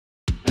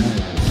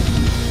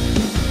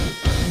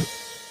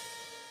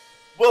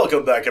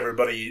Welcome back,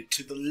 everybody,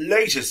 to the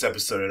latest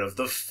episode of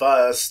the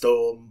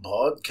FireStorm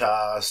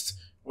podcast.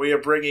 We are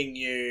bringing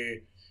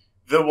you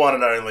the one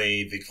and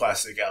only, the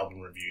classic album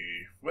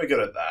review. We're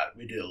good at that.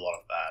 We do a lot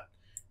of that.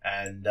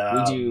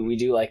 And we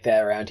do like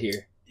that around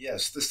here.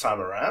 Yes, this time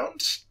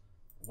around,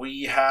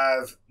 we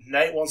have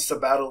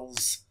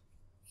NateWantsToBattle's,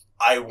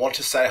 I want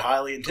to say,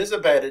 highly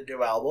anticipated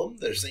new album.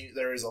 There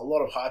is a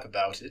lot of hype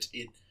about it.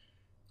 It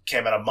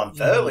came out a month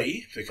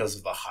early because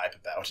of the hype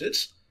about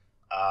it.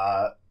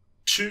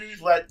 To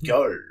Let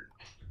Go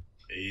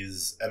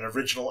is an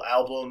original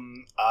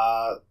album.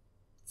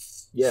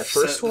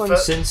 First one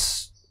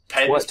since,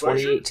 what,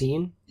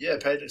 2018? Yeah,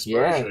 paid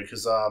exposure,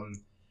 because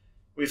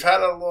we've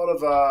had a lot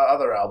of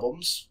other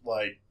albums,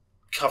 like,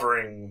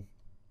 covering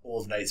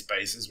all of Nate's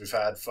bases. We've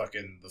had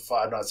fucking the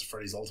Five Nights at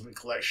Freddy's Ultimate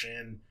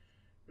Collection.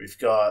 We've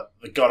got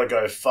the Gotta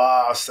Go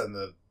Fast and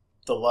the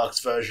deluxe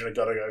version of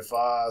Gotta Go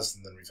Fast,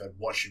 and then we've had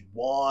What You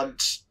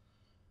Want.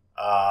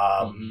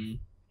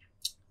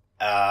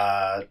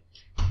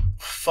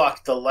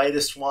 Fuck, the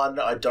latest one,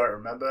 I don't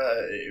remember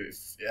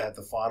if it had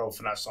the final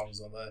FNAF songs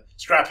on there.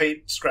 Scrap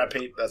Heap,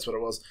 that's what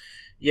it was.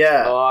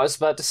 Yeah. Oh, I was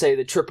about to say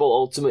the Triple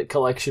Ultimate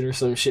Collection or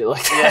some shit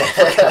like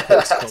that.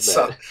 Yeah.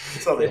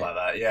 Something like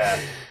that, yeah.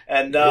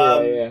 And,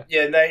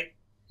 Nate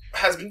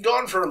has been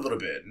gone for a little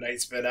bit.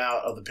 Nate's been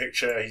out of the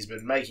picture. He's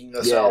been making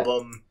this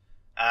album,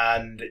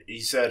 and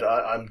he said,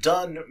 I'm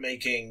done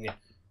making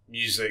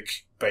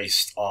music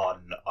based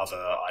on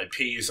other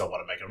IPs. I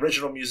want to make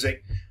original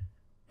music.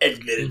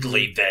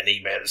 Admittedly, then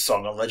he made a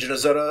song on Legend of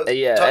Zelda.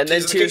 And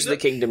then Tears of the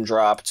Kingdom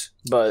dropped,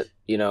 but,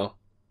 you know,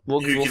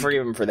 we'll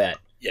forgive him for that.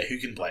 Yeah, who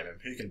can blame him?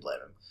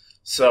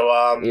 So,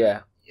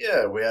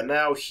 we are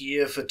now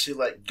here for To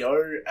Let Go,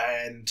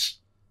 and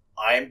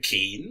I am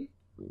keen.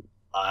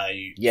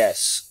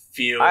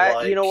 Feel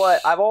like... You know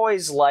what? I've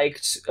always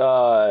liked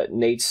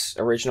Nate's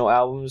original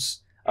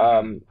albums.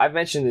 I've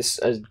mentioned this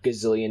a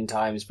gazillion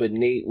times, but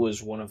Nate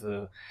was one of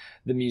the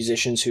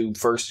musicians who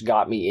first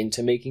got me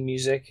into making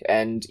music,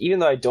 and even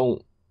though I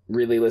don't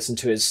really listen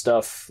to his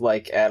stuff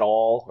like at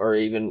all, or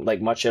even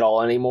like much at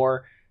all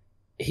anymore,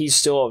 he's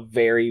still a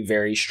very,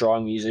 very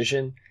strong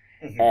musician,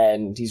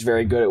 and he's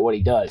very good at what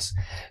he does.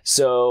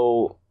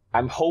 So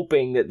I'm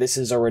hoping that this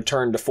is a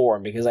return to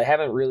form, because I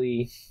haven't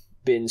really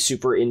been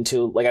super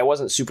into, like, I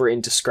wasn't super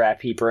into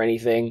Scrap Heap or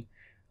anything,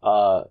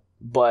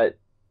 but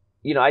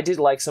you know, I did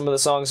like some of the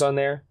songs on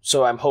there,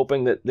 so I'm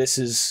hoping that this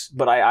is...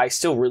 But I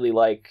still really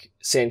like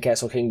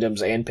Sandcastle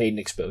Kingdoms and Paid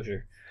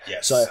Exposure.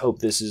 Yes. So I hope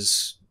this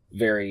is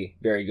very,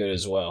 very good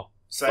as well.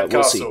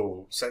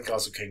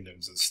 Sandcastle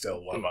Kingdoms is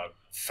still one of my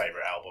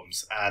favourite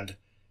albums. And,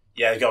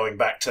 yeah, going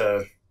back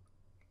to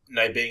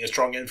Nate being a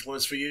strong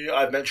influence for you,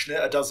 I've mentioned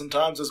it a dozen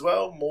times as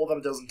well, more than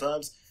a dozen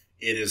times.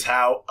 It is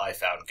how I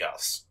found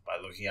Gus, by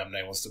looking up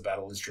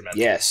NateWantsToBattle instrumental.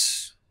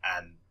 Yes.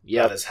 And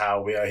that is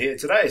how we are here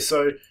today.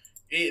 So...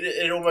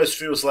 It almost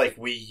feels like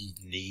we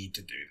need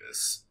to do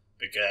this,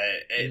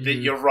 because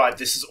you're right,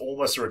 this is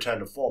almost a return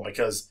to form,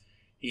 because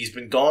he's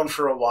been gone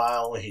for a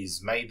while,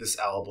 he's made this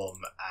album,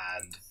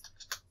 and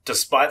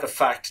despite the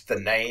fact the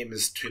name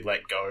is To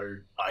Let Go,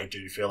 I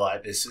do feel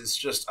like this is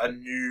just a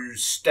new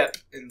step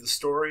in the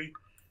story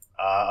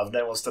of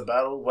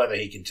NateWantsToBattle. Whether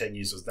he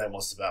continues with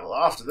NateWantsToBattle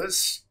after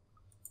this,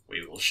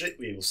 we will see.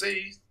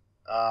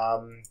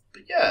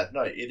 But yeah,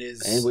 no, it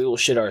is... And we will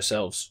shit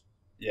ourselves.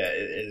 Yeah,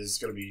 it is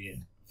going to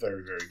be...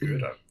 very, very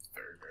good. I'm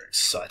very, very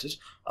excited.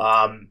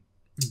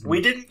 We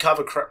didn't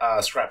cover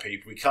Scrap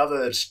Heap. We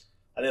covered...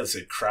 I never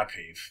said Crap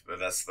Heap, but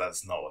that's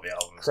not what the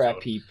album is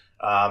Crap called. Heap.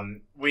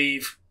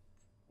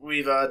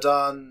 We've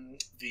done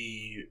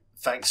the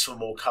Thanks for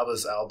More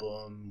Covers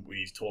album.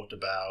 We've talked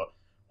about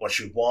What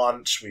You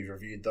Want. We've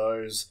reviewed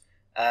those.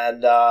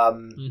 And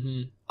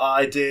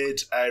I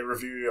did a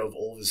review of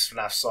all of his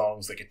FNAF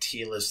songs, like a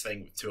tier list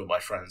thing with two of my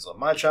friends on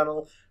my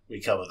channel.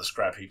 We cover the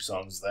Scrap Heap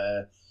songs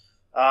there.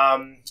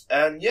 9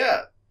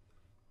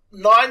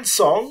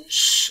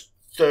 songs,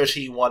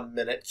 31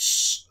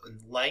 minutes in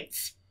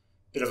length.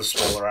 Bit of a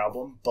smaller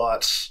album,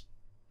 but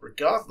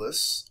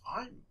regardless,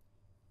 I'm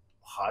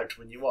hyped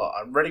when you are.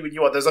 I'm ready when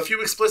you are. There's a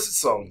few explicit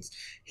songs.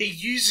 He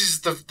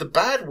uses the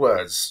bad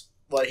words.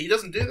 Like, he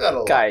doesn't do that a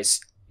lot.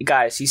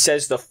 Guys, he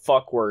says the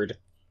fuck word.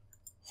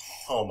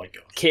 Oh my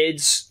god.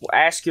 Kids,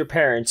 ask your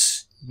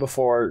parents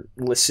before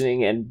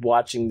listening and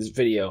watching this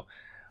video.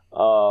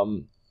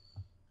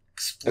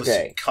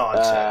 Explicit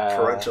content,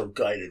 parental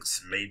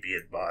guidance may be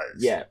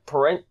advised. Yeah,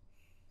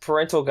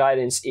 parental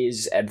guidance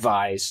is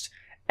advised.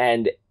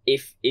 And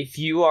if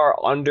you are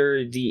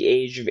under the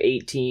age of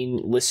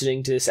 18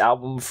 listening to this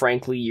album,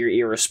 frankly, you're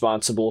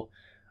irresponsible.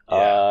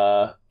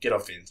 Yeah. Get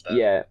off the internet.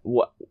 Yeah,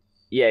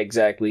 yeah,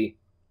 exactly.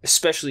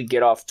 Especially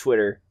get off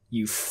Twitter,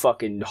 you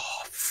fucking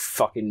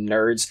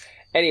nerds.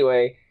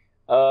 Anyway,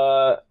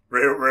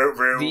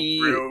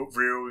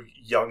 Real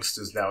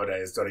youngsters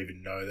nowadays don't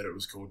even know that it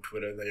was called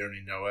Twitter. They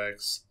only know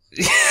X.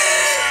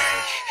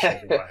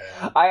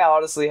 I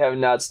honestly have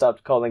not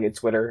stopped calling it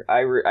Twitter.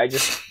 I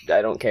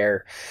don't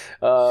care.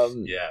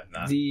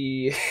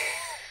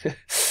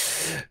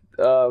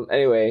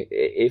 Anyway,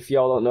 if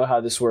y'all don't know how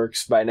this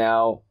works by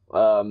now,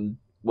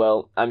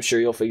 Well, I'm sure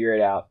you'll figure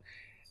it out.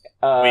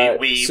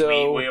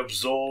 We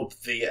absorb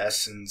the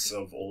essence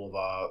of all of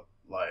our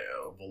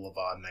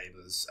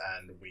neighbors,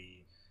 and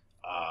we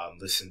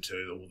listen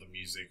to all the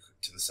music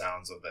to the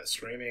sounds of that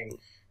streaming,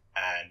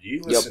 and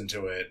you listen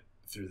to it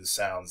through the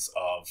sounds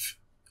of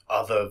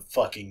other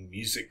fucking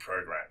music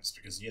programs,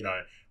 because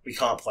we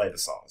can't play the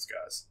songs,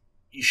 guys.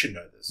 You should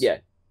know this. Yeah.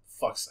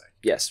 Fuck's sake.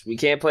 Yes, we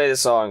can't play the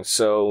songs,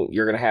 so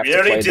you're gonna have to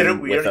play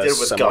them with us somewhere else. We already did it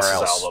with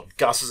Gus's album.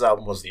 Gus's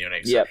album was the only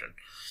exception.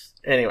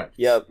 Anyway.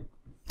 Yep.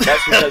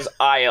 That's because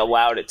I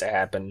allowed it to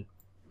happen.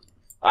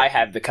 I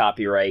have the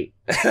copyright.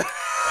 Thank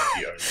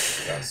you,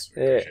 Gus.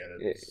 We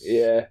appreciate it.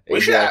 Yeah,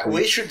 exactly.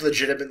 We should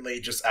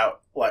legitimately just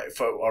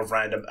for a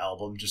random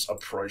album, just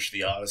approach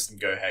the artist and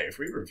go, "Hey, if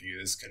we review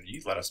this, can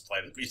you let us play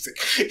the music?"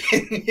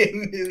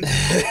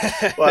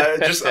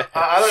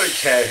 I don't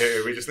care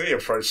who. We just need to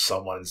approach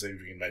someone and see if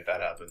we can make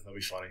that happen. That'll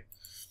be funny.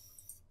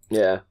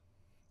 Yeah.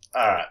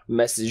 All right.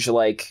 Message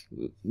like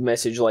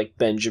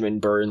Benjamin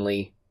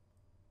Burnley,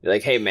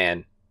 like, "Hey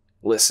man,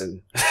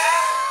 listen."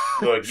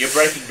 Look, you're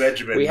breaking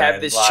Benjamin. We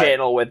have this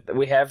channel with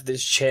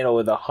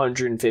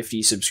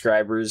 150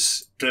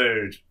 subscribers,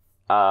 dude.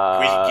 We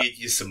can get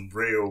you some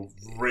real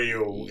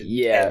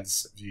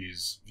intense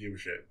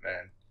viewership,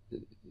 man.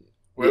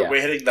 We're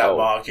hitting that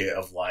market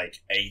of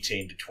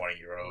 18 to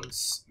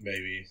 20-year-olds,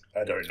 maybe.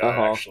 I don't know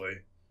actually.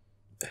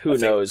 Who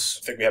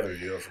knows? I think we have a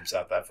viewer from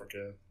South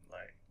Africa,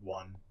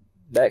 one.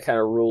 That kind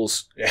of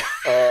rules. Yeah.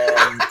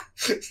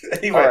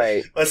 Anyway,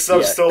 right. Let's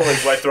stop stalling.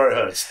 My throat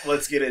hurts.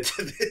 Let's get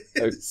into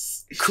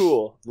this.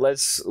 Cool.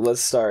 Let's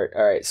start.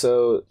 All right.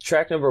 So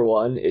track number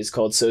 1 is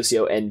called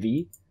Socio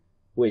Envy,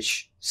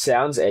 which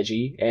sounds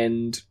edgy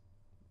and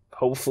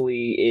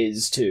hopefully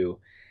is too.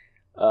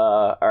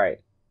 All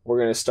right. We're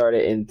gonna start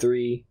it in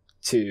 3,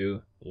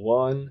 2,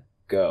 1,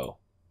 go.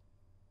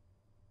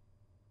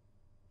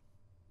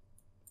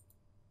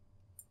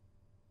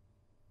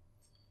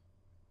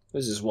 What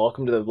is this?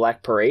 Welcome to the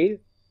Black Parade?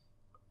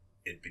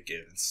 It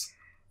begins.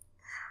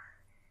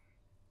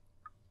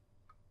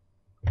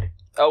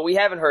 Oh, we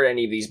haven't heard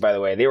any of these, by the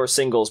way. They were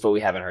singles, but we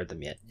haven't heard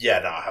them yet. Yeah,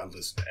 no, I haven't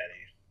listened to any.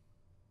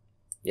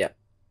 Yeah.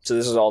 So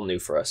this is all new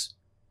for us.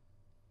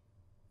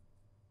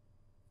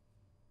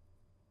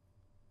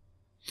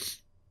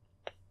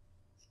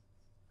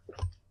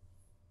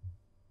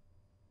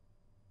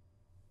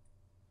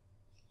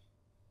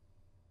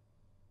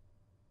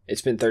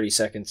 It's been 30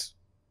 seconds.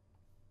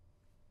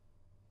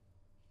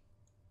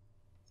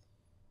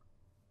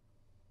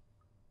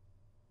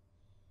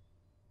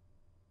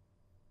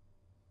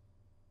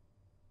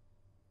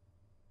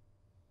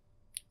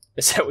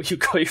 Is that what you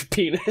call your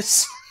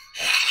penis?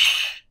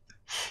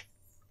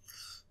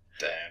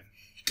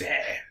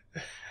 Damn.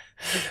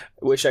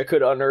 Wish I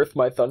could unearth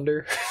my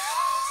thunder.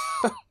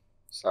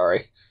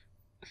 Sorry.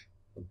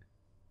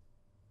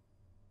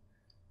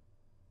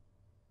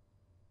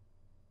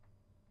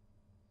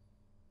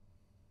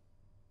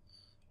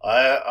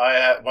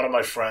 I one of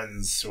my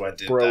friends who I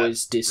did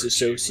is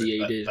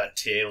disassociated. That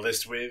tier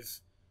list with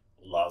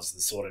loves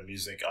the sort of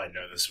music. I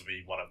know this will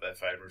be one of their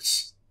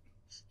favorites.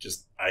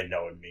 I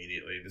know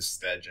immediately this is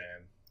their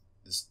jam.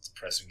 This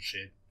depressing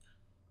shit.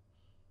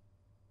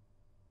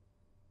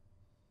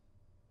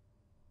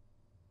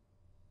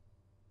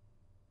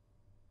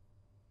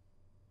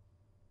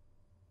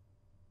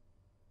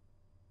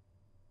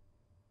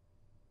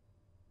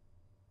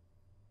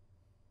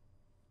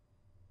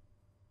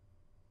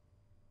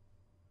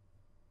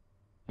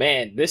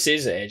 Man, this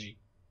is edgy.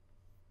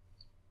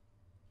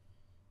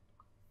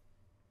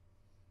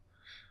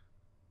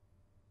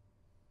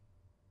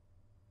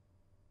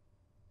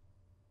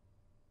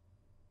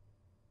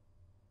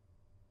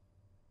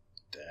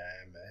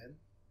 Damn, man.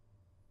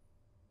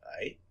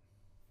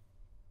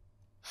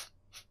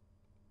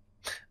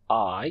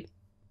 Aight.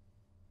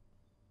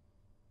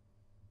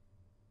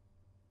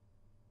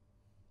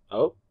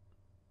 Oh.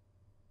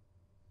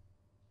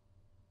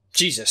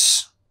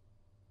 Jesus.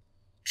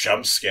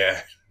 Jump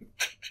scare.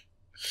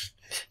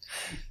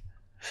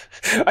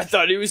 I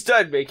thought he was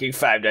done making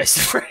Five Nights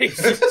at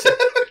Freddy's.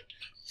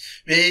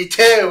 Me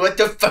too. What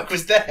the fuck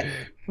was that?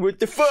 What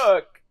the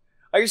fuck?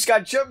 I just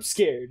got jump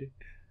scared.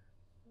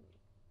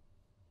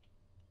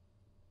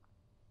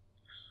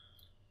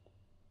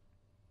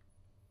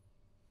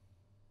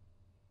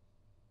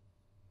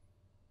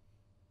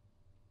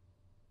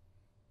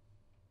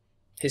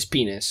 His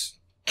penis.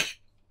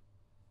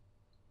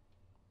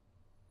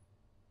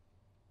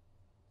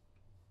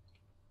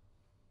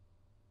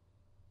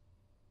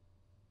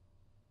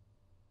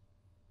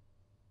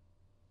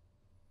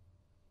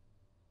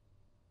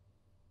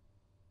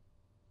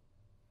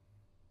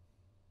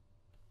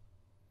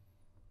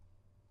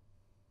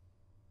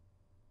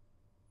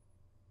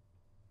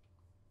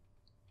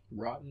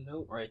 Rotten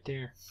note right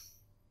there.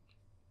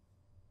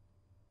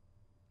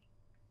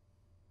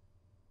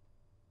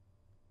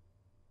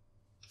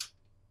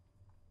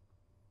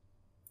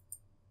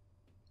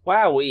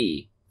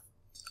 Wowee.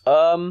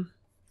 That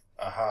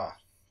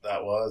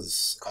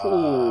was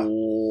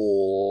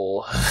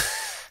cool.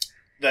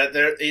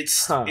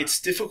 it's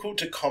difficult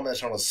to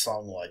comment on a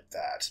song like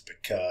that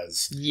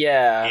because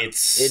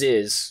it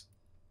is.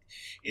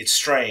 It's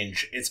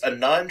strange. It's a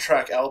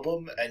 9-track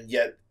album, and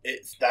yet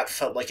that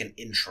felt like an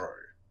intro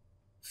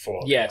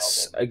for the album.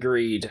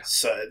 Agreed.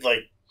 So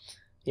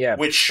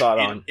which spot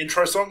on.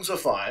 Intro songs are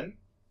fine.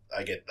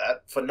 I get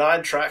that. For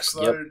 9 tracks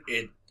though,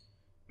 it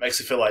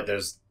makes it feel like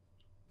there's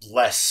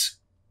less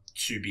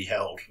to be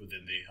held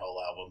within the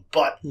whole album.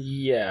 But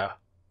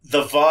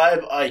the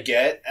vibe I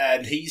get,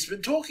 and he's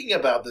been talking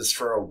about this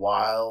for a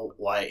while,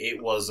 like,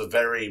 it was a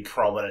very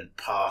prominent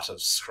part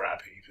of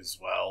Scrap Heap as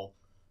well.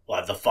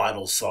 Like, the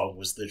final song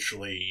was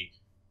literally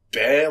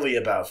barely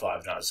about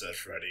Five Nights at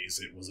Freddy's.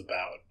 It was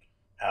about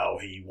how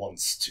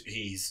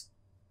he's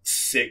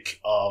sick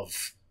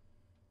of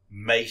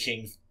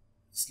making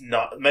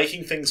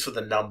things for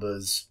the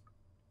numbers,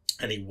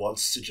 and he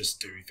wants to just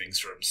do things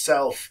for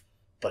himself,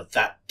 but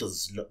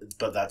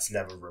that's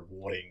never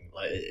rewarding.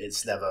 Like,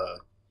 it's never...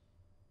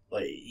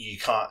 Like, you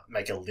can't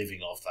make a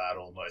living off that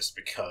almost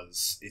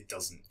because it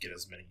doesn't get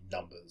as many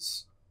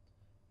numbers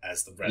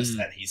as the rest,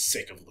 and he's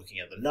sick of looking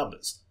at the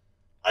numbers.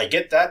 I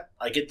get that.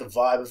 I get the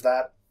vibe of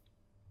that.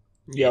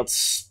 Yep.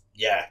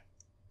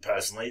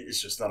 Personally,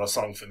 it's just not a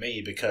song for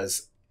me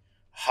because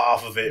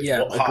half of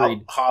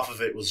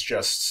it was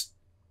just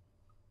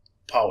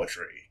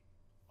poetry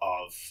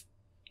of...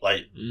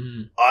 Like,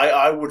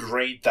 I would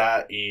read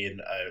that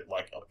in a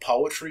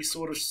poetry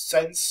sort of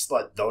sense,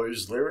 like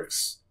those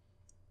lyrics.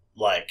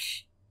 Like,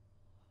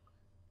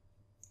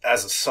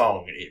 as a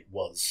song, it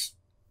was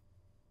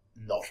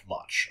not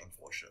much,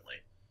 unfortunately.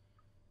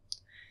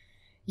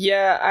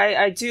 Yeah,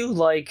 I do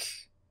like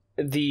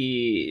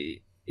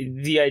the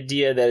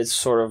idea that it's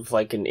sort of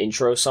like an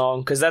intro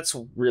song, because that's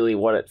really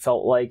what it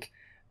felt like.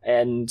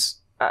 And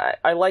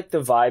I like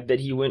the vibe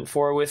that he went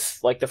for with,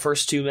 like, the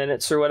first 2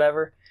 minutes or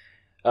whatever.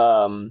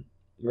 Or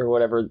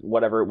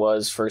whatever it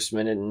was, first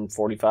minute and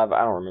 45,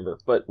 I don't remember.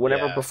 But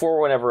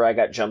whenever I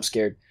got jump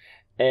scared.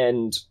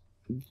 And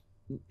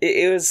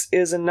it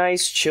was a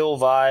nice chill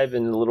vibe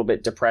and a little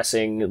bit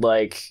depressing.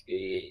 Like,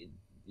 it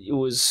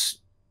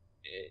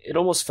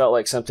almost felt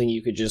like something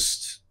you could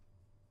just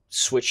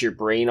switch your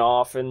brain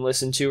off and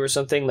listen to or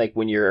something, like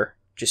when you're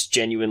just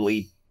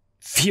genuinely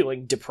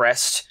feeling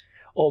depressed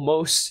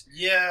almost.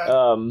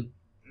 Yeah.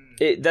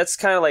 That's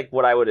kind of like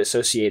what I would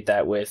associate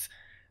that with.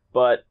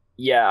 But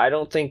yeah, I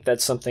don't think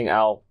that's something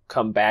I'll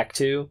come back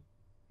to.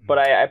 But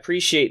I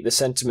appreciate the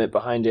sentiment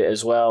behind it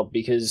as well,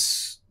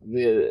 because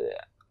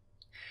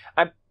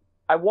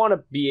I want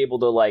to be able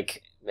to,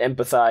 like,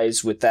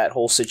 empathize with that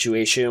whole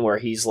situation where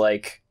he's,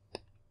 like,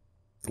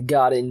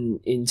 got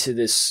into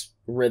this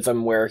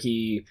rhythm where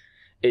he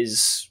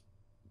is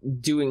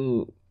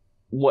doing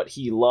what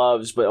he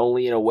loves, but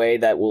only in a way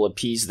that will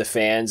appease the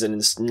fans, and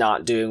is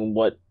not doing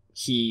what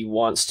he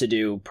wants to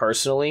do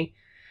personally.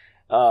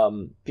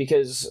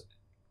 Because,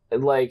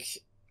 like,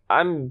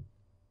 I'm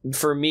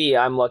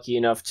lucky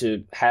enough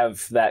to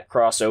have that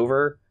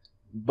crossover,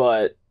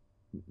 but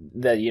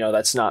that,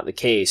 that's not the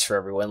case for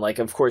everyone. Like,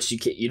 of course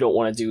you don't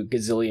want to do a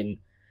gazillion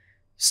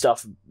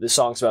stuff, the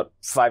songs about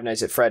Five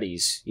Nights at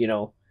Freddy's,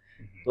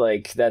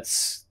 like,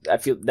 I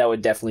feel that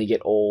would definitely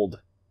get old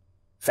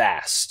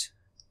fast.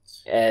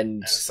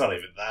 And it's not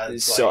even that.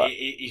 It's so, like,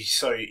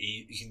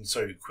 you can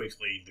so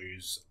quickly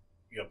lose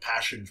your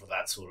passion for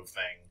that sort of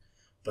thing,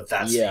 but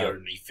that's the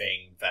only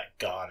thing that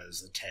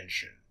garners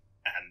attention.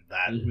 And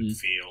that would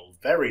feel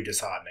very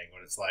disheartening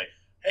when it's like,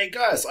 hey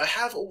guys, I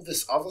have all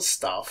this other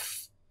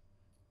stuff.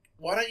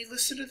 Why don't you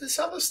listen to this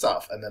other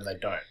stuff? And then they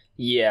don't.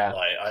 Yeah.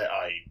 Like,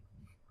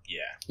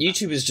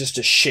 YouTube is just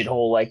a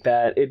shithole like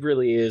that. It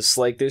really is.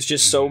 Like, there's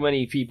just so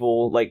many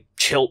people, like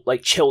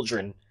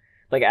children,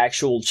 like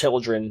actual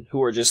children,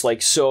 who are just,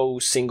 like, so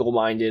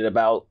single-minded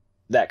about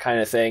that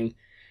kind of thing.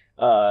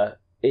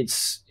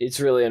 It's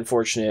really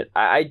unfortunate.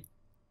 I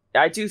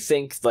do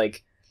think,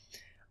 like,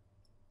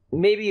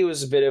 maybe it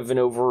was a bit of an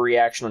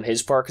overreaction on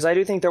his part, because I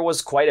do think there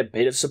was quite a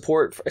bit of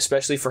support,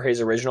 especially for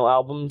his original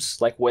albums,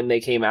 like, when they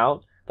came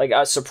out. Like,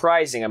 a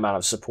surprising amount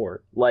of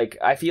support. Like,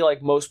 I feel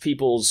like most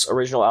people's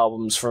original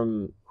albums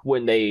from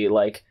when they,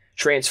 like,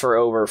 transfer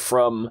over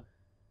from,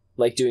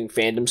 like, doing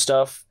fandom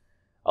stuff,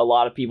 a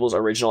lot of people's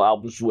original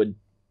albums would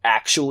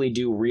actually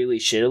do really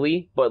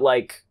shittily, but,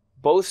 like,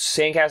 both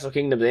Sandcastle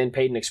Kingdoms and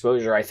Paid in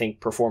Exposure, I think,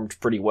 performed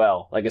pretty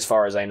well, like, as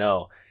far as I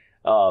know.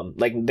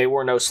 Like, they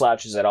were no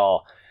slouches at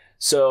all.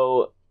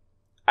 So,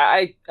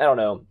 I don't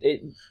know.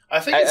 I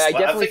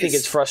definitely think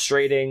it's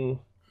frustrating,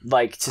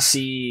 like, to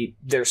see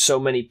there's so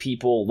many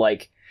people,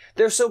 like,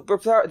 there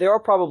are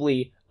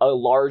probably a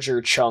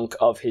larger chunk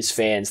of his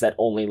fans that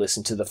only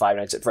listen to the Five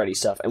Nights at Freddy's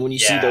stuff. And when you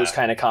see those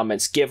kind of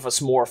comments, give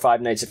us more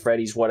Five Nights at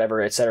Freddy's,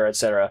 whatever,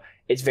 etc.,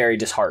 it's very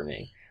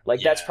disheartening.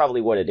 Like, that's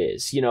probably what it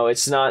is.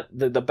 It's not,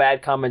 the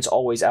bad comments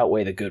always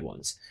outweigh the good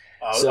ones.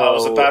 I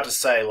was about to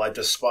say, like,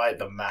 despite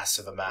the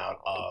massive amount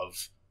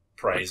of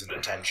praise and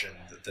attention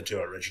that the two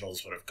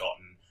originals would have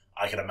gotten,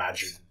 I can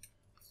imagine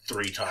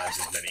 3 times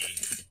as many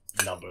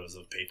numbers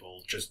of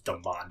people just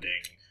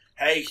demanding,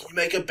 hey, can you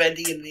make a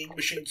Bendy and the Ink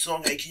Machine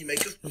song? Hey, can you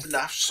make a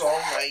FNAF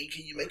song? Hey,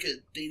 can you make a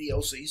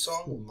DDLC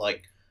song?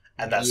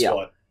 And that's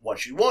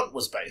what you want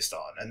was based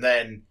on. And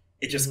then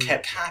it just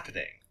kept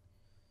happening.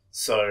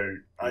 So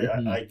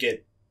I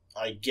get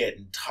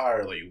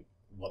entirely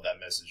what that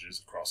message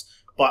is across.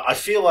 But I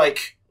feel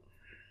like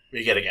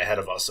we're getting ahead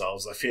of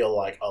ourselves. I feel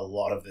like a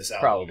lot of this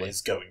album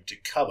is going to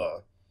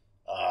cover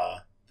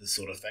this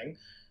sort of thing.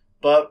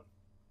 But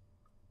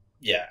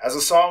yeah, as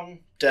a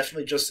song,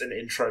 definitely just an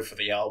intro for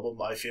the album,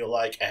 I feel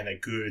like, and a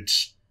good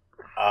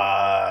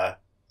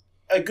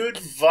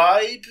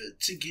vibe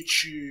to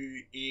get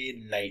you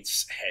in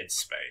Nate's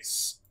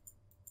headspace.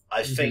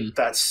 I think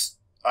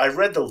I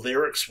read the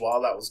lyrics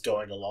while that was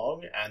going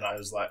along, and I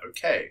was like,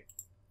 okay,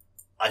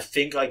 I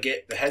think I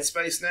get the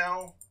headspace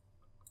now.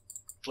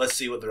 Let's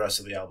see what the rest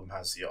of the album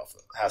has to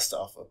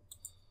offer.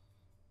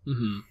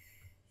 Mm-hmm.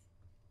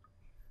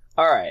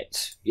 All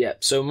right. Yeah.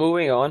 So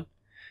moving on.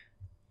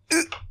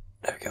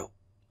 There we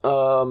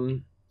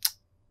go.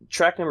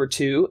 Track number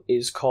 2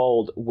 is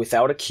called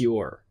 "Without a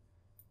Cure."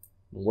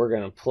 We're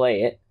gonna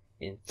play it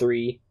in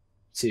 3,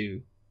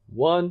 2,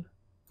 1,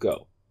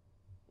 go.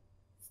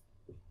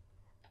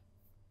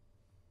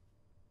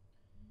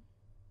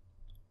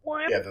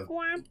 Yeah,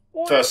 the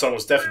first song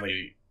was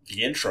definitely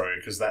the intro,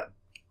 because that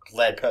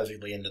led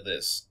perfectly into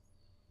this.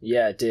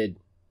 Yeah, it did.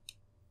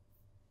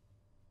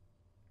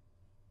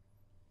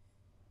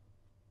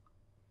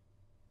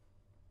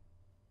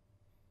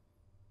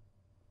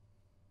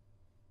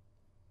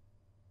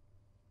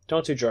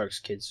 Don't do drugs,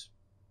 kids.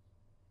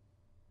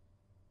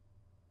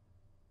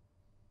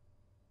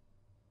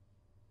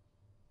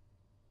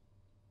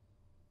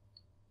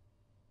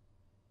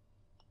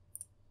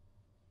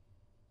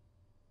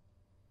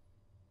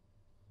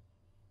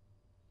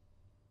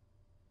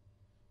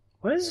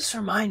 What does this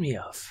remind me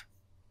of?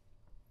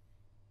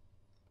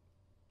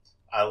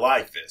 I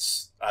like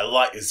this. I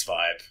like this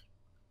vibe.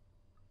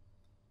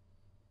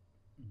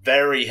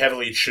 Very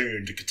heavily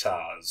tuned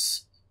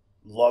guitars.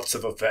 Lots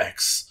of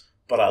effects,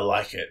 but I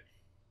like it.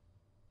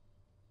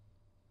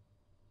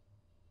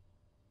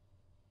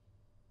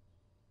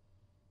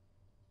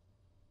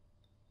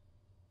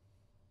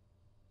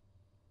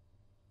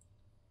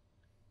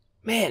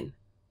 Man,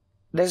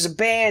 there's a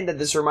band that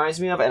this reminds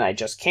me of, and I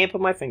just can't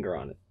put my finger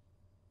on it.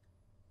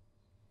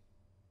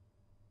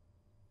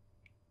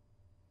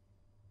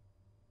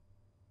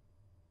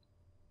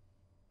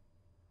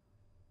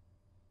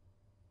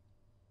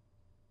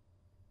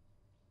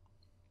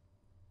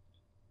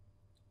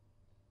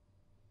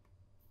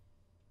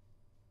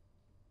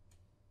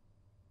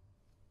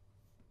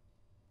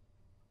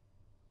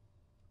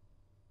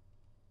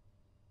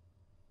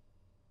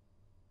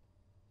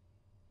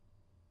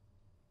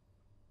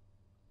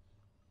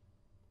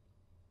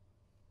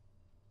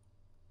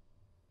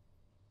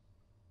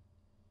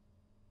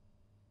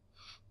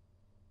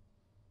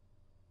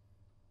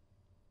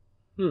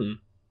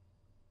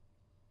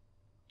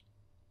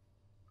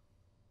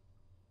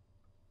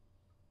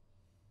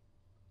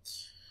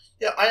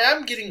 Yeah, I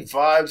am getting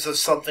vibes of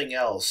something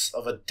else,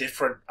 of a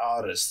different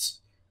artist.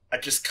 I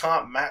just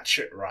can't match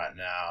it right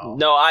now.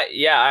 No,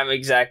 I'm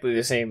exactly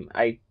the same.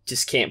 I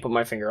just can't put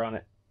my finger on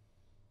it.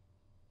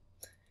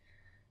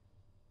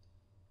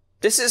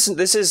 This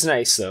is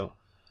nice though.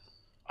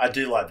 I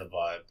do like the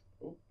vibe.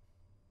 Ooh.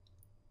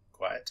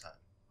 Quiet time.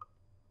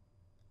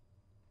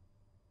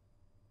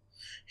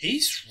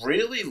 He's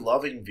really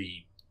loving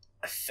the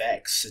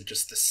effects and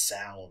just the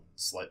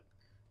sounds, like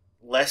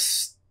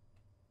less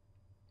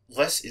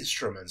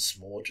instruments,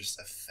 more just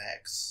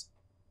effects.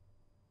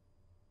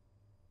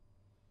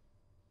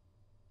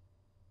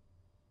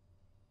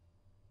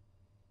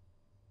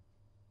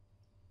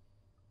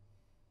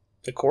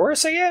 The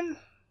chorus again?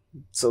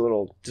 It's a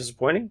little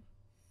disappointing.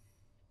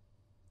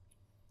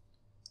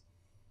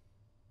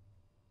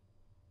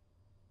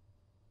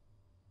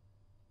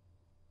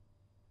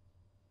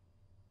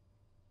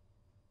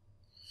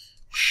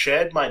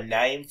 Shared my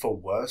name for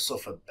worse or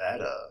for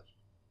better.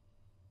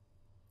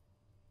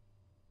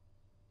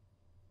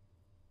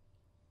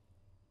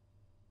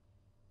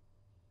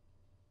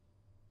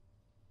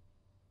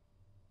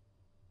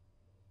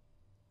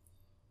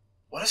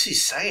 What is he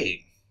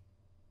saying?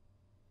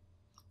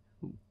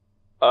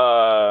 You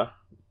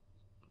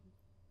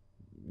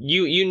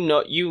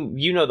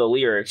know the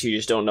lyrics. You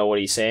just don't know what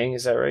he's saying.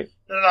 Is that right?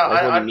 No,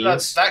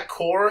 that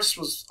chorus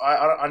was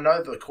I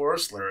know the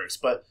chorus lyrics,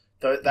 but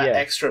that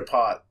extra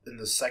part in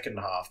the second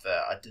half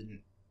there, I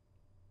didn't.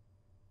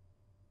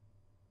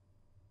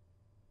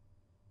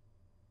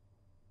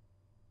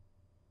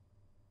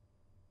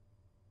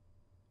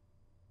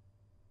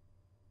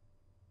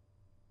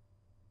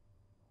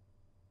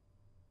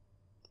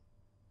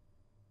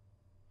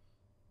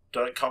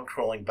 Don't come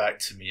crawling back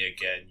to me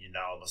again. You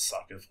know I'm a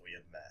sucker for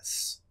your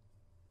mess.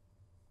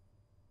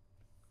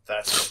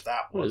 That's what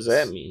that was. What does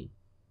that mean?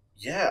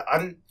 Yeah,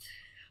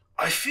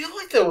 I feel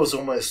like there was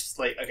almost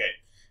like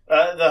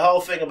the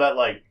whole thing about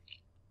like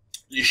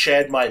you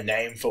shared my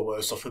name for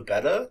worse or for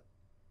better.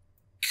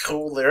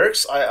 Cool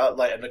lyrics. I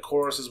like, and the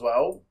chorus as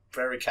well,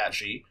 very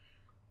catchy.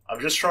 I'm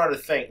just trying to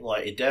think.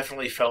 Like, it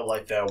definitely felt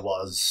like there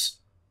was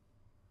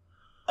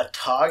a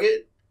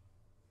target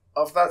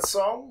of that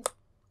song.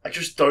 I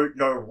just don't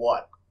know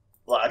what.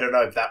 Like, I don't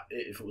know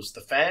if it was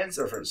the fans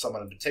or if it was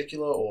someone in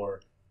particular,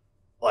 or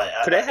like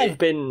Could it have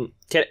been?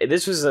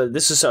 This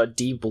is a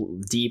deep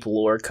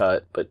lore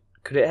cut, but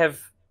could it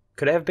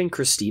have been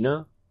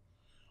Christina?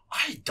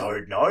 I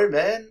don't know,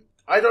 man.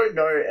 I don't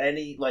know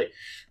any like.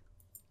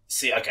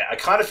 See, okay, I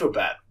kind of feel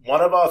bad.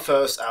 One of our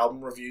first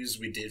album reviews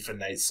we did for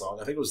Nate's song,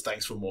 I think it was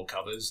Thanks for More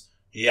Covers.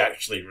 He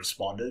actually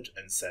responded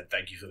and said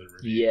thank you for the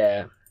review.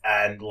 Yeah.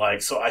 And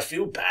like, so I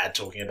feel bad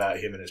talking about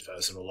him in his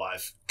personal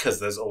life because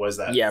there's always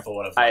that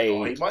thought of like,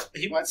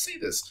 he might see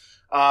this.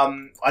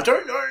 I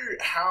don't know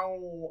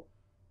how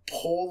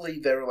poorly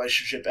their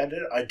relationship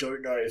ended. I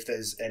don't know if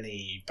there's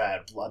any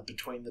bad blood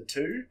between the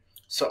two.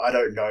 So I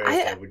don't know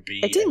if there would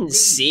be. It didn't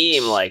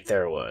seem like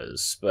there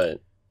was,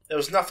 but there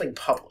was nothing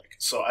public.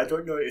 So I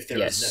don't know if there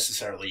is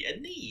necessarily a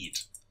need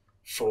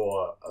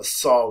for a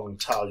song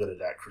targeted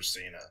at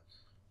Christina.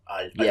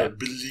 I don't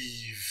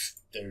believe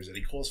there is any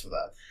cause for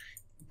that.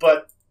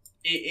 But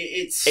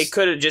it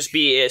could just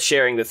be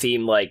sharing the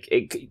theme. Like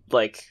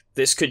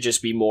this could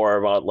just be more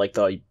about like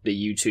the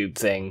YouTube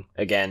thing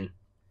again.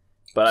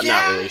 But I'm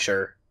not really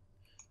sure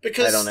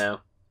because I don't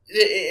know.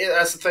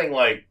 That's the thing.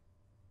 Like,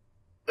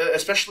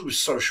 especially with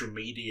social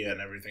media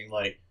and everything.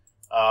 Like,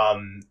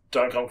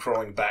 don't come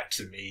crawling back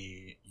to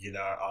me.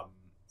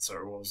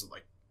 Sorry, what was it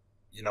like?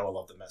 I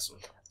love the mess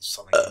with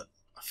something.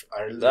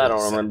 I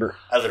don't remember.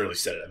 I literally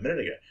said it a minute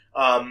ago.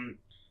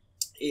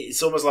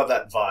 It's almost like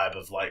that vibe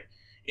of like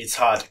it's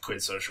hard to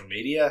quit social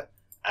media,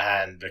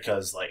 and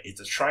because like it's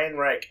a train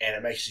wreck and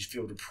it makes you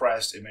feel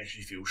depressed, it makes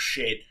you feel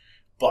shit,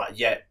 but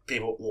yet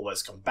people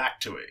always come back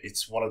to it.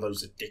 It's one of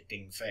those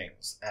addicting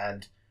things,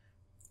 and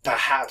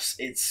perhaps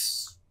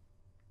it's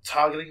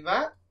targeting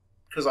that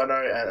because I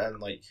know, and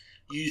like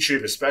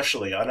YouTube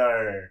especially, I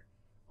know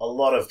a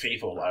lot of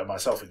people, like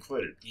myself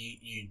included,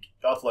 you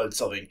upload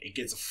something, it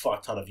gets a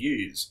fuck ton of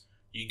views.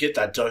 You get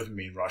that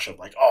dopamine rush of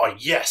like, oh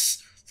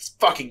yes, let's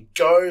fucking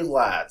go,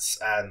 lads,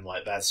 and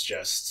like that's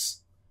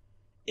just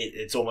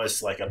it's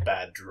almost like a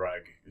bad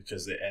drug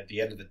because at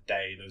the end of the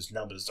day, those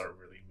numbers don't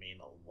really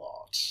mean a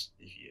lot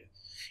if you,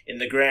 in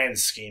the grand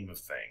scheme of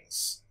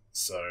things.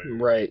 So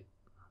right,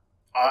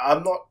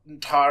 I'm not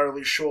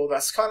entirely sure.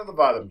 That's kind of the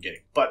vibe I'm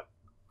getting. But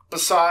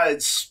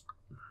besides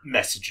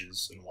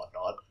messages and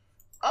whatnot.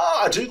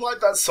 I do like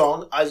that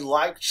song. I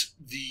liked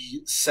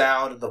the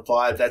sound and the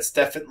vibe. That's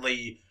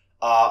definitely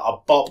a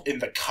bop in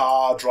the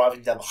car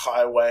driving down the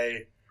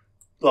highway,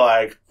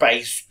 like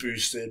bass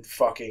boosted.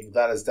 Fucking,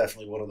 that is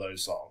definitely one of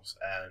those songs,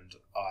 and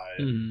I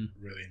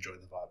really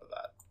enjoyed the vibe of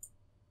that.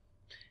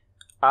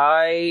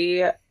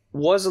 I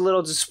was a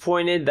little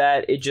disappointed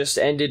that it just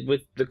ended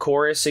with the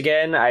chorus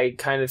again. I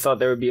kind of thought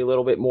there would be a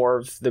little bit more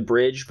of the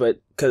bridge,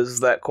 but because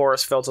that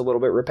chorus felt a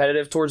little bit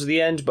repetitive towards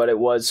the end, but it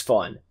was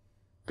fun.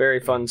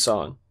 Very fun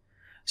song.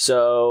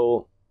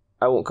 So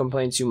I won't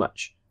complain too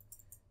much.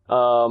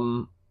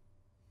 Yeah,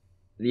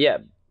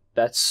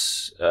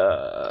 that's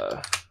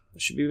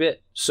should be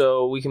it.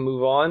 So we can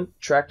move on.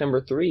 Track number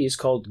 3 is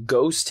called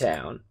Ghost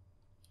Town.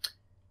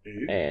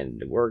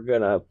 And we're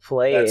gonna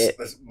play it.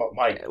 That's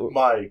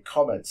my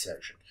comment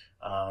section.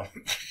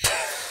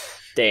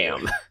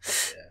 Damn.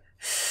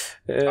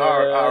 Yeah.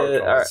 Our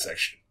comment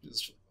section.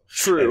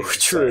 True.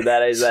 That's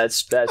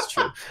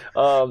true.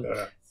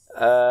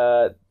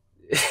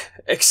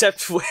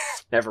 Except with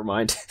never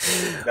mind.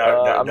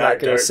 I'm not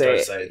gonna say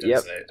it.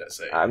 Don't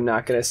say it. I'm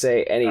not gonna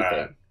say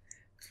anything.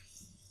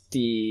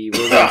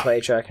 We're gonna play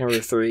track number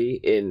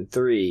 3 in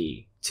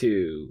 3,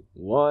 2,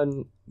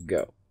 1,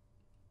 go.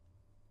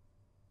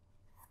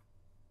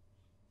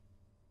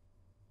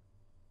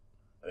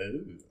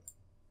 Ooh.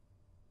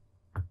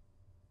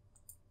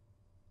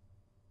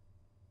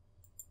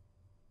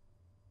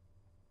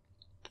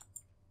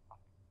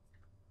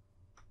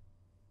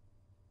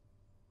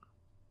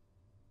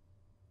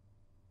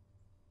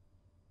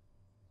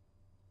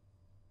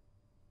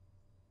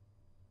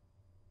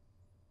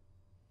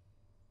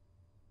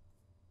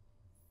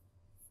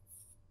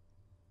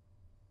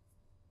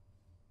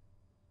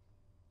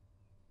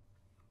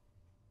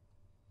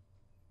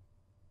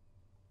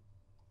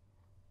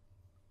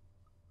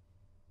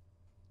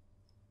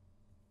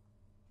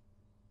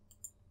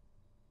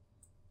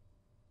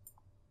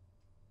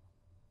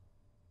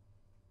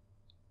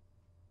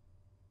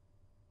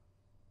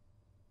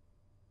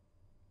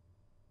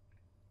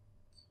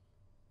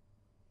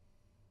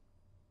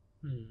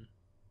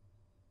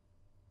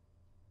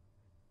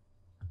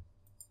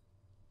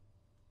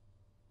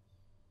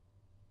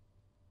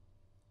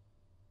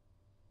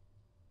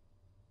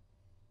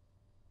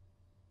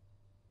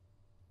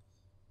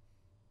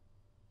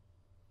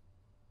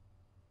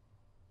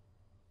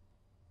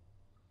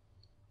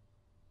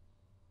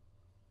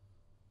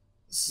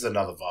 This is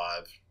another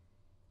vibe.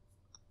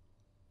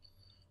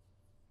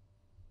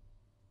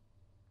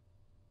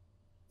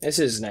 This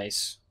is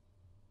nice.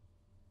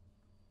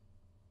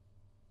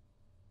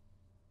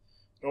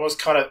 It almost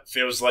kind of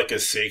feels like a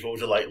sequel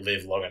to like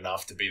Live Long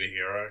Enough to Be the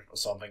Hero or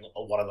something,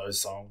 or one of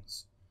those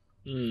songs.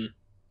 Hmm.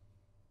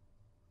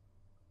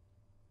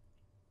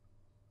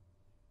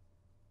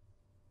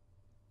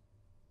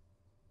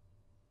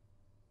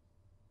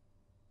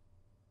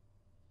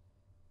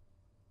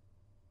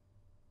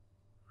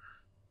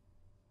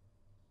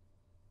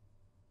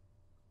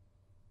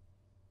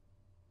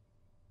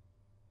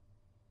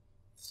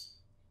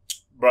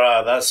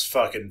 Bruh, that's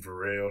fucking for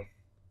real.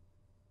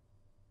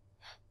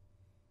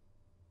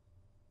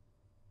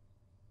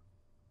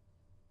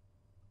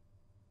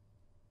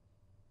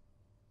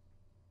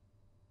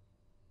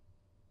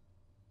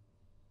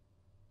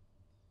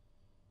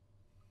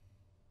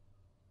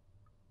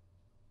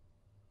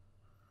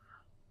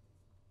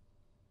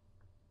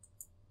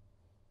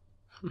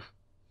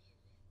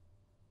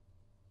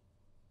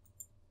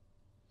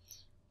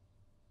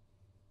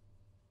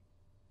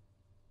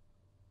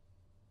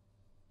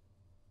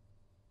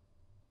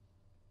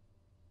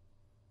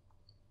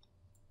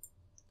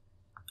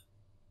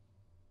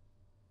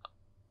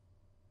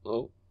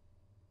 Oh.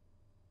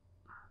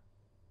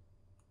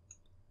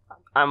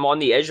 I'm on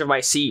the edge of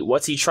my seat.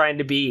 What's he trying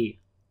to be?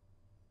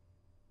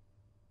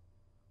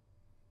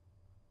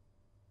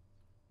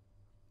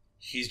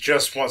 He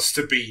just wants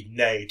to be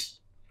Nate.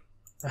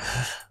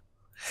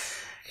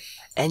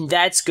 And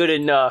that's good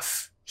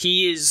enough.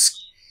 He is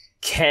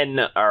Ken.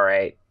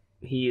 Alright.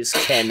 He is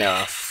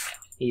Ken-uff.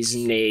 He's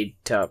Nate,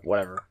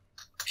 whatever.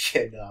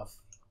 Enough.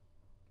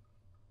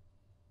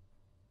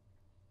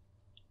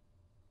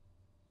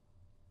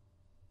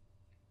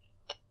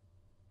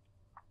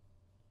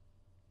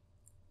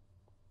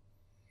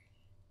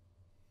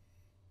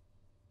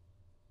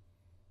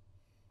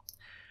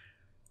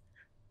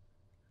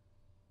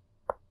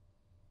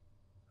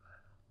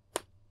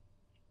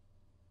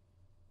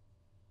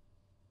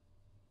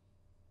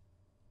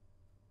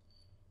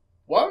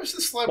 Why was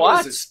this labeled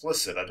as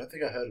explicit? I don't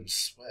think I heard him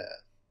swear.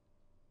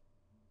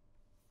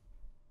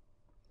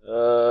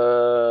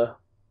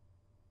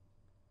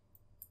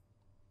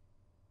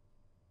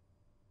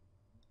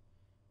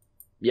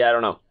 Yeah, I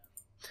don't know.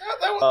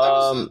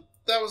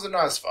 That was a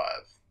nice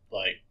vibe.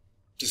 Like,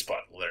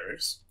 despite the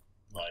lyrics,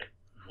 like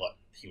what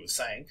he was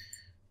saying,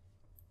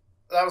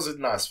 that was a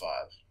nice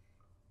vibe.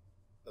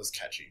 That was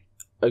catchy.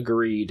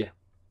 Agreed.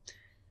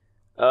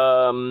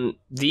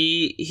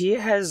 He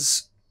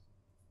has,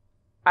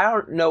 I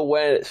don't know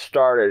when it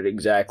started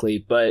exactly,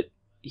 but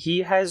he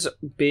has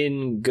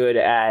been good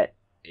at,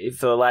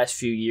 for the last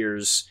few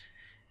years,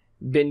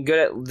 been good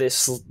at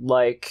this,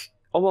 like,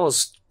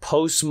 almost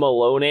Post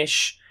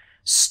Malone-ish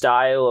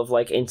style of,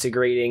 like,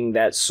 integrating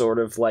that sort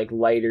of, like,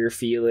 lighter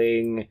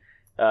feeling,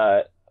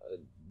 the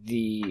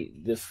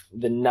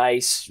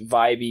nice,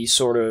 vibey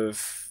sort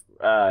of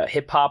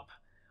hip-hop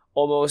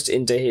almost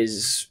into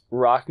his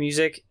rock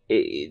music.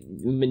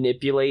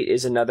 Manipulate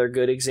is another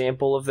good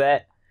example of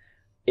that.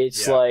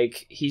 It's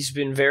like he's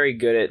been very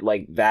good at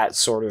like that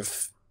sort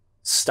of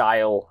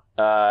style,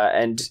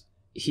 and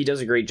he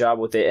does a great job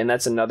with it. And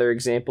that's another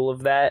example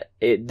of that.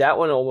 That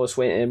one almost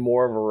went in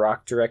more of a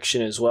rock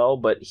direction as well,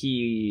 but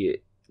he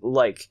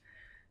like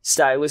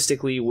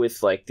stylistically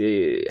with like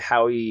the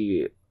how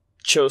he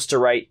chose to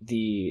write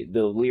the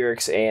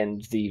lyrics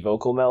and the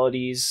vocal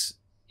melodies,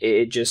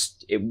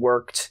 it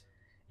worked.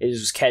 It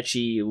was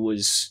catchy. It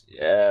was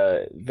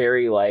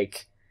very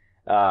like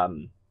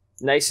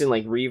nice and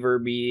like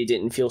reverby.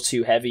 Didn't feel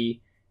too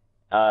heavy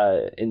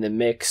in the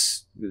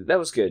mix. That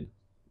was good.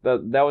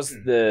 That was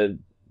the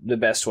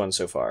best one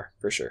so far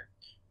for sure.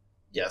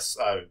 Yes,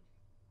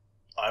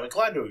 I'm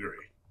inclined to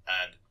agree,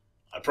 and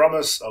I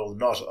promise I will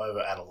not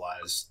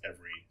overanalyze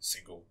every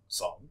single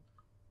song,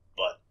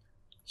 but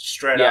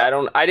straight up.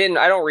 I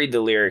don't read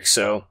the lyrics,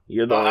 so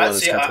you're the only one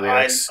that's got the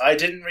lyrics. I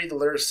didn't read the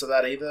lyrics to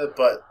that either,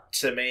 but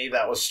to me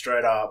that was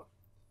straight up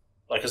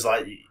like, cause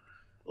like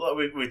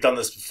we've done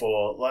this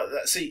before. Like,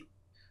 see,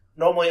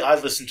 normally I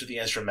listen to the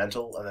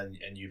instrumental and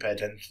you pay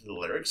attention to the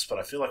lyrics, but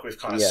I feel like we've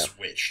kind of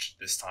switched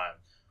this time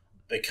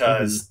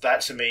because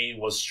that to me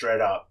was straight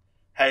up.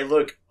 Hey,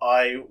 look,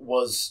 I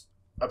was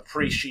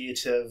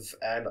appreciative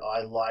and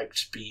I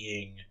liked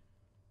being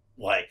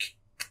like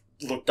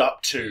looked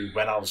up to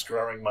when I was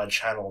growing my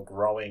channel,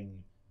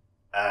 growing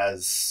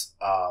as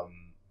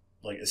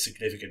like a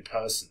significant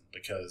person,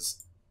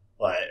 because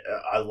like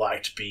I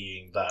liked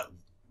being that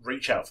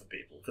reach out for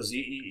people, because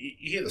you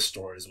hear the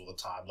stories all the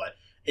time. Like,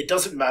 it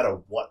doesn't matter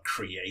what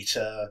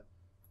creator,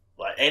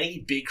 like any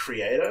big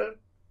creator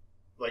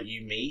like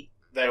you meet,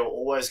 they will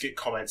always get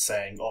comments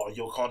saying, "Oh,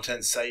 your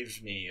content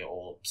saved me,"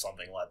 or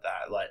something like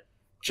that. Like,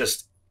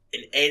 just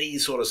in any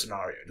sort of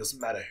scenario, it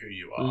doesn't matter who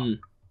you are.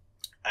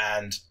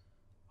 And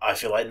I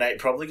feel like Nate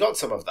probably got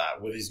some of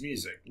that with his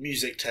music.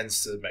 Music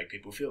tends to make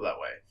people feel that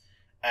way.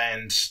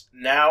 And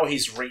now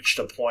he's reached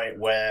a point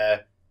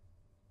where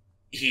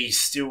he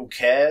still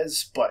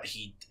cares, but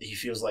he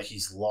feels like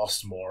he's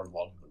lost more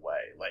along the way.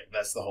 Like,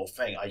 that's the whole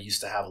thing. I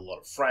used to have a lot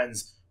of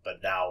friends,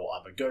 but now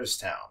I'm a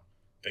ghost town.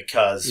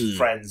 Because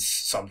friends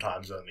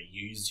sometimes only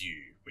use you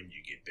when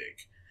you get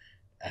big.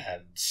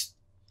 And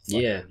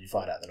when you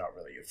find out they're not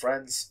really your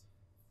friends.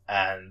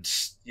 And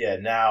yeah,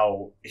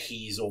 now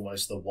he's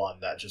almost the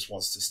one that just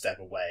wants to step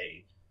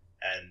away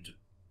and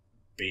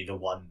be the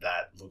one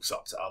that looks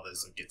up to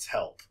others and gets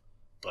help.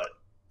 But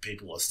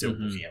people are still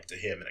looking up to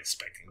him and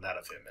expecting that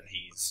of him, and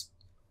he's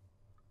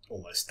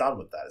almost done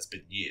with that. It's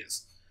been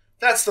years.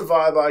 That's the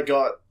vibe I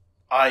got.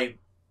 I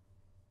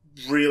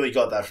really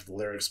got that from the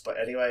lyrics, but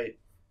anyway,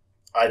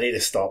 I need to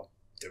stop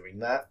doing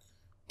that.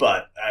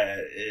 But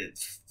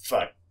vibes,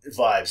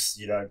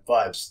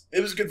 vibes.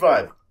 It was a good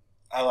vibe.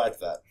 I like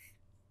that.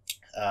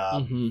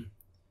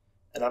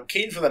 And I'm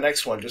keen for the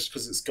next one just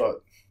because it's got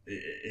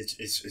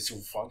it's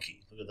all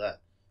funky. Look at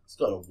that. It's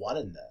got a 1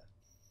 in there.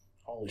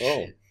 Holy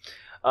shit.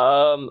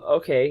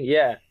 Okay,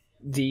 yeah.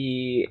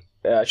 The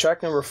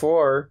track number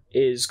 4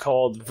 is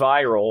called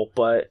Viral,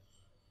 but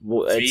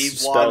it's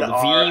spelled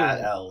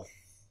V1RL.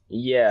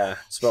 Yeah,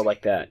 spelled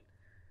like that.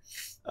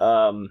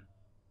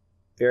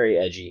 Very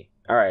edgy.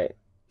 All right,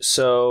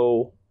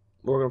 so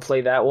we're gonna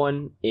play that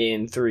one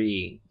in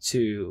 3,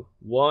 2,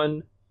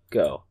 1,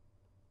 go.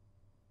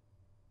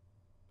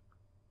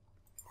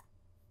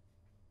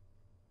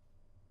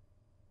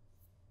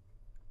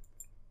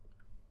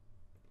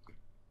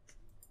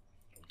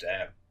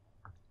 Damn.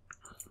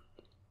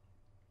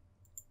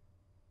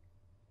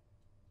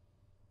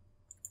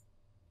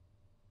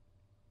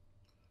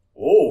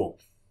 Oh.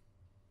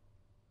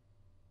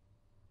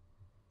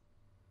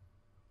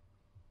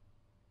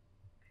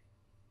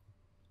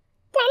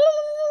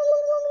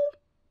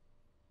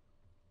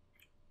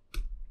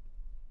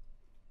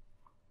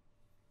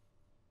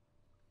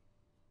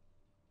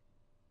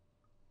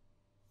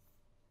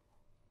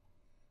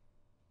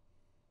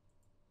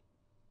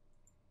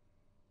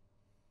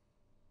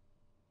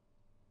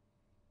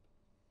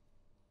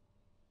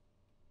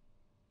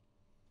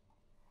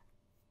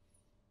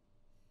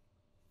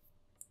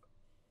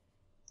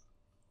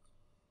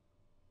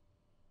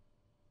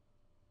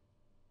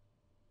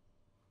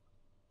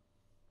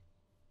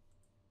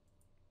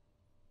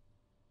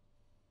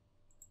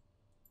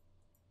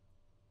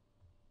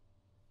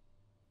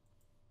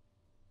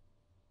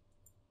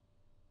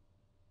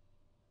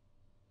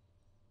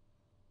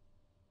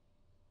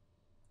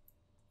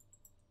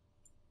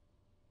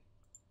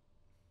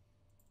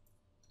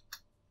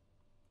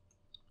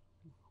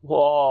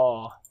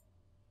 Whoa.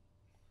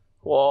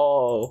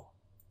 Whoa.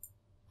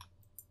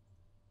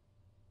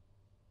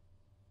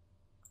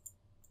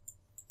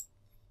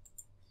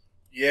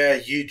 Yeah,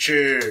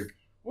 YouTube.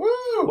 Woo!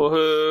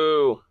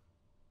 Woohoo!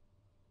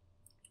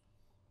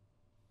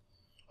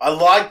 I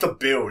like the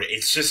build.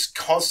 It's just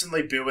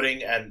constantly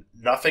building and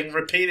nothing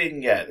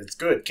repeating yet. It's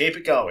good. Keep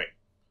it going.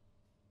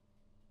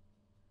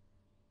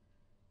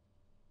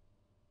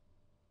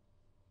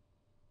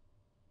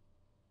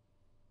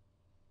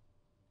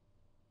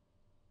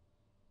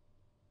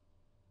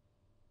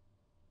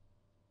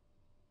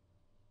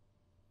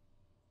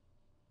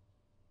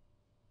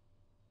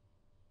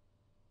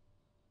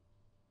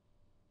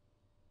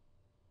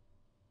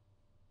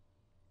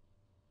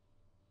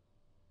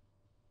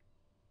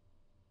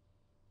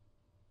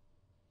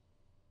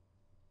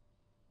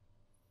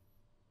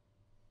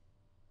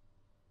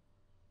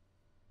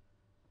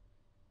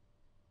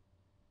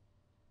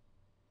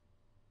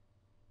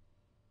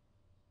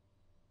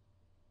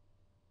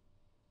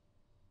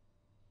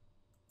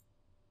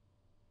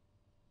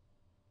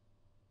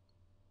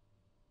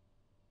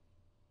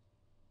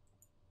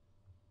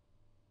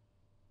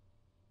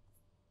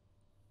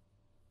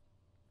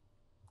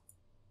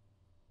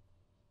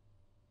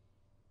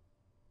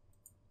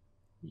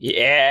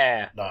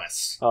 Yeah.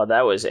 Nice. Oh,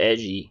 that was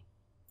edgy.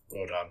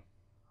 Well done.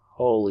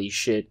 Holy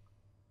shit.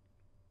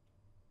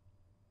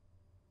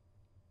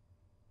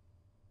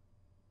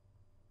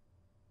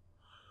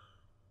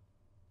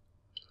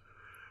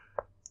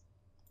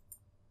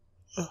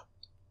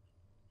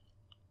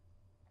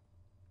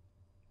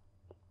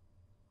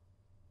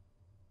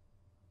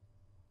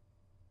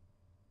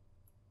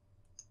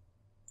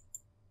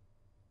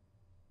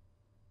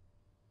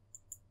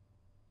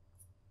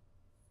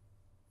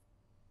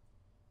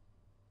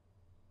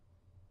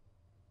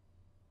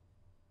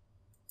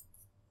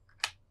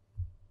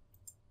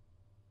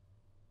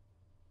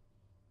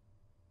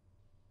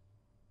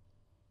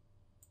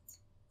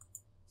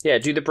 Yeah,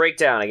 do the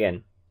breakdown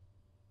again.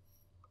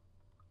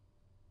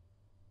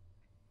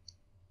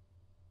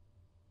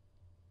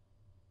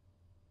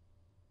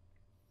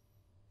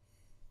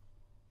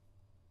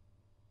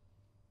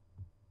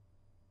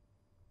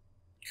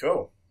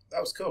 Cool.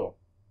 That was cool.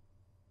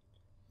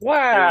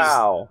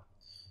 Wow.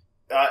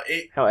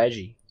 How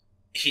edgy.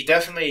 He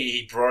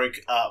definitely broke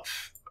up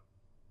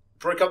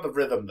the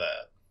rhythm there.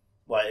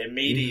 Like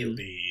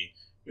immediately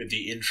with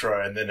the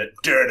intro and then it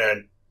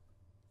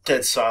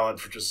dead silent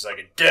for just a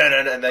second,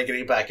 and then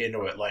getting back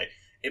into it. Like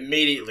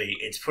immediately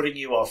it's putting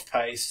you off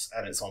pace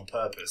and it's on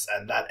purpose.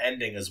 And that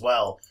ending as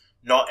well,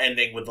 not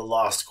ending with the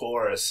last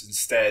chorus,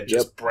 instead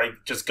just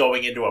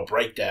going into a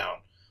breakdown.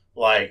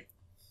 Like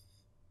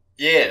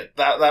yeah,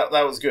 that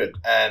was good.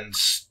 And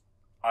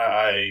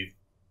I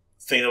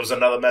think there was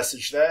another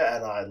message there,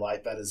 and I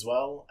like that as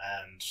well.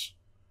 And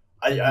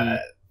I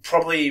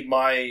probably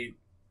my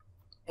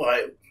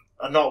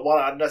not one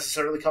I'd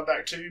necessarily come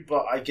back to,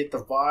 but I get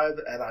the vibe,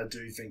 and I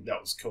do think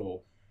that was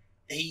cool.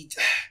 He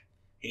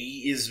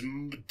is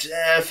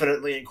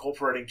definitely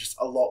incorporating just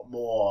a lot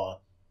more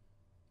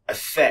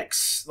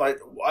effects. Like,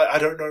 I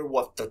don't know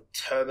what the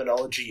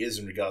terminology is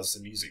in regards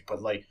to music,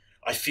 but like,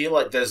 I feel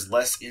like there's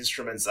less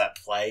instruments at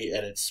play,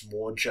 and it's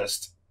more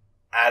just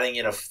adding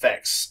in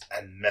effects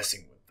and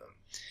messing with them.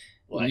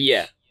 Like,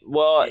 yeah.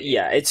 Well,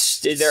 yeah, they're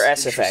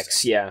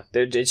SFX. Yeah,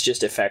 it's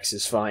just effects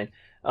is fine.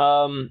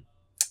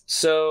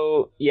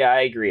 So yeah,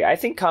 I agree. I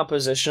think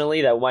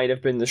compositionally that might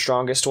have been the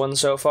strongest one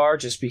so far,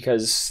 just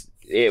because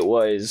it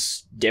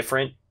was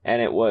different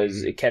and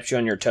it kept you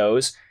on your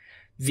toes.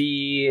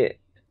 The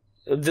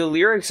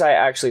lyrics I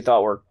actually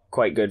thought were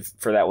quite good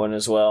for that one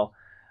as well.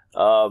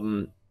 I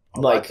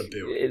like the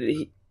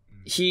build.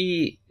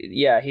 He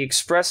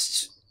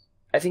expressed.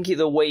 I think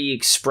the way he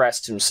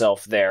expressed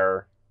himself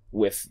there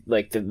with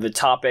like the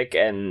topic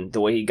and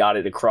the way he got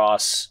it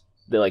across,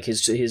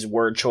 his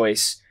word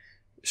choice,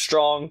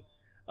 strong.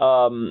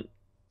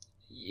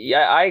 Yeah,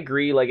 I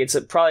agree. Like, it's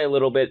probably a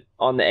little bit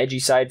on the edgy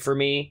side for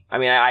me. I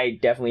mean, I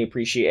definitely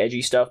appreciate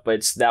edgy stuff,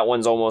 but that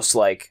one's almost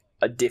like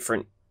a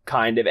different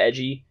kind of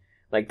edgy.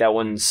 Like, that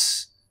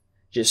one's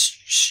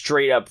just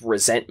straight up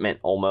resentment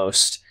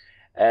almost.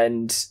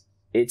 And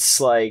it's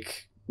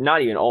like,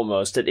 not even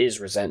almost, it is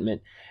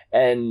resentment.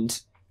 And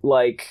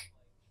like,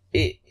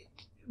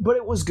 but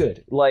it was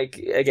good. Like,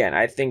 again,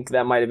 I think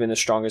that might have been the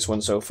strongest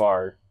one so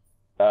far,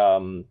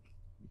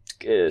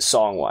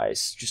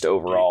 song-wise, just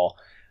overall.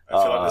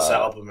 I feel like this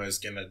album is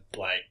gonna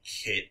like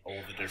hit all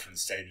the different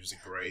stages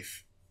of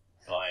grief.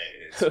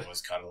 Like, it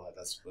was kind of like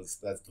that's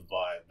the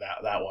vibe.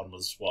 That one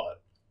was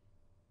what,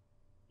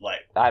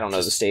 like, I don't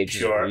know the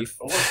stages of grief.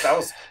 That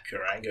was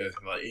pure anger.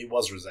 Like, it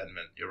was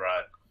resentment. You're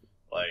right.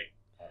 Like,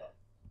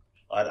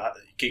 I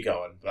keep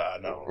going, but I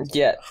know.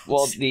 Yeah.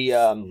 Well,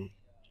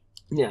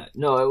 yeah.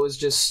 No, it was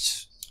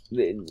just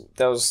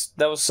that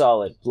was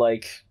solid.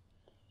 Like,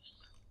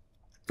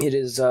 it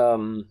is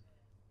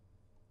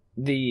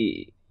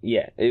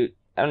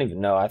I don't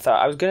even know. I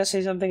thought I was gonna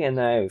say something and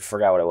then I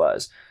forgot what it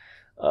was.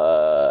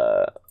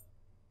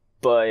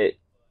 But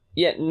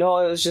yeah, no,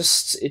 it was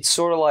just, it's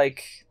sort of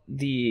like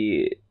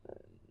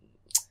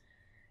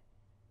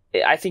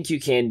I think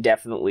you can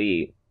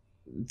definitely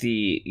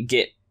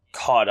get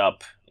caught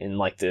up in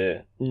like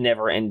the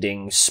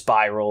never-ending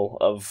spiral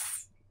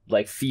of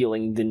like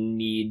feeling the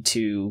need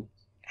to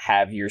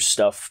have your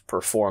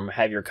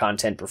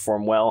content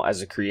perform well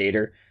as a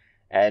creator,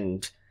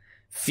 and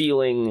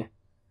feeling,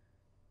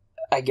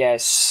 I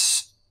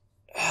guess,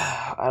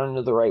 I don't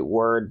know the right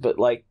word, but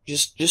like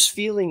just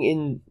feeling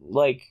in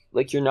like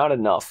you're not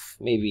enough,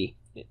 maybe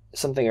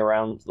something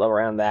around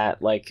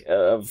that, like,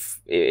 of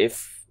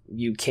if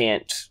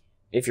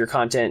your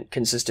content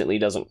consistently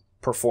doesn't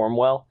perform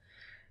well,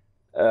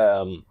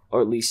 or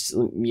at least,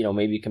 you know,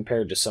 maybe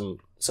compared to some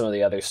of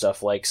the other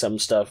stuff, like some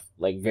stuff,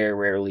 like very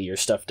rarely your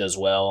stuff does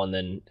well, and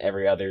then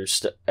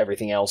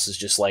everything else is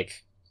just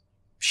like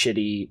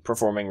shitty,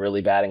 performing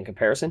really bad in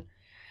comparison.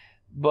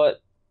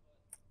 But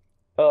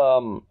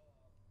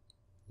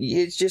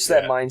it's just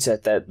that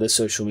mindset that the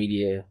social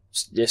media,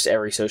 just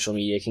every social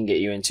media can get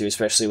you into,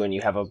 especially when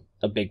you have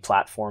a big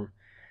platform.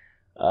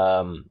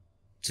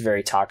 It's a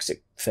very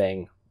toxic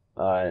thing,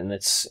 and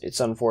it's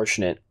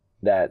unfortunate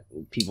that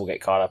people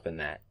get caught up in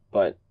that.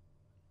 But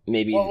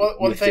maybe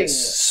with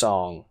this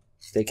song,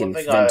 they can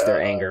vent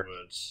their anger.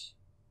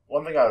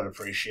 One thing I would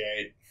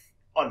appreciate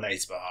on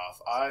Nate's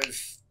behalf,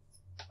 I've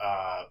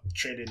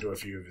tuned into a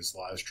few of his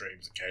live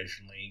streams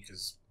occasionally,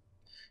 because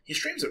he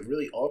streams at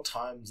really odd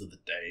times of the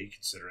day,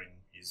 considering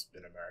he's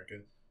in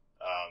America.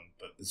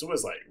 But it's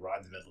always like right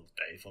in the middle of the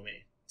day for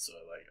me, so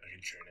like I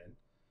can tune in.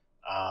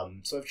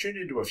 So I've tuned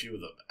into a few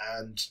of them,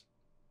 and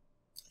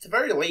at the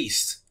very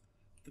least,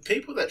 the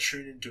people that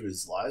tune into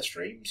his live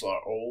streams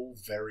are all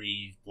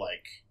very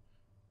like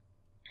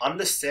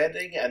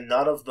understanding, and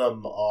none of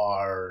them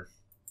are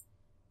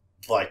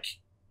like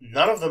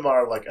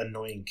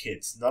annoying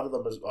kids. None of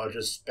them are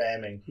just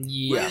spamming.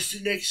 Yeah. Where's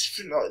the next?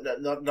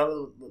 None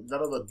of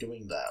them are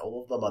doing that.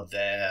 All of them are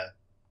there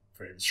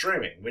for him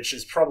streaming, which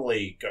is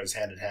probably goes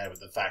hand in hand with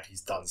the fact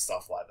he's done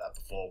stuff like that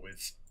before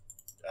with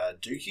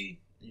Dookie.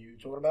 You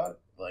talking about?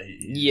 Like,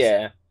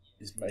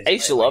 I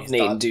used to love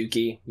Nate and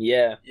Dookie.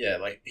 Yeah. Yeah,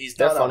 like he's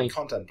done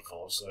content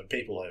before, so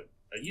people are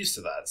used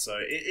to that. So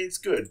it's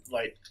good.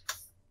 Like,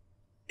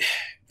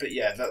 but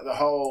yeah, the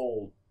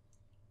whole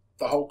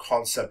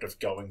concept of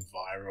going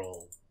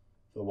viral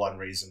for one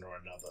reason or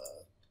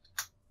another,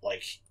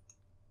 like,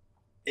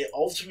 it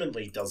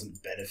ultimately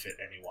doesn't benefit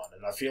anyone,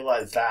 and I feel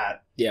like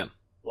that. Yeah.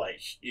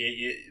 Like,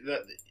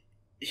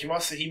 he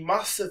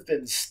must have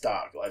been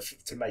stuck, like,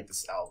 to make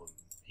this album.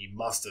 He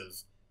must have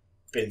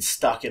been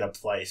stuck in a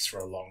place for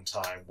a long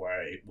time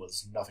where it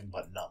was nothing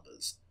but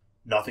numbers,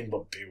 nothing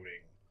but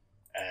building,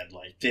 and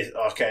like, this,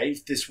 okay,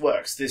 if this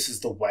works, this is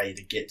the way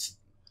to get to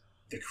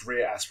the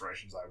career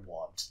aspirations I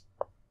want.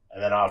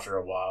 And then after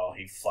a while,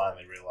 he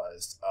finally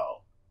realized,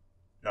 oh,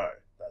 no,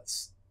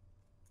 that's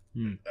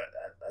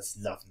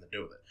nothing to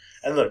do with it.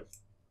 And look,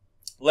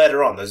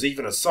 later on, there's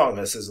even a song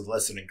that says a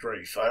lesson in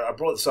grief. I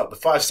brought this up. The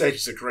 5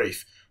 stages of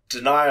grief: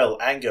 denial,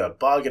 anger,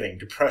 bargaining,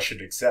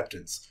 depression,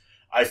 acceptance.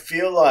 I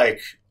feel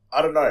like,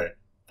 I don't know.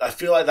 I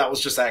feel like that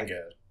was just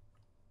anger.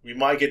 We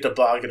might get to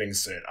bargaining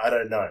soon. I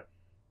don't know.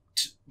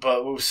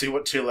 But we'll see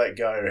what To Let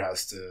Go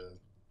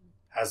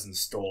has in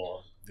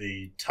store.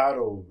 The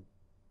title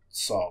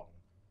song,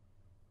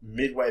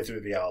 midway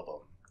through the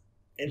album.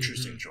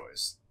 Interesting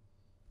choice.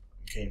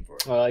 I'm keen for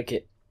it. I like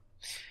it.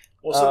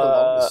 Also the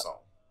longest song.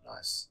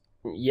 Nice.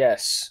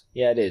 Yes.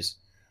 Yeah, it is.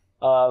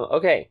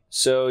 Okay.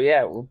 So,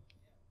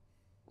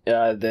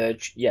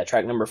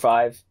 track number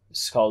 5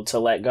 is called To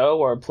Let Go.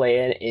 We're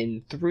playing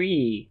in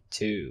 3,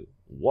 2,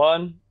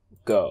 1,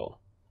 go.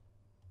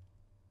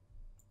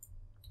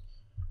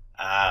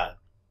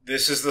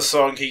 This is the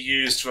song he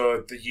used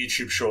for the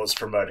YouTube shorts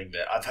promoting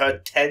that. I've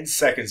heard 10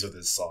 seconds of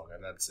this song,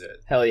 and that's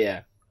it. Hell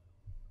yeah.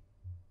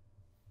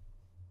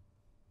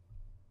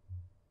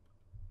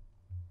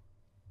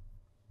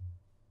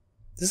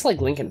 This is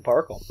like Linkin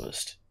Park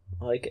almost.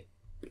 I like it.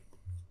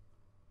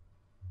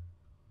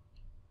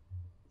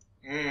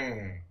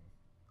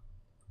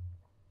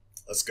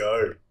 Let's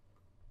go.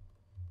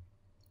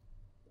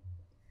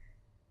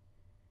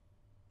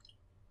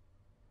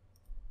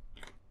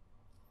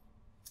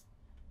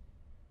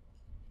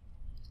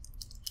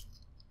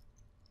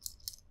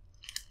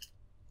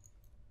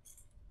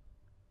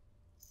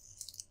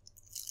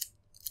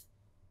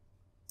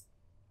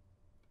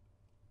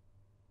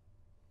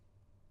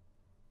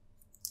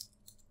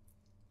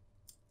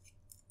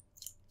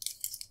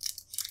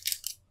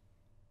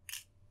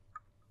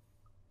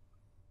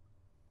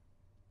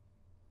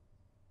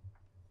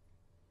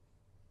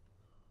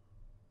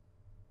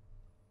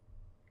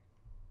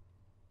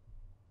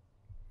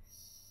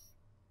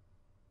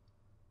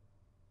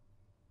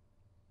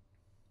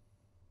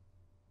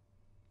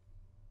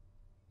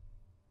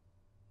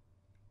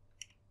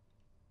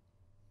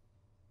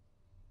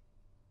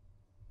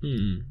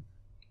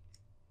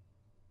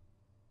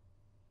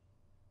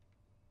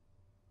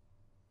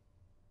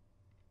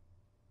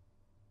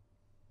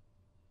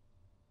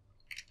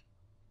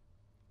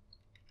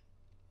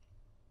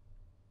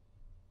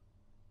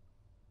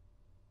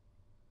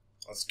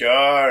 Let's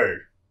go.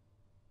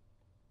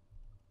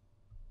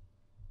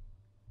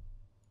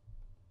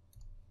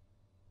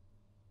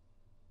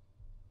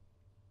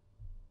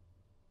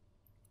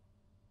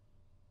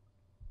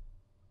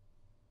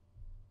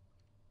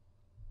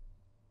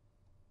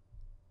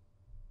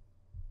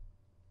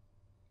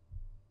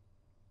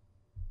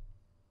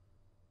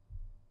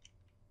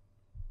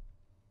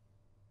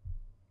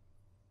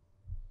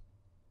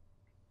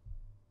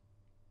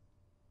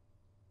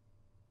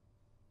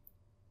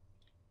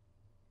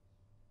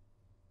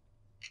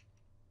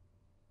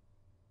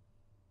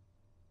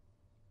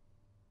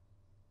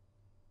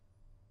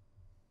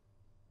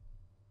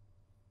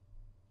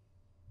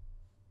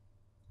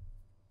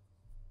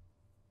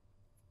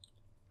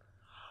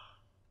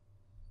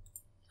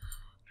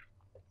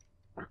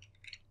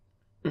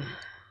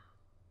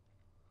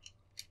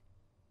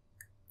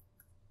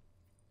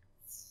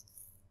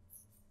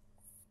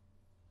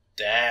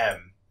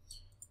 Damn.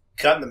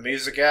 Cutting the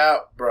music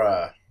out,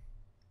 bruh.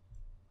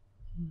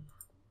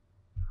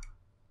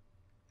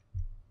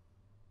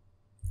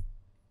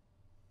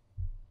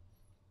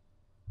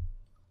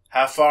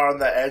 How far on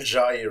the edge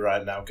are you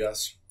right now,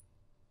 Gus?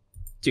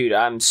 Dude,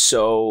 I'm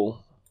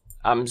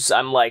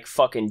like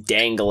fucking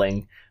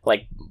dangling.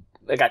 Like,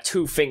 I got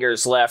 2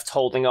 fingers left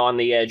holding on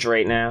the edge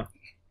right now.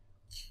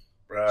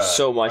 Bruh.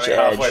 So much only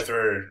edge.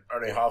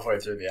 Only halfway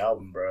through the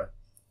album, bruh.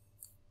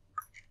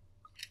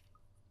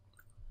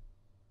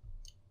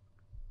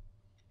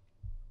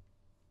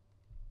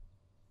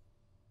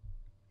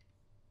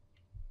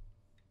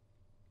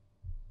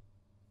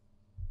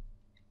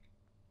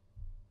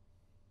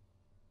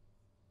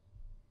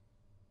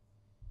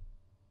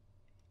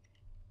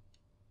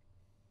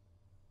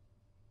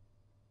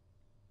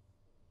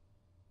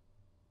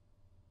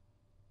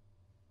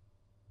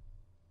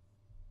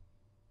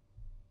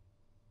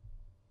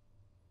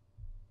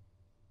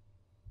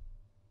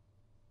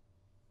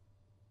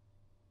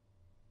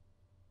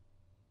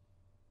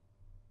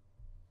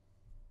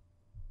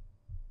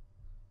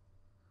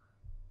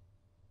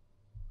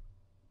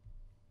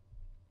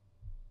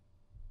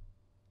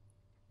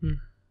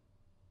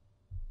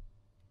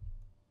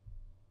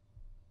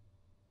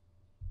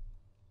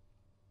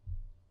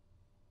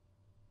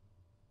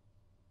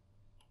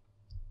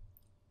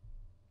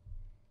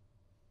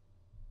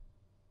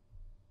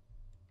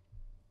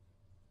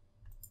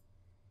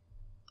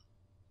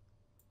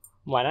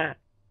 Why not?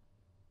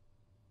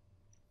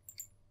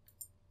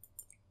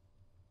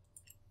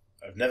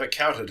 I've never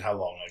counted how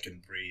long I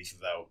can breathe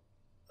without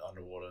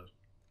underwater.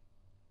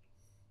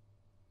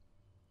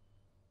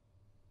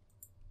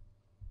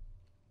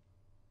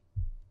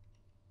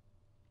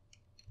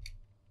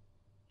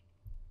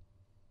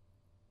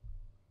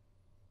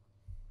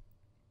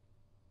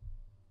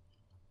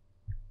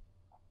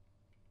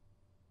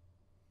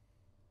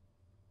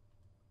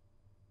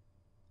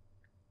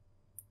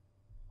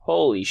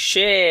 Holy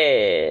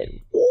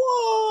shit.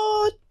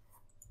 What?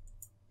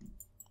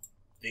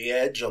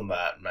 edge on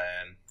that,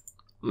 man.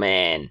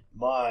 Man.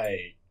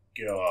 My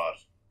God.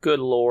 Good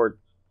lord.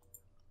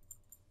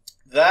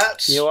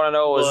 That You want to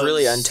know what was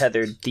really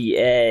untethered? The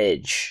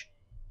edge.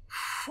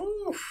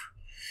 Whew.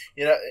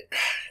 You know,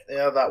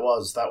 that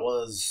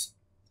was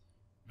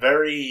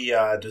very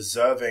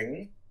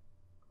deserving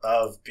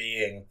of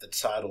being the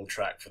title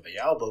track for the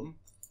album.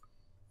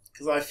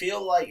 Because I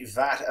feel like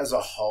that as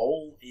a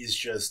whole is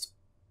just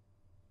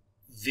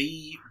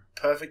the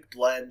perfect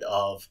blend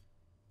of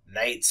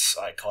Nate's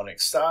iconic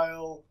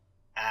style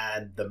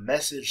and the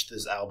message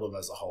this album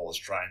as a whole is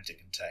trying to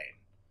contain.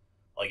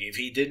 Like, if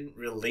he didn't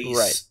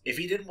if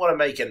he didn't want to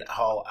make a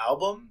whole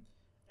album,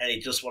 and he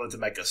just wanted to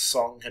make a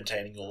song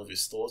containing all of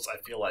his thoughts, I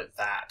feel like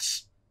that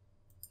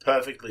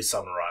perfectly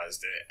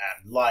summarized it.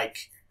 And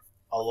like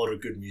a lot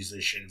of good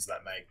musicians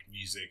that make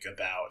music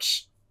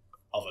about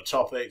other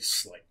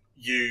topics, like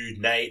you,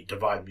 Nate,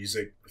 Divine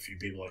Music, a few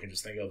people I can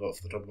just think of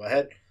off the top of my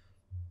head,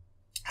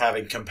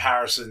 having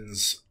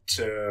comparisons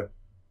to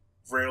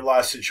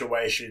real-life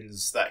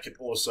situations that can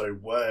also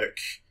work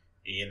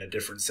in a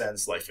different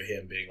sense, like for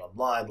him being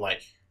online,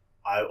 like,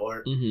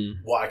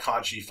 why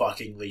can't you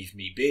fucking leave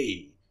me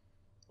be?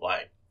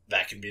 Like,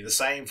 that can be the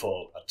same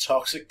for a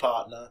toxic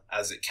partner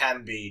as it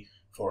can be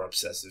for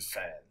obsessive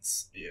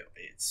fans. Yeah,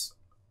 it's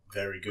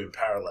very good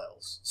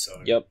parallels.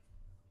 So, yep.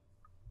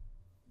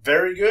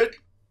 Very good.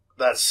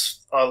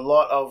 That's a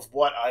lot of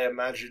what I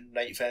imagine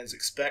Nate fans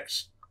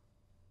expect.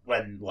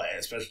 When, like,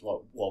 especially,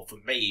 well, for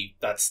me,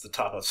 that's the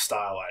type of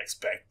style I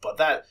expect. But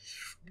that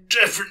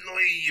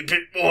definitely a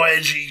bit more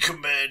edgy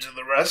compared to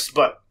the rest.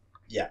 But,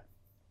 yeah.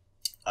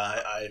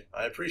 I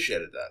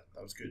appreciated that.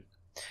 That was good.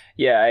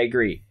 Yeah, I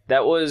agree.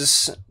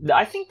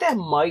 I think that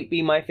might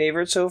be my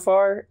favorite so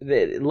far.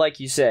 Like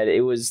you said,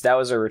 that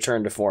was a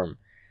return to form.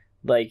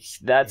 Like,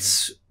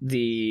 that's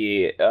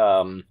the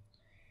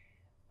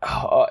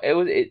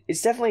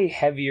it's definitely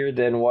heavier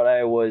than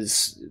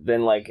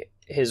like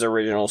his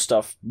original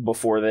stuff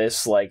before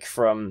this. Like,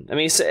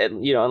 unless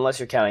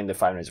you're counting the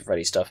Five Nights at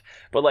Freddy's stuff,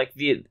 but like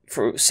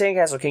for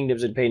Sandcastle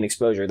Kingdoms and Pain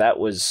Exposure, that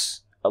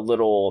was a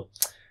little.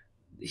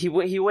 He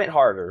went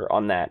harder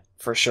on that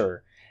for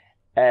sure.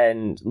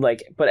 And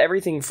like, but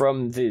everything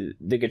from the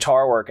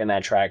guitar work in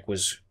that track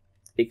was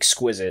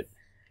exquisite.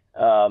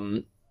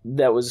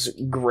 That was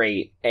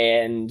great,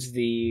 and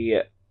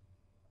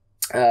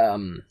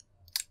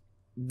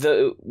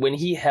when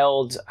he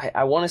held,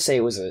 I want to say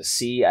it was a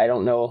C. I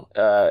don't know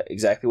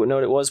exactly what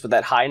note it was, but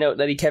that high note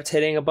that he kept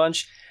hitting a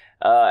bunch,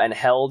 and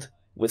held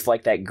with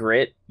like that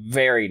grit,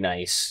 very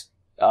nice.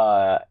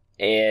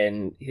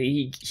 And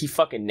he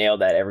fucking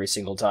nailed that every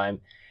single time.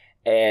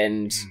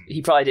 And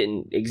he probably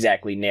didn't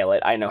exactly nail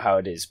it. I know how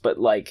it is, but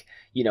like,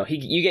 you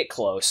get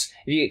close.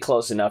 If you get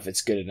close enough,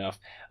 it's good enough.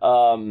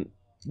 But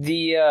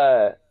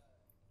yeah,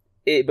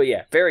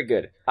 very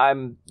good.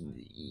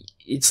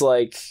 It's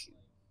like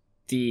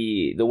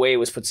the way it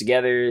was put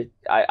together.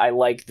 I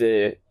like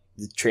the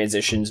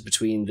transitions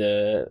between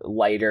the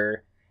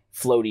lighter,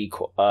 floaty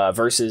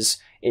verses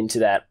into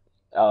that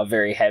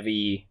very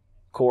heavy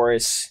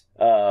chorus.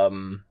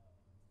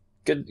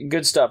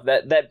 Good stuff.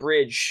 That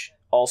bridge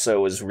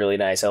also was really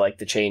nice. I like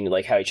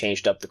how he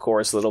changed up the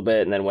chorus a little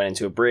bit and then went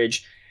into a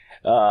bridge.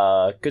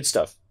 Good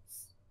stuff.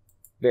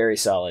 Very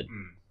solid.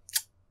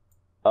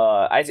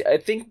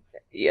 I think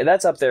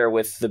that's up there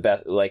with the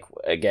best. Like,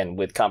 again,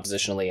 with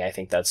compositionally, I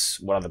think that's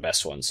one of the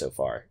best ones so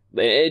far.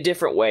 In a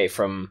different way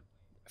from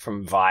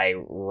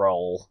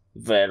viral.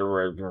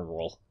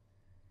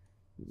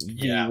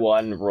 Yeah.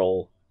 V1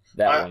 roll.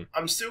 One.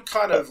 I'm still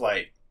kind of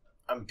like,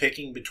 I'm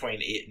picking between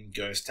it and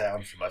Ghost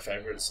Town for my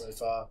favorites so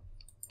far.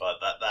 But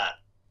that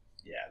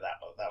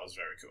was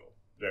very cool.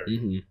 Very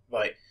cool.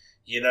 Like,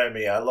 you know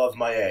me, I love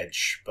my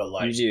Edge, but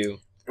like, you do.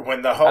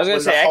 When the whole, I was gonna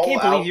say, I can't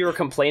believe you were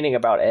complaining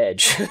about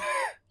Edge.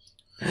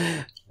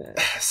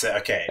 So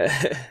okay,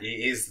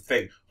 here's the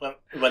thing: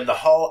 when the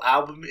whole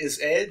album is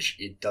Edge,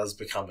 it does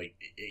get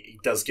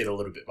a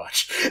little bit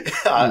much.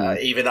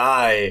 Even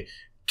I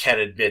can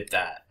admit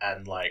that,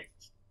 and like,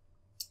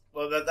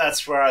 well,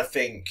 that's where I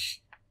think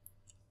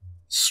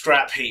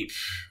Scrap Heap,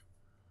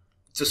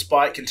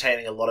 despite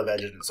containing a lot of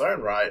edge in its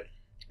own right,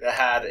 it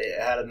had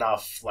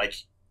enough like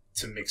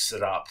to mix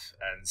it up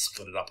and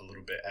split it up a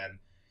little bit and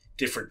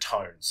different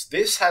tones.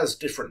 This has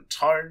different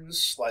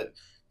tones. Like,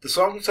 the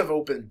songs have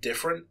all been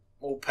different,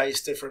 all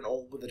paced different,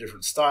 all with a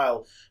different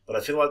style, but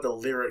I feel like the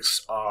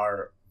lyrics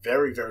are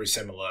very, very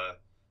similar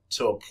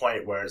to a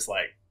point where it's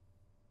like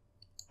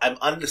I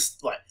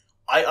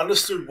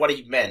understood what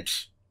he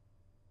meant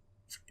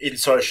in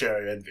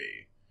Socio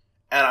Envy,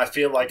 and I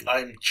feel like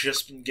I've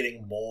just been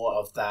getting more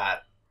of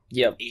that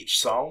in each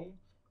song,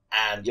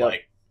 and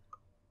like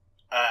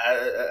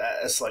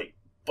it's like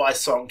by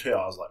song 2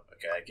 I was like,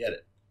 okay, I get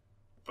it,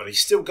 but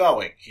he's still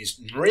going. He's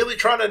really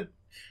trying to.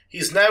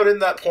 He's nailed in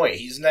that point.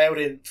 He's nailed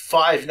in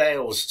 5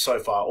 nails so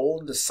far, all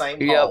in the same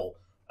hole,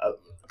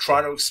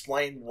 trying to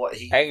explain what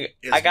he.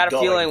 I got a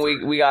feeling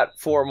we got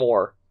 4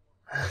 more.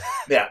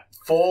 Yeah,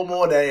 4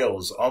 more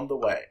nails on the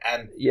way,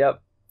 and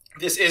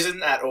this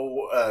isn't at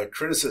all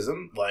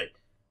criticism. Like,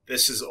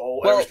 This is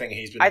all Well, everything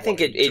he's been. I think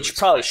wanting it to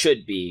probably explain.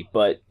 should be,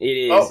 but it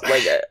is Oh,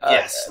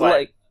 yes,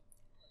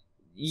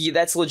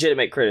 that's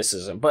legitimate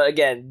criticism. But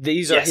again,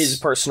 these are his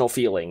personal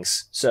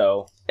feelings,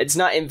 so it's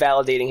not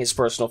invalidating his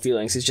personal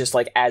feelings. It's just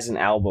like as an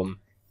album,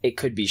 it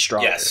could be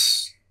stronger.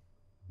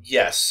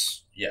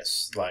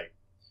 Yes. Like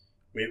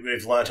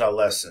we've learnt our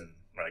lesson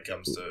when it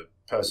comes to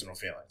personal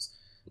feelings.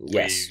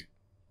 Yes,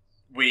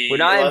 we're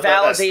not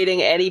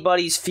invalidating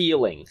anybody's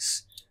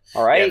feelings.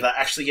 All right.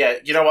 Yeah,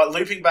 you know what?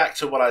 Looping back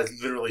to what I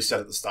literally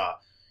said at the start.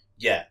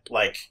 Yeah,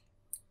 like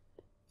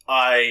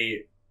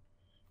I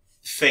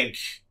think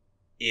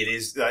it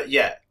is.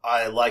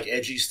 I like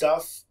edgy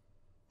stuff,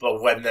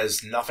 but when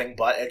there's nothing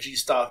but edgy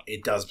stuff,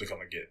 it does become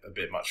a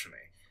bit much for me.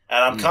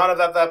 And I'm kind of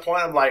at that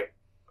point. I'm like,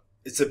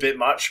 it's a bit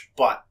much,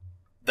 but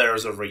there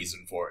is a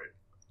reason for it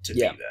to be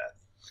there.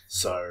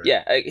 So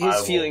yeah,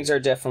 his feelings are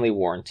definitely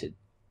warranted,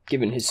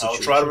 given his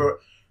situation. I'll try to.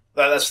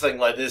 That's the thing.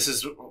 Like,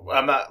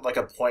 I'm at like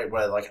a point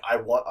where like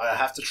I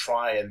have to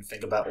try and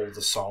think about all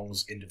the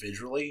songs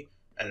individually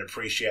and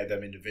appreciate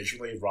them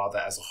individually rather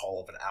as a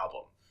whole of an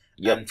album.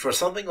 Yep. And for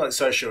something like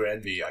Social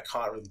Envy, I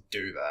can't really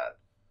do that.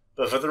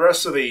 But for the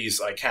rest of these,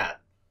 I can.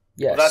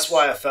 Yes. But that's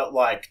why I felt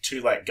like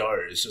To Let Go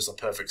is just a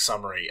perfect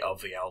summary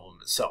of the album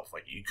itself.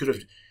 Like, you could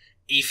have,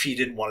 if he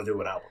didn't want to do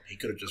an album, he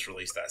could have just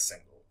released that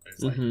single.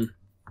 It's like,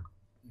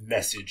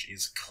 message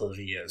is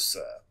clear,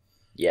 sir.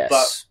 Yes.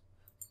 But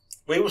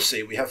we will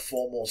see. We have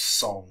 4 more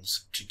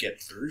songs to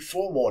get through.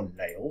 4 more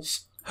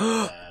nails.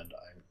 And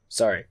I'm...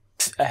 Sorry.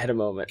 I had a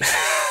moment.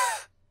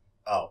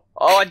 Oh,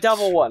 a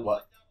double one.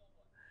 What?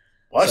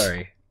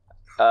 Sorry.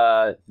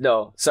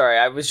 No, sorry.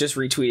 I was just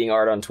retweeting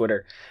art on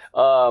Twitter.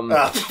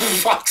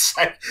 Fuck's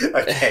sake.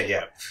 Okay,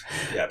 yeah.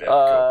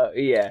 Cool.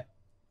 Yeah.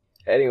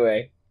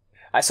 Anyway,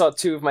 I saw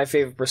 2 of my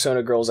favorite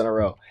Persona girls in a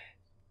row.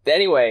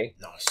 Anyway,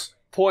 nice.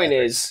 Point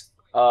is,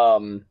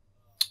 we're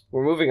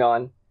moving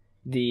on.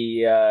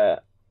 The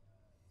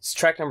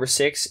track number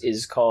 6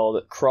 is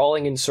called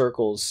 "Crawling in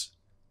Circles."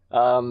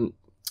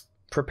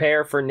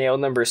 Prepare for nail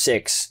number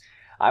 6.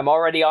 I'm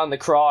already on the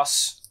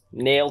cross,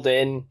 nailed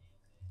in,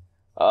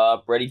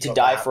 ready to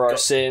die for our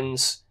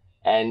sins.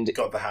 And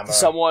got the hammer.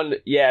 Someone,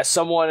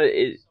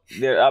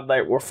 I'm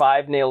like, we're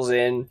 5 nails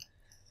in.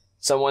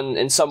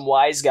 Some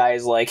wise guy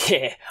is like,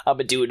 hey, I'm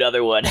gonna do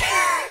another one.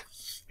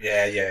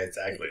 Yeah,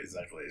 exactly. It's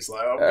like,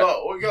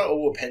 we got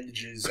all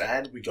appendages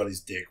and we got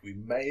his dick. We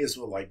may as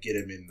well like get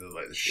him in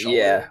the shoulder.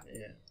 Yeah.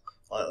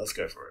 Right, let's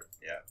go for it.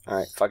 Yeah. All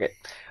right, fuck it.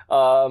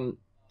 All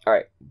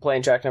right,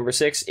 playing track number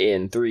 6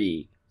 in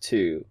 3,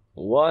 2,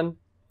 1,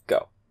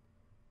 go.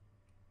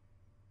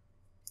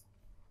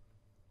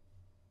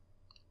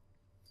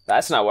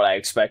 That's not what I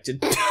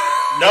expected.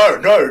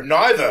 No,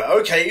 neither.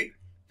 Okay,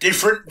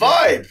 different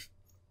vibe.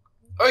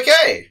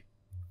 Okay,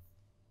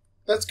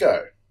 let's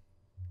go.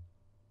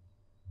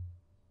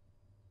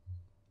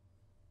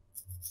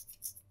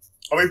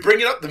 Are we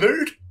bringing up the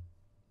mood?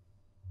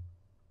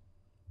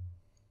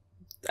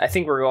 I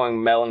think we're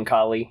going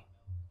melancholy.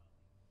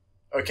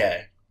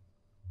 Okay.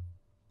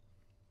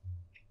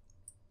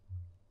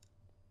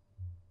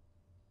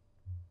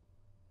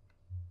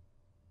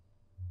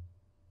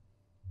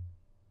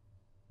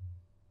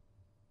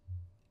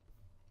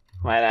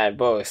 Why not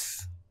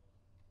both?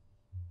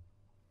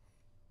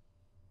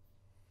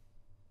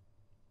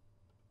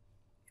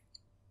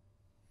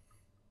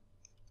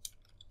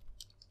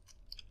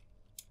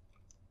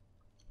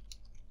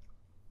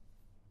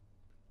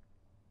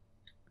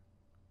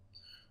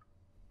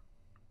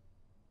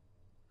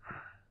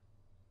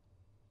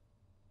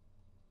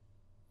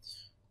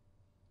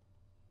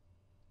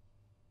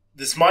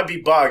 This might be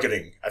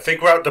bargaining. I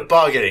think we're out to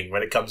bargaining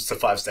when it comes to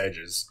 5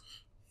 stages.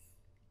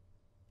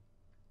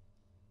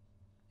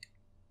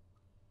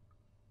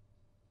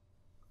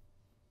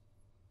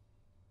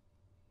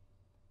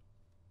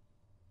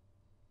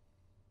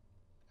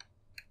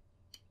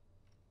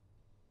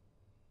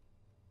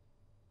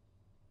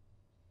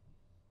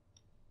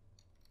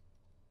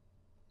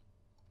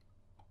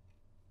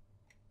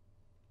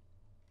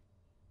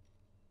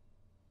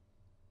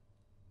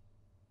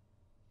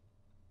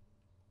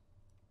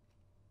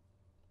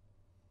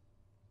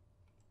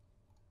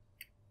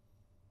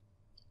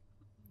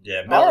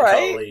 Yeah,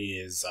 melancholy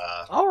is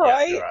all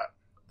right. Yeah,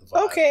 the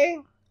vibe. Okay.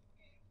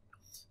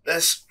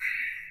 There's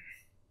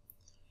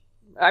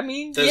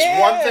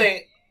one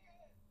thing.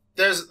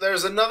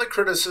 There's another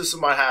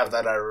criticism I have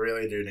that I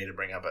really do need to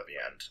bring up at the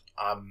end.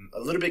 I'm a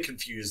little bit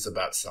confused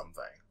about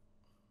something.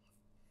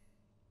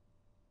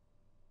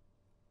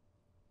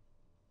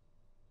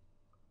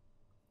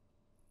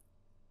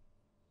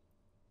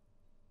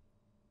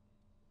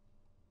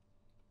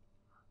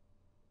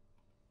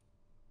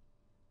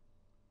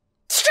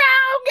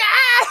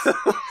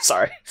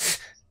 Sorry.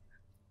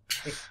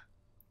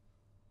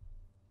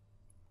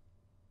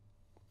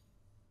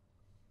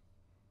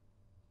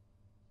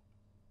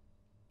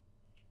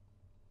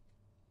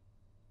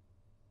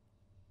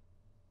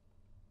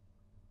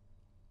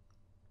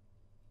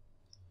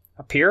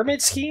 A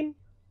pyramid scheme?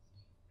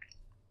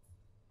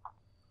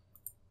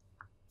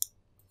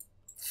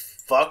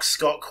 Fuck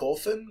Scott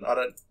Cawthon? I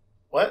don't...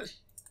 What?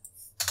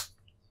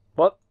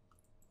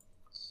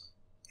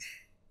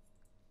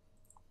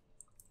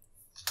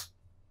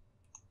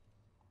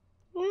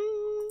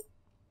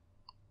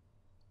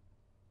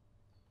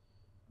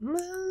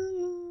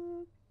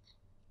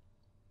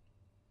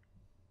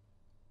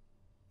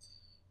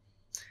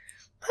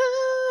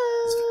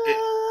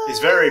 It's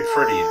very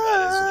pretty in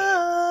that, isn't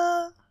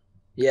it?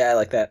 Yeah, I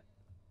like that.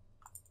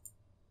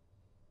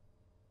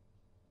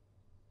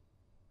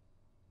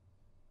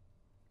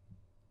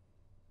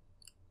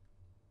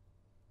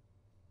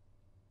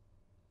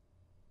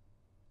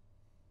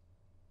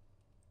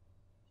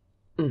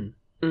 Mm,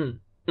 mm,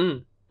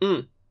 mm,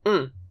 mm,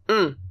 mm, mm,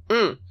 mm,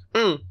 mm,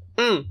 mm,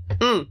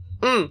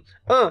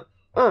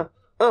 mm,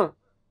 mm,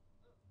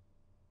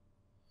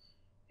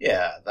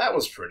 Yeah, that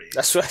was pretty.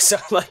 That's what I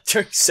sound like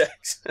during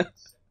sex.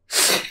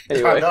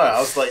 Anyway. I know.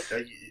 I was like,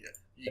 you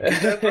get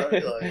that, bro?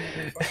 Like,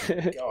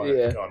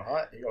 yeah. Going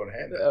high, you're going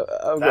hand.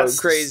 I'm going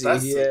crazy.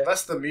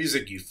 That's the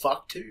music you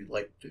fuck to,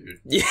 like, dude.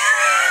 Yeah.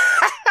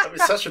 That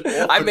was such an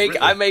awkward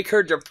I make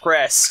her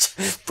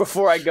depressed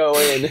before I go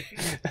in.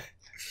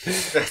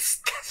 that's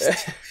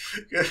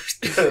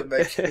gonna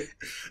make it,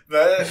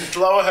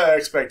 lower her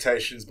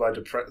expectations by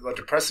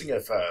depressing her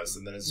first,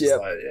 and then it's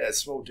just like, yeah,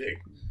 small dick.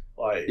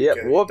 Like,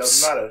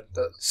 whoops. Doesn't matter.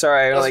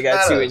 Sorry, I only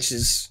got matter. 2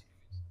 inches.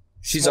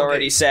 She's Small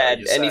already dick,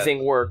 sad. sad.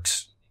 Anything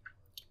works.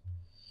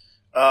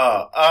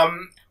 That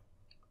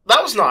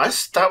was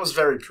nice. That was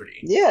very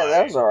pretty. Yeah,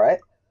 that was all right.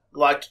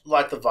 Like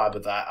the vibe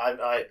of that.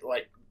 I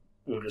like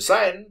we were just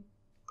saying,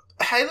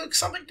 hey, look,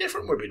 something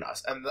different would be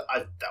nice, and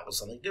that was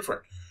something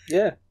different.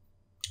 Yeah.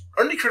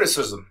 Only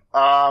criticism.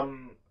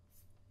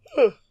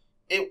 In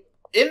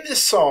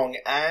this song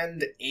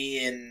and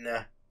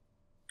in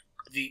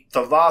the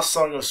last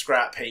song of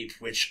Scrap Heap,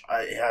 which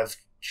I have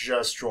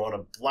just drawn a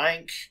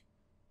blank.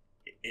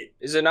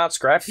 Is it not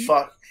Scrap Heap?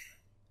 Fuck.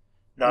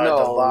 No,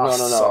 the last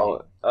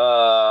song.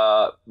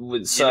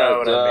 With you know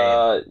what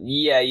I mean?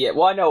 Yeah.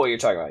 Well, I know what you're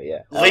talking about.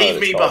 Yeah.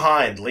 Leave me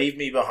behind. Leave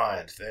me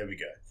behind. There we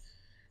go.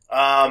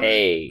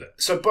 Hey.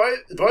 So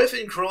both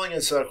in Crawling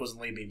in Circles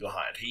and Leave Me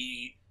Behind,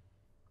 he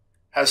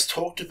has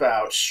talked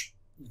about,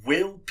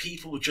 will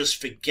people just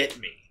forget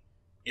me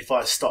if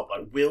I stop?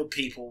 Like, will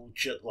people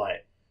just,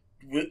 like,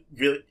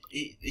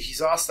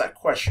 he's asked that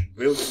question,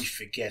 will you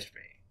forget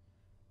me?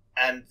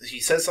 And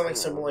he says something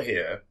similar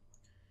here.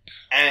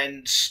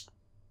 And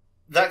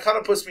that kind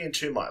of puts me in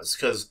two minds,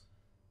 because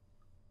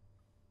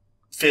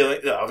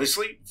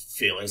obviously,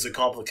 feelings are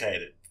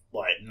complicated.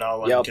 Like, no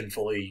one can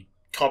fully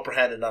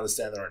comprehend and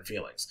understand their own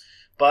feelings.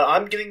 But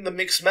I'm getting the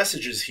mixed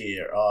messages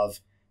here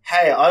of,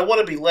 hey, I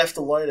want to be left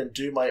alone and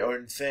do my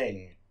own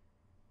thing.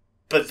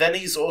 But then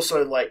he's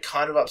also, like,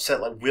 kind of upset,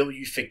 like, will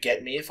you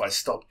forget me if I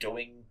stop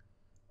doing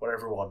what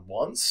everyone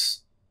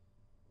wants?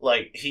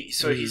 Like,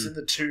 he's in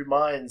the two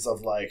minds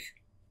of, like,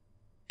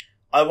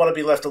 I want to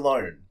be left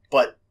alone,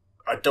 but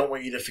I don't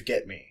want you to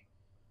forget me.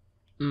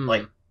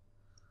 Like,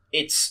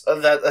 it's,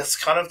 that's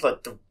kind of,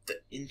 like, the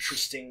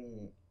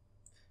interesting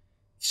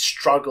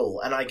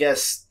struggle, and I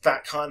guess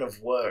that kind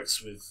of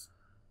works with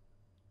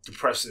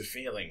depressive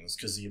feelings,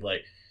 because you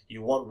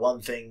want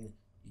one thing,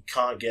 you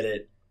can't get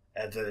it,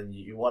 and then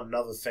you want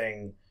another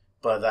thing,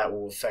 but that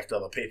will affect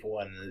other people,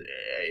 and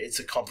it's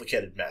a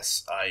complicated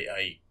mess.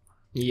 I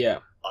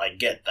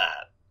get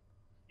that.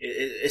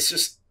 It's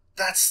just,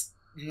 that's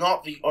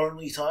not the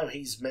only time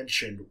he's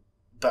mentioned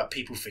about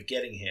people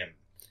forgetting him,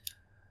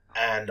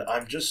 and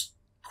I'm just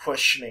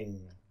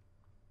questioning,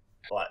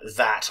 like,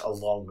 that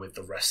along with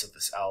the rest of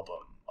this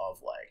album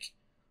of, like,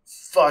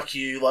 fuck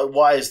you, like,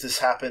 why has this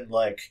happened?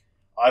 Like,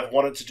 I've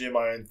wanted to do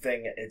my own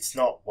thing, it's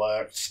not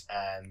worked,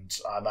 and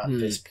I'm at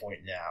this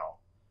point now.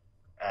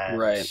 And,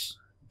 right.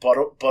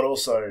 But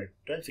also,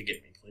 don't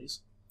forget me,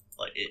 please.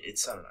 Like,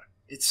 it's, I don't know.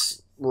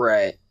 It's...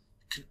 Right.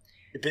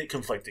 A bit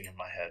conflicting in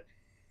my head.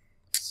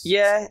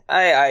 Yeah,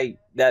 I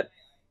that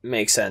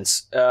makes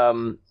sense.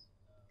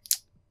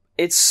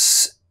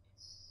 It's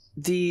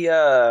the,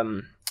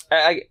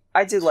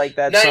 I did like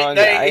that song.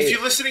 Nate, if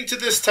you're listening to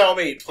this, tell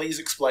me. Please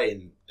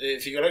explain.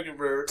 If you're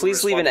gonna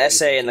please leave an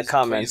essay in the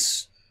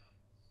comments.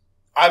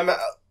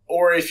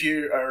 Or if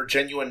you are a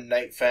genuine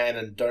Nate fan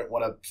and don't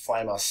want to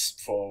flame us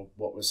for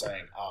what we're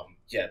saying,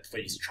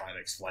 please try and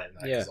explain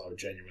that, because I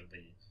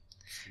genuinely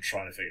am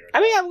trying to figure it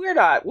out. I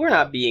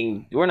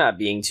mean, we're not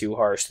being too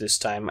harsh this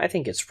time. I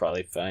think it's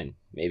probably fine,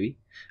 maybe.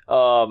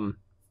 But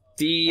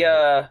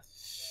yeah,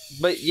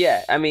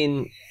 I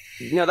mean,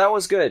 that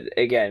was good.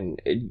 Again,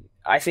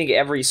 I think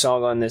every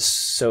song on this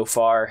so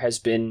far has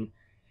been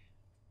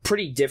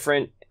pretty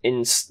different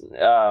in,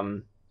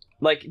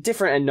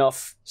 different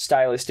enough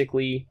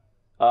stylistically,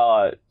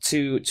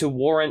 to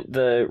warrant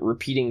the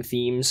repeating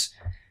themes.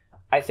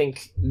 I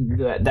think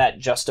that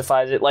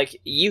justifies it. Like,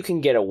 you can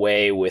get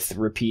away with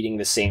repeating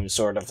the same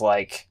sort of,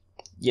 like,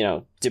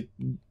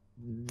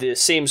 the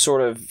same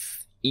sort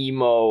of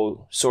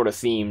emo sort of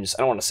themes. I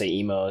don't want to say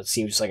emo. It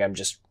seems like I'm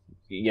just,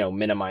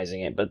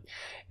 minimizing it, but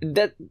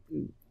that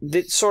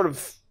sort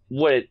of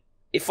what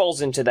it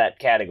falls into that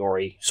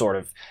category, sort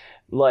of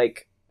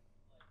like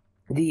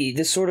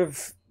the sort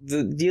of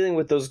the dealing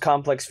with those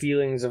complex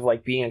feelings of,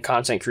 like, being a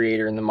content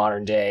creator in the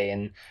modern day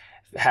and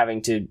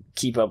having to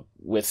keep up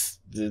with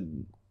the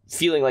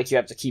feeling like you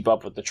have to keep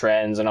up with the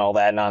trends and all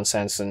that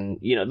nonsense, and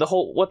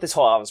what this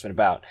whole album's been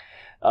about.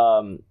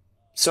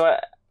 So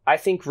I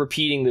think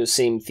repeating those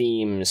same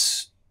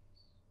themes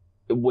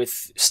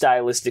with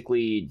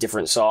stylistically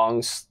different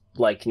songs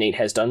like Nate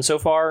has done so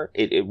far.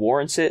 It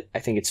warrants it. I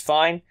think it's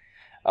fine.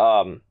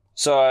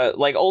 So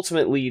like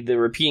ultimately the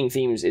repeating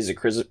themes is a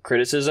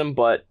criticism,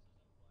 but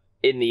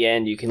in the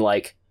end you can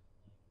like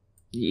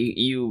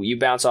you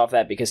bounce off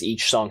that because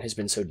each song has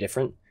been so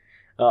different.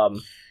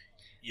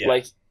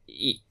 Like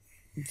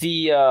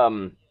the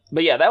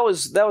but yeah, that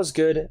was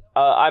good.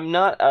 I'm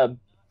not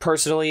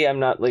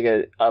like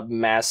a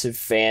massive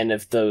fan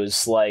of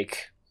those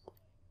like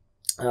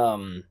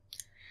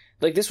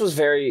this was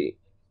very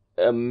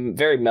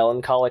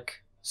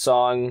melancholic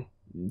song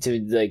to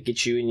like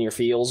get you in your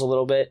feels a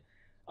little bit.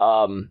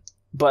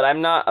 But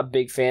I'm not a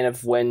big fan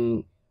of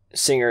when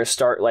singers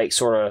start like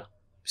sort of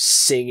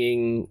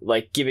singing,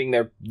 like giving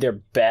their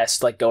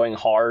best, like going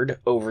hard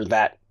over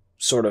that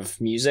sort of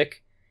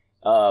music,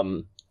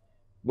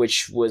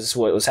 which was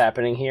what was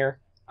happening here.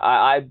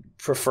 I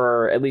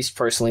prefer, at least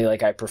personally,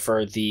 like I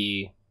prefer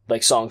the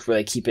like songs where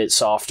they keep it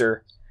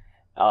softer.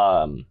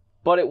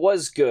 But it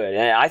was good,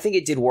 and I think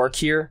it did work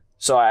here,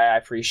 so I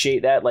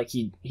appreciate that. Like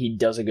he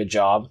does a good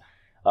job.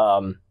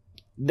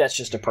 That's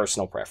just a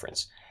personal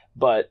preference,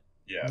 but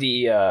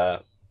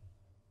it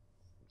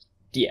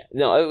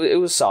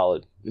was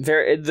solid.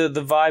 Very the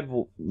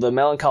vibe, the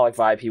melancholic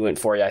vibe he went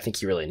for. Yeah, I think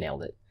he really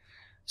nailed it.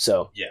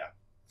 So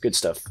good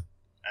stuff.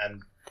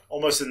 And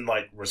almost in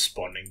like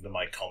responding to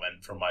my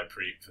comment from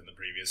the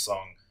previous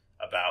song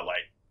about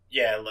like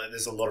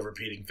there's a lot of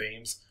repeating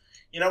themes.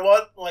 You know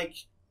what? Like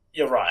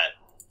you're right.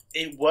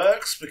 It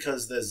works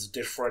because there's a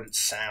different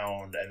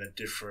sound and a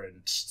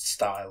different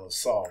style of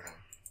song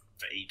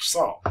for each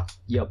song.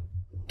 Yep.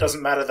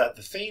 Doesn't matter that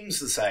the theme's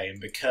the same,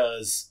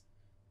 because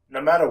no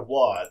matter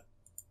what,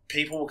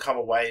 people will come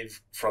away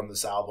from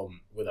this album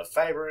with a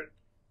favorite,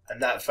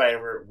 and that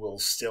favorite will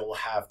still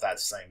have that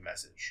same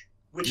message,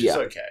 which is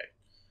okay.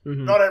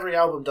 Mm-hmm. Not every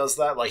album does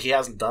that. Like, he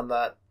hasn't done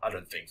that, I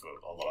don't think, for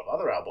a lot of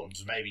other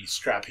albums. Maybe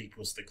Strap Heap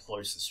was the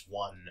closest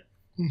one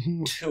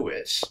to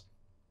it.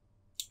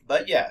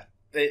 But yeah,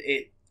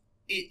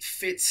 it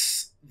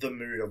fits the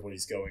mood of what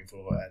he's going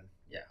for, and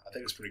I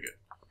think it's pretty good.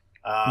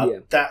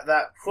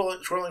 That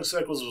Twirling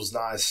Circles was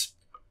nice.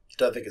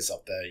 Don't think it's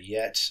up there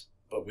yet,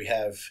 but we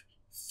have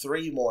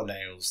 3 more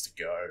nails to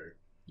go.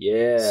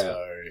 Yeah.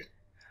 So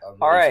I'm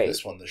ready for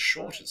this one, the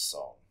shortest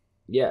song.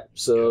 Yeah.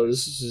 So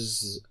this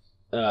is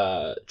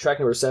track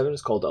number 7.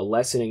 It's called A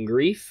Lesson in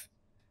Grief,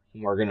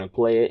 and we're gonna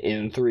play it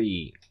in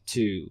 3,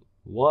 2,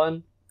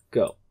 1,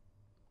 go.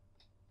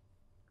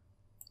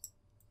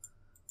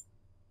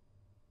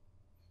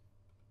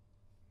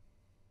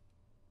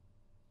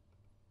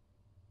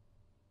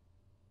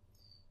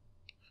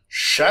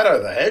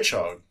 Shadow the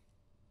Hedgehog.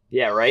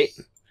 Yeah, right?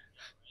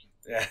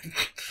 Yeah.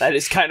 That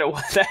is kind of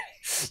what that...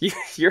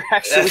 You're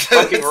actually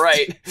fucking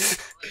right.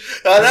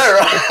 I know,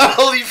 right?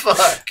 Holy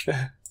fuck.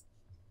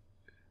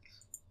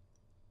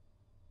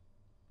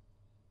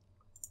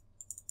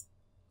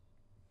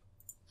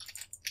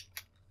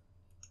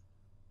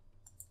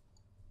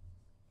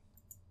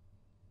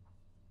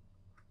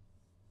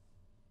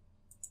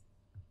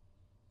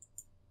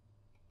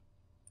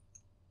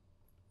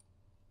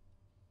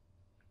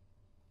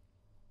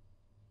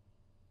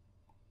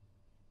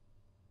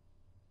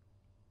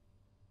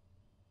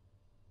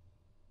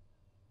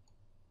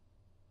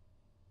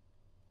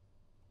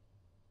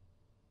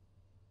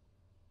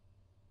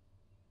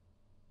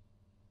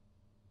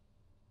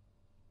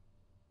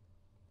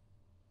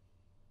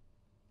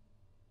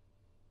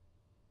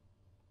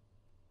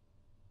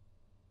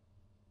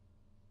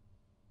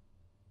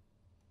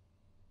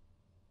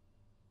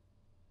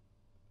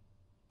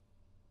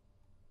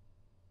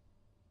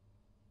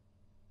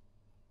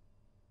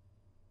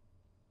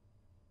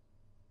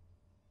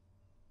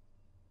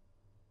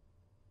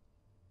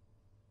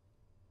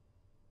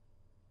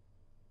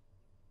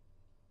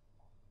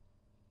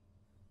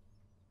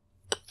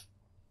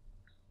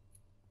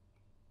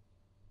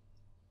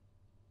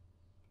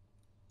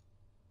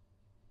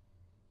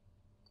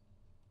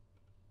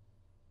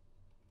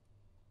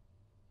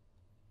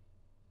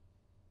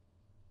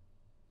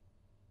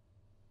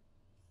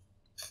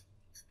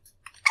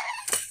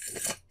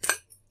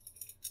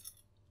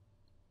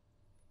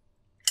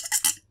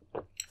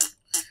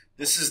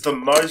 This is the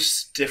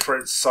most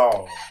different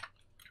song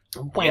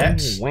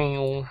yet,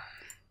 and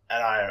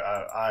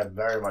I'm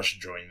very much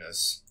enjoying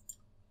this.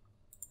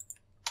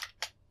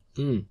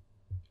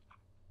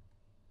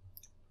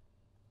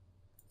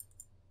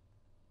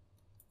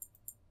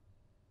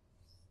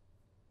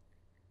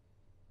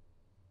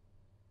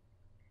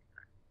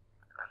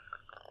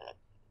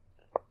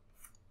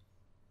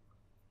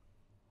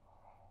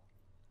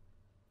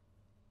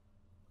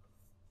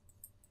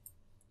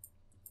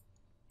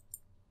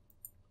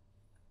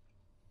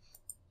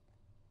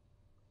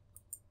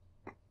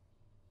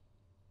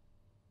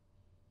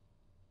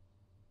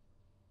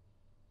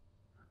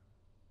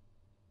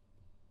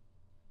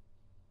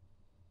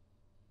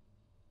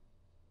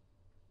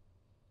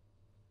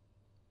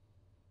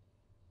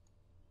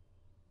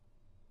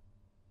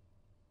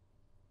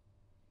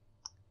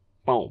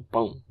 Boom,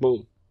 boom,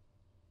 boom.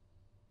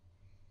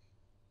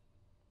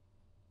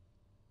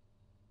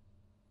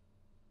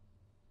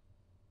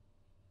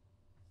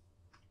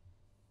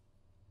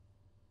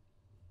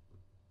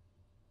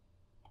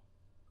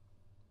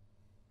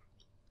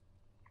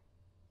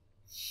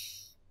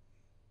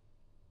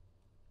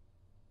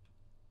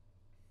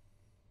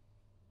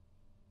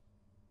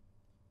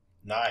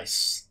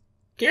 Nice.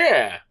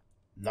 Yeah.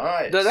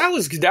 Nice.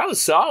 That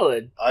was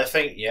solid. I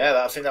think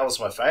that was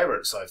my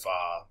favorite so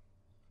far.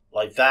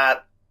 Like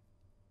that,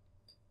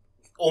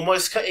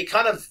 almost it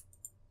kind of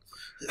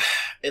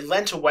it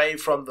lent away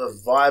from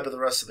the vibe of the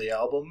rest of the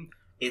album.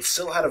 It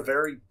still had a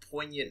very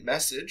poignant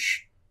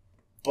message,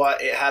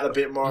 but it had a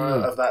bit more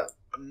of that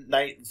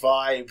Nate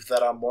vibe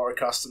that I'm more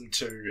accustomed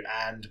to,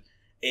 and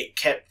it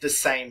kept the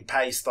same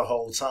pace the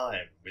whole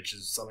time, which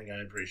is something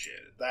I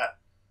appreciated. That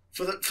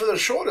for the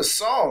shortest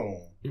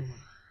song,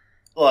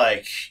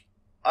 like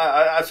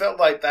I felt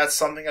like that's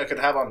something I could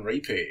have on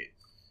repeat,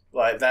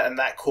 like that, and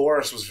that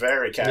chorus was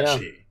very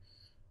catchy. Yeah.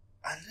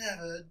 I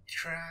never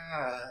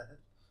tried.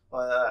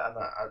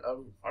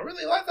 I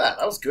really like that.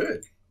 That was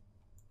good.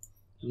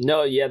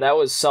 No, yeah, that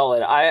was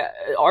solid.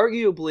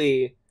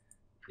 Arguably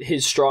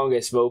his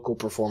strongest vocal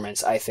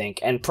performance, I think,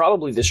 and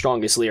probably the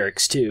strongest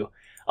lyrics too.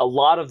 A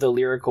lot of the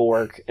lyrical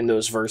work in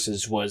those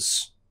verses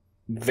was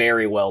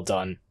very well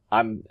done.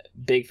 I'm a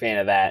big fan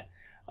of that.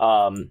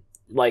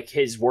 Like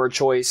his word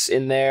choice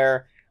in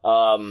there.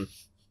 When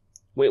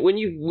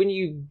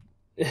you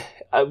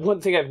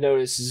one thing I've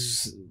noticed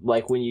is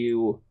like when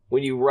you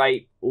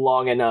write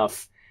long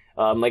enough,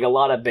 like a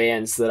lot of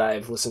bands that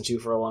I've listened to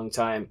for a long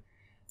time,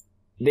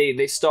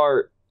 they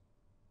start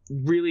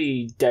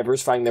really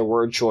diversifying their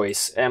word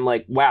choice. And I'm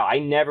like, wow, I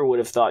never would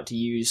have thought to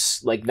use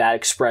like that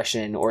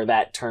expression or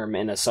that term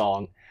in a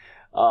song.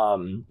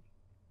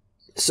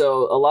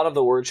 So a lot of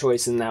the word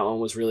choice in that one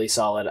was really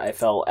solid, I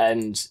felt.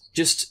 And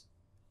just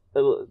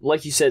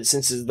like you said,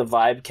 since the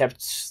vibe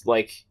kept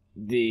like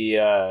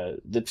the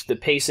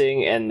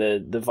pacing and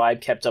the vibe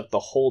kept up the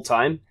whole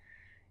time,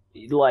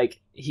 like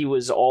he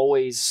was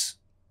always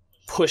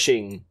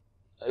pushing.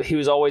 He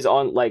was always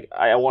on, like,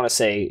 I want to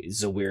say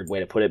is a weird way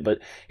to put it, but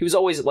he was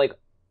always like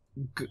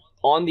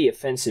on the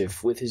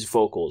offensive with his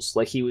vocals.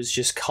 Like he was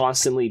just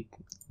constantly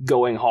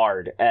going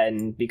hard,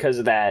 and because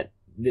of that,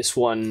 this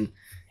one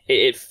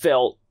it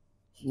felt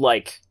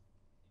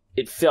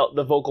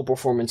the vocal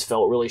performance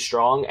felt really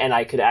strong, and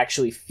I could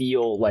actually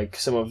feel like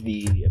some of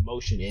the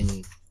emotion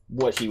in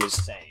what he was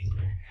saying.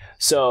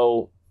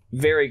 So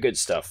very good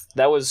stuff.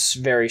 That was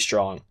very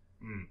strong.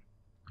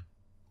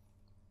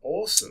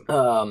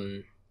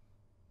 Awesome.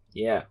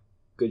 Yeah,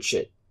 good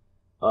shit.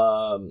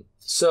 So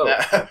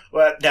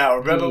now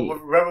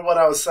remember what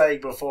I was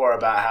saying before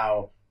about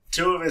how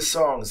two of his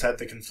songs had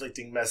the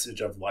conflicting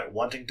message of like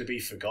wanting to be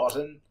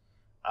forgotten.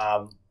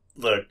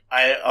 Look,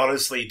 I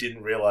honestly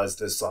didn't realize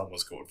this song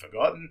was called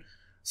Forgotten,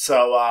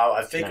 so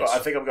I think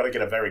I'm going to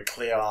get a very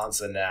clear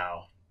answer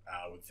now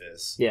with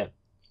this. Yeah,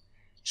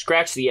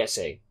 scratch the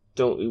essay.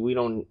 We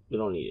don't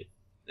need it.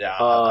 Yeah,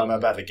 I'm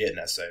about to get an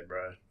essay,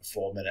 bro. A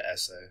 4-minute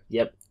essay.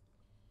 Yep,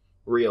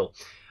 real.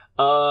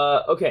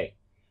 Okay,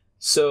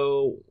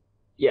 so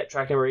yeah,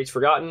 track number 8's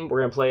Forgotten.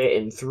 We're gonna play it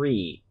in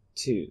 3,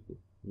 2,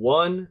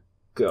 1,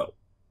 go.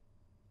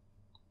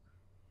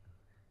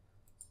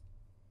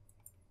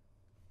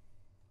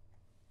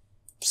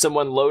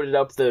 Someone loaded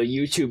up the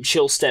YouTube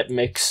chill step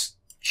mix.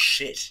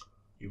 Shit,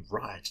 you're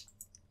right.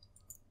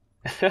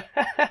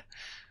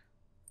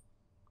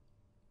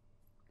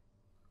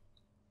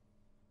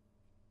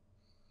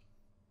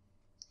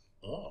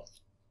 Oh.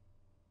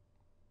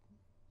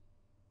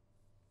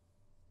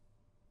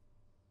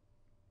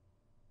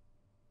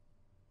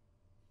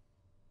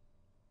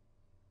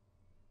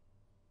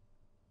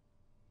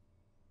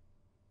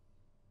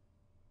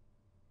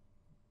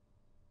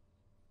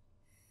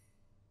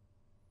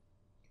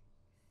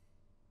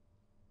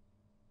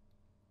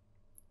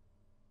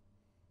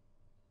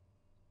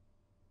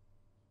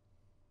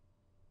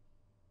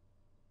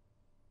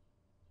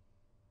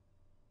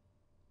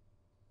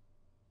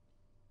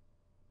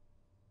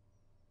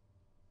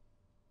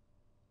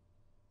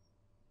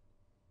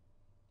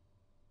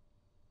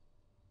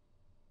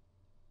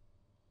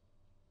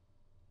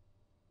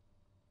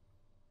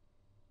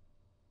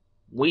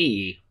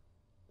 We,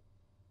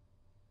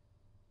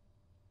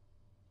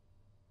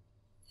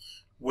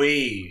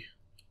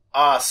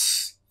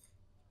 us,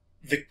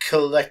 the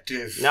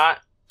collective.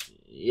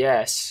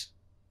 Yes.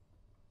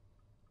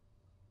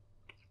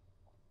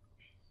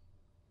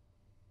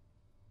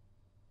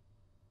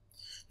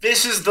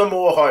 This is the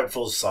more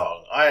hopeful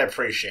song. I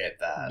appreciate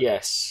that.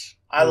 Yes.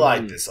 I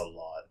like this a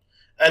lot.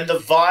 And the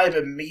vibe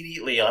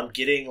immediately, I'm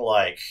getting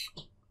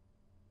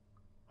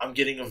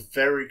a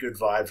very good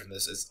vibe from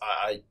this.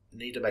 I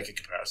need to make a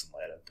comparison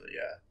later, but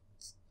yeah.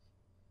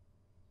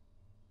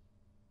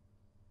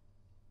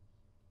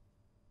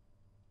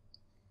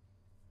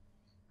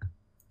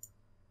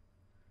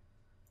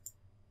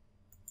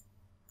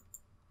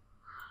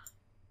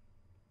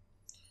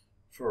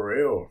 For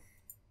real.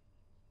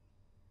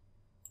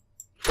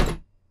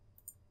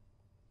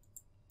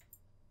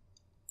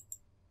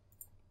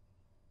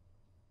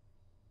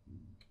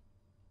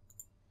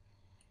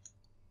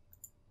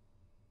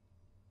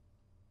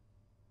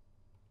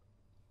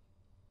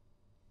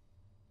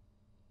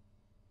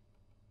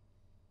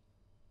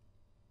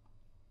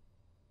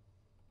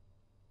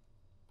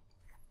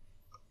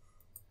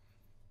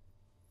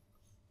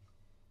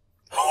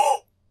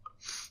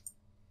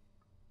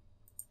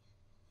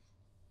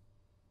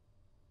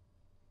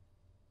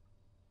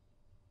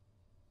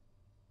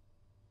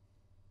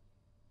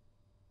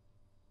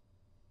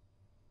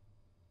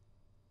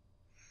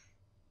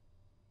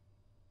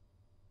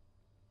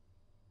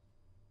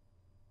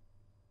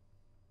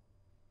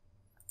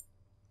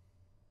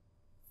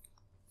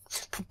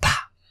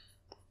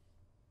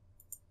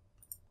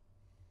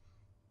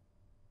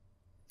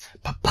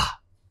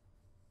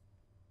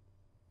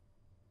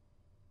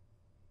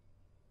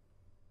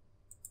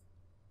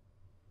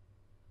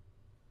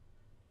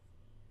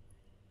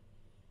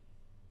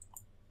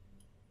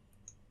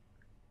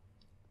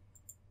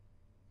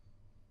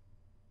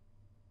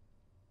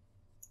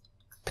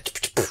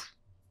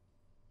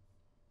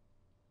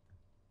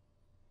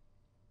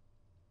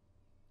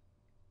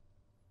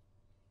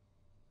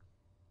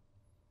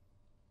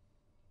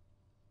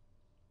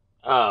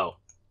 Oh.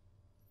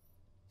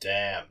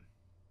 Damn.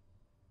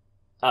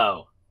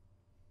 Oh.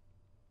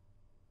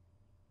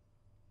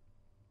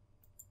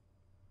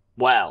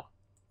 Well.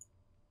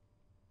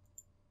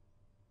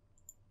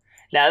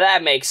 Now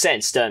that makes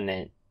sense, doesn't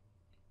it?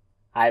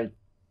 I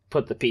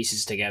put the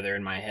pieces together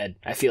in my head.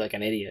 I feel like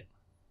an idiot.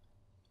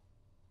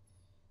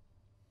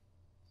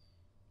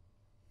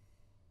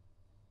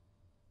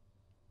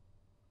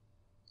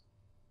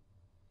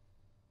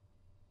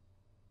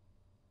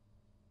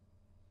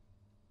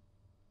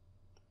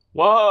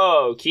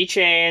 Whoa, key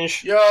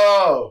change.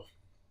 Yo!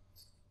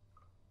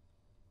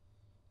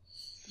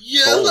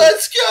 Yeah, Oh.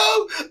 let's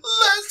go!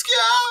 Let's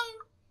go!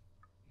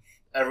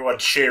 Everyone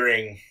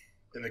cheering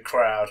in the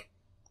crowd.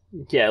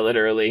 Yeah,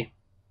 literally.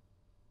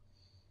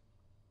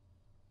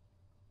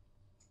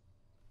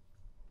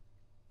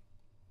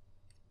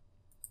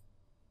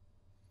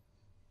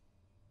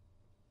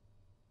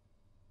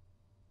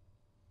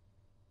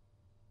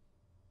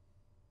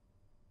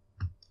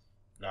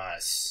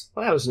 Nice.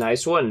 Well, that was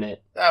nice, wasn't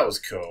it? That was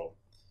cool.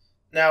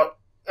 Now,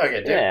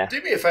 okay, Yeah.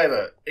 do me a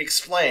favor.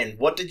 Explain,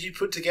 what did you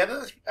put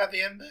together at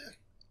the end there?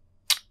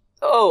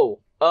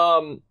 Oh,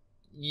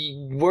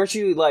 weren't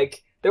you,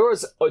 like, there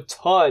was a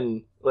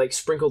ton, like,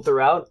 sprinkled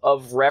throughout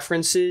of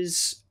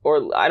references,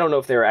 or I don't know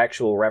if they were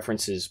actual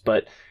references,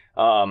 but,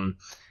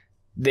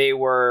 they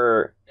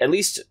were at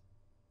least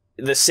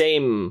the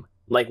same,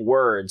 like,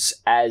 words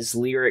as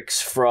lyrics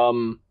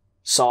from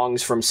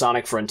songs from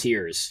Sonic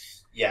Frontiers.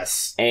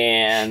 Yes.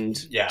 And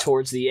Yeah.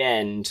 towards the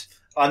end...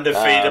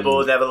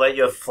 Undefeatable, never let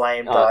your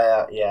flame die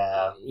out.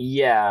 Yeah.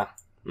 Yeah.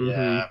 Mm-hmm.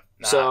 Yeah.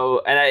 Nah.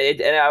 So, and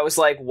I was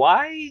like,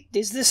 why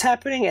is this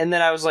happening? And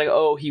then I was like,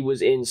 oh, he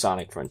was in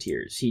Sonic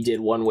Frontiers. He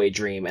did One Way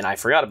Dream, and I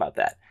forgot about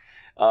that.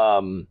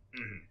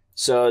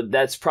 So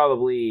that's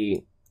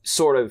probably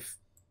sort of...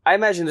 I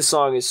imagine the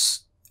song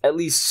is at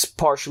least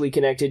partially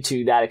connected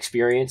to that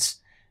experience.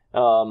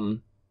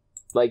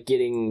 Like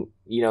getting,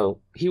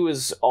 he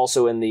was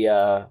also in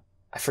the...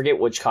 I forget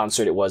which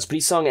concert it was, but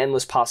he sung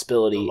 "Endless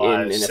Possibility"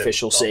 in an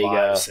official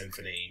Sega live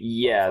symphony.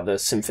 Yeah, the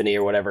symphony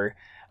or whatever.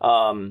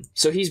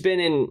 So he's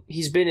been in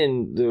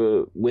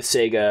with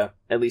Sega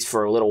at least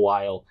for a little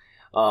while.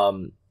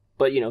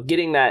 But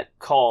getting that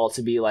call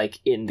to be like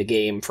in the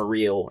game for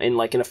real, and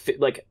like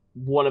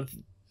one of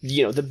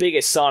the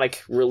biggest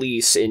Sonic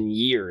release in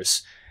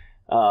years.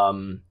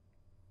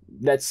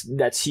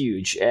 That's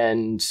huge,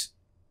 and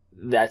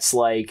that's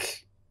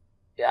like,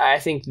 I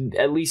think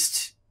at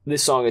least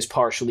this song is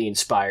partially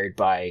inspired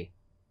by,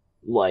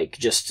 like,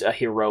 just a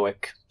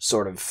heroic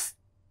sort of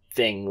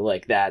thing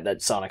like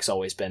that Sonic's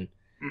always been.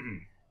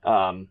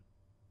 Mm-hmm.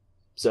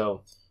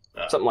 So,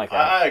 something like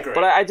that. I agree.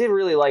 But I did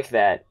really like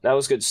that. That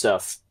was good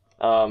stuff.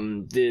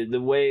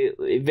 The way,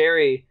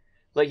 very,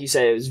 like you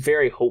said, it was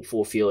very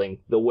hopeful feeling.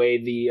 The way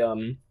the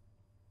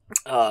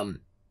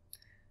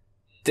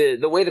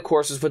way the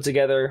chorus was put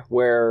together,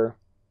 where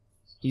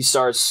he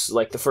starts,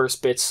 like, the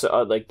first bits,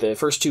 like, the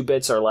first two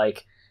bits are,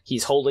 like,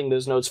 he's holding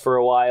those notes for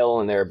a while,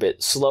 and they're a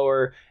bit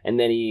slower, and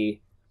then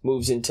he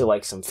moves into,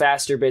 like, some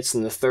faster bits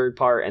in the third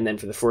part, and then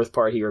for the fourth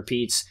part he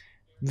repeats.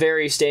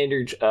 Very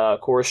standard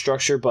chorus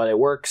structure, but it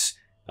works.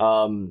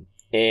 And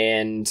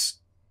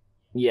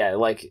yeah,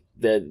 like,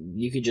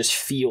 you could just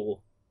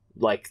feel,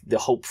 like, the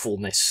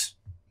hopefulness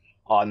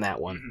on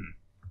that one.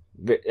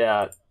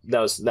 Mm-hmm.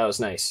 That was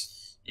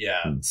nice.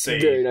 Yeah, see,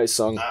 very nice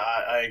song.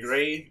 I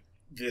agree.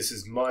 This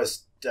is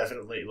most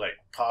definitely, like,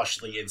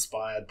 partially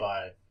inspired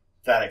by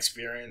that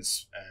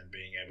experience and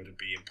being able to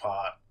be a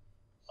part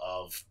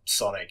of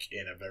Sonic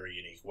in a very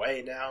unique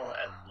way now,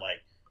 and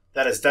like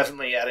that is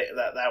definitely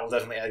that will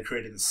definitely add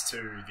credence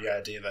to the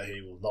idea that he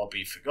will not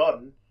be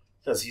forgotten,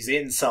 because he's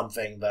in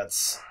something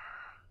that's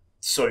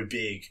so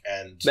big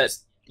and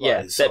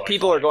that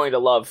people are going to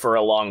love for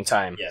a long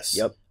time. Yes.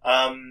 Yep.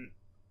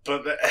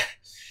 But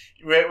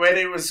when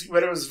it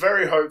was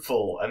very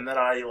hopeful, and then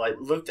I like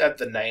looked at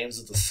the names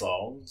of the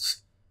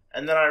songs,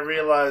 and then I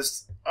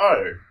realized,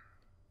 oh,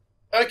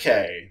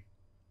 okay,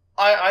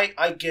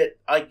 I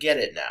get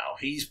it now.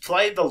 He's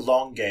played the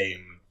long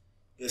game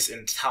this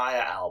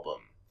entire album.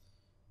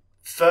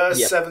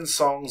 First 7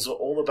 songs are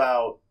all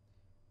about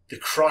the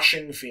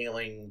crushing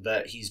feeling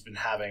that he's been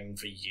having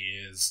for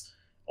years,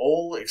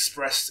 all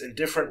expressed in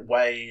different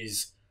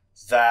ways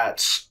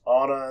that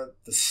honor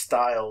the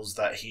styles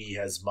that he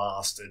has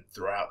mastered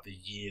throughout the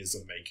years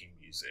of making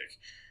music.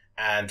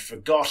 And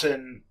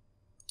Forgotten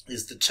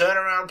is the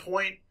turnaround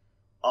point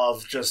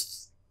of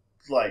just,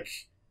 like,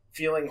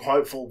 feeling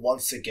hopeful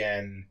once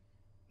again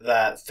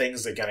that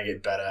things are going to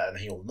get better and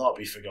he will not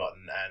be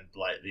forgotten, and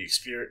like the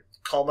experience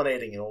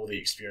culminating in all the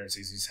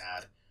experiences he's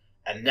had.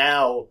 And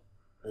now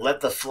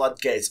Let the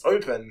Floodgates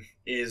Open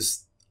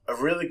is a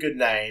really good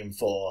name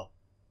for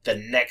the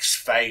next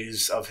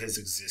phase of his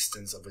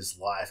existence, of his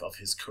life, of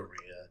his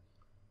career,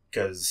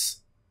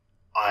 because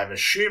I'm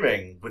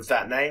assuming with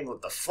that name,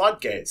 Let the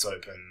Floodgates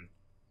Open,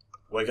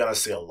 we're going to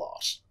see a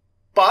lot.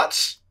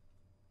 But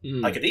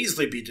I could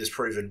easily be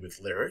disproven with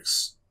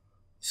lyrics,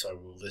 so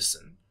we'll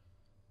listen.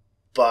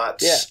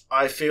 But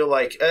I feel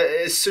like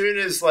as soon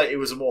as like it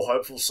was a more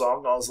hopeful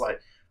song, I was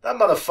like, That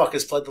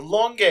motherfucker's played the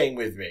long game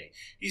with me.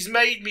 He's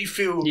made me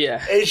feel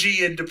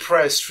edgy and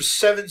depressed for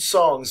 7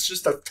 songs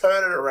just to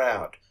turn it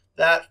around.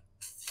 That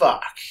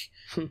fuck.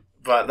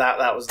 But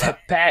that was that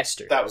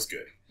bastard. That was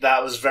good.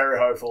 That was very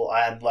hopeful,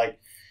 and like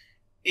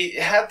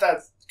it had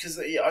that because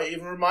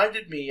it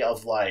reminded me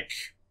of like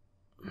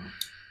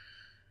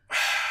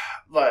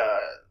a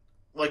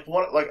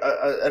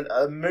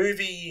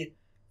movie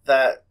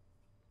that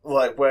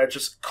like where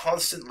just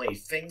constantly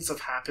things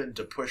have happened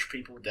to push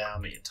people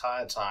down the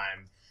entire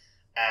time,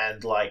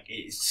 and like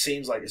it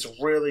seems like it's a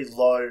really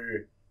low,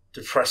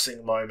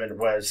 depressing moment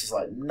where it's just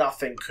like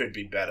nothing could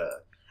be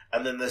better,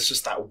 and then there's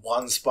just that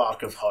one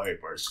spark of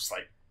hope where it's just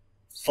like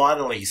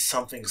finally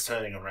something's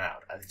turning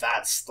around, and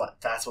that's what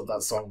that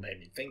song made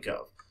me think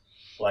of.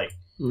 Like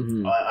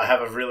I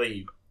have a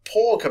really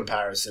poor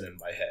comparison in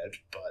my head,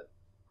 but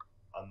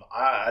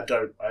I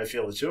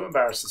feel too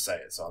embarrassed to say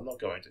it, so I'm not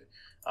going to.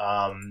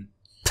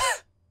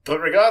 But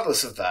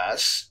regardless of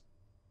that,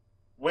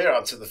 we're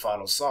up to the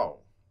final song.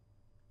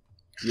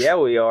 Yeah,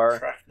 we are.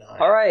 Track 9.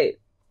 All right.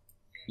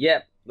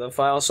 Yep, the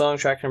final song,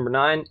 track number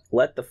 9,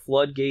 Let the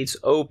Floodgates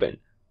Open.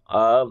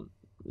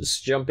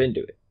 Let's jump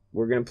into it.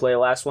 We're going to play the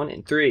last one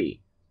in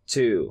 3,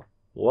 2,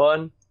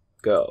 1,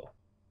 go.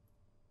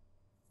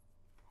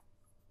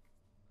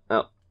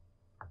 Oh.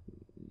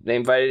 They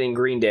invited in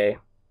Green Day.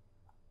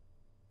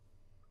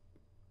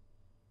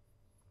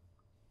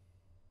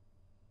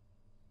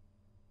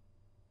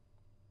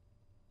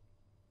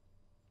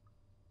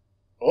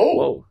 Oh.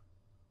 Whoa.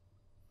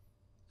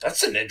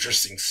 That's an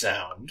interesting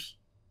sound.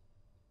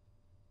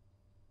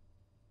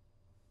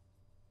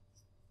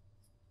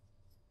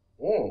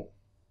 Oh.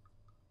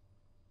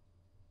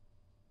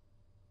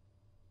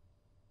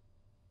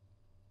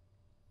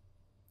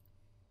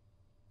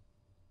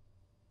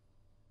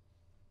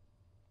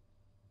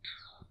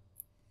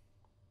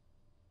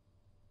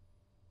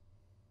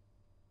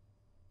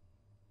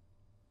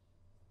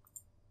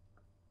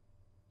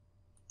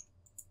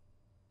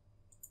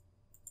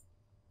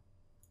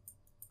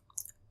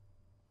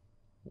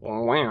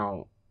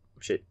 Wow.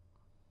 Shit.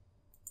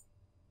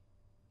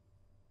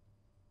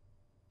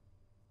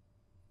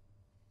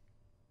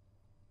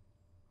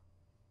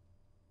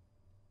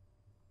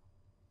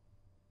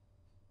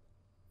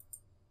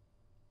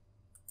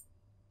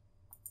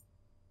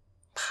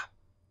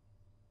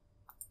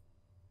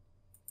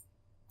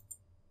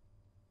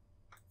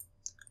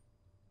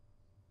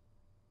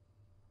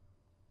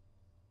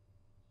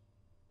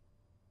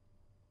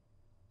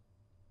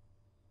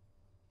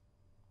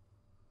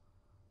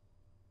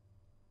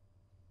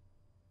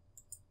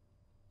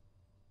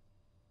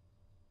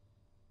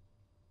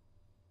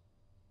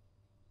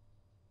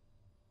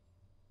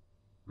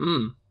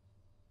 Hmm.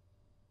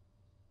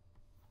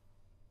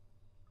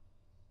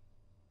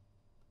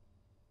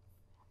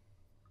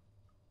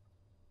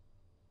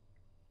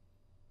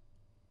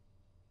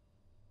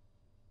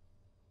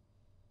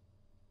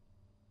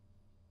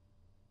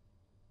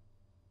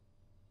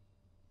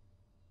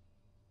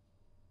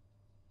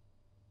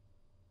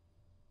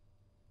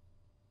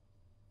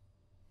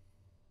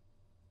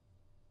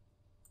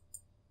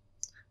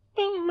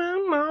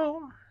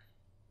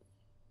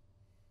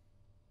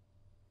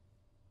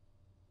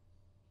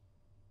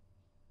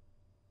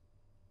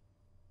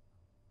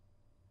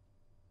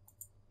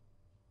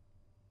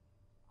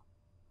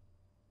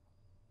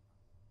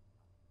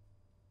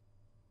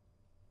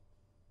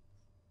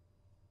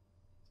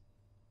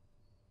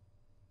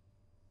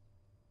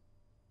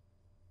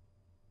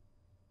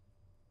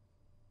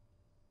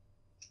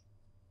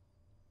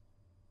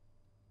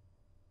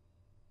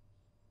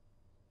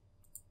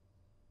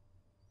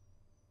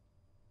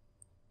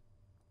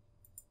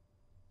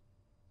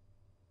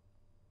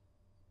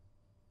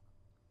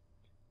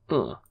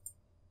 Huh.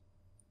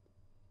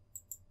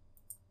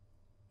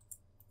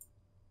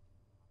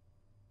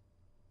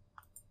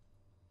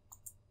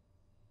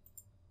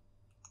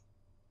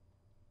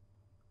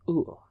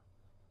 Ooh.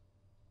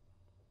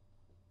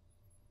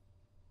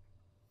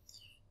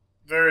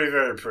 Very,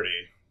 very pretty.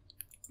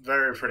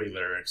 Very pretty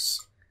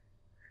lyrics.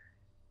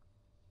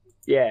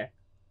 Yeah.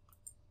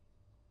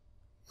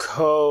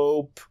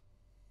 Cope.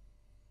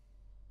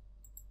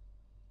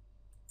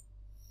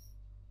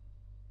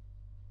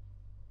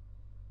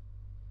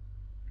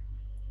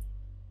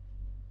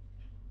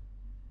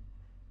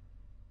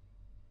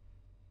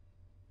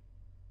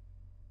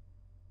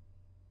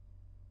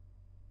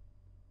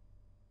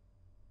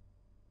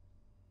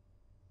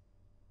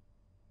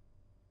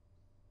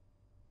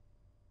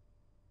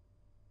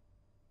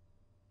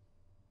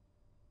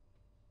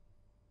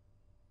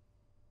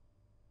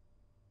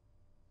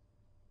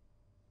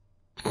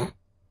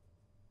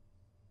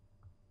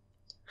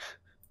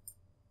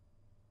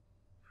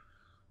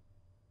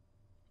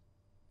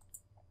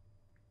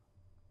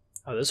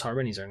 Oh, those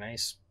harmonies are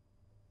nice.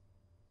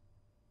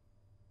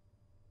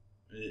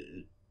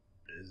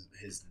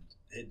 His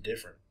hit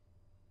different.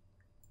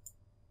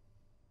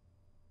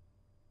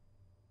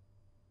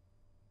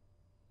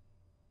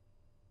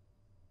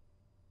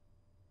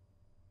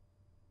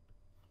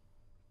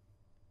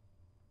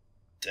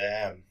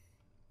 Damn.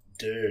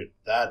 dude,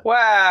 that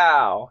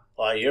Wow.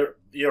 like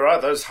you're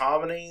right. Those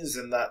harmonies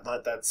and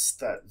that's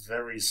that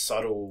very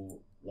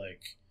subtle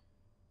like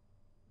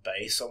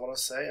bass. I want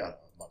to say I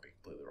might be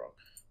completely wrong.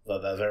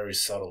 But that very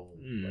subtle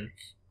like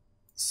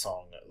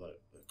song,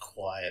 like the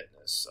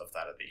quietness of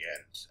that at the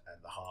end,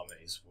 and the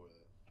harmonies were.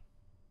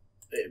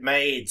 It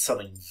made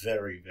something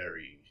very,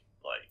 very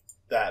like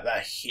that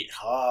hit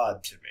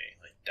hard to me.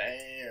 Like,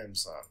 damn,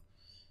 son.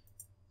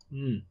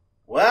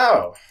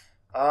 Wow.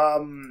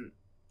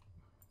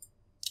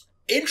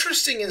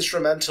 Interesting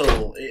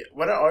instrumental.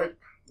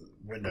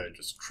 Window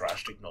just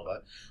crashed. Ignore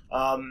that.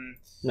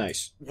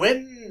 Nice.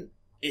 When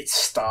it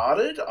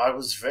started, I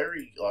was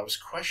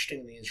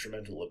questioning the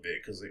instrumental a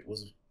bit because it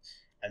was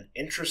an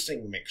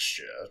interesting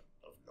mixture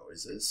of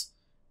noises.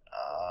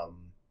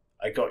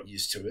 I got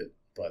used to it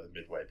by the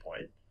midway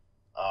point.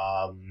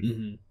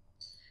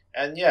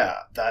 And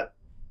yeah, that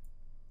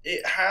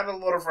it had a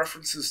lot of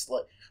references.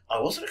 Like, I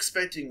wasn't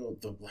expecting you're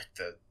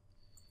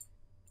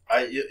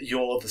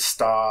the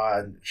star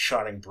and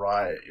shining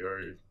bright.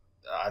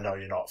 I know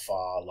you're not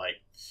far.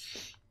 Like,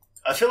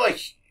 I feel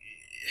like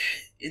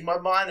in my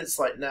mind, it's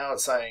like now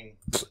it's saying,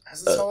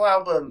 has this whole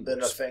album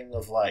been a thing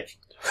of like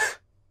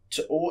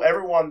to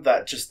everyone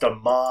that just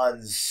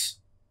demands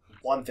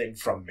one thing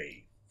from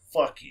me,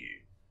 fuck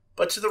you.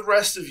 But to the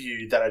rest of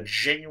you that are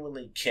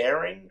genuinely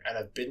caring and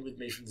have been with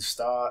me from the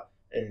start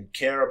and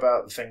care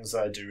about the things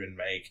that I do and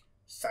make,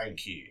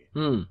 thank you.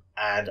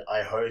 And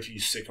I hope you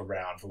stick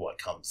around for what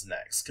comes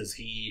next, because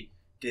he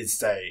did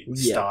say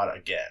start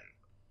again.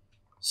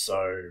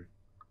 So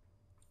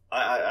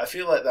I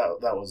feel like that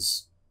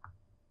was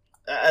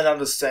an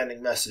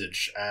understanding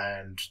message,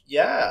 and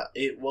yeah,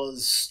 it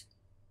was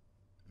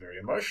very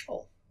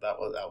emotional. That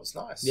was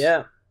nice.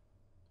 Yeah.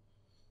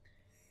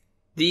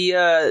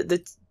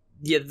 The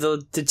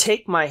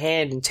take my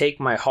hand and take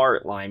my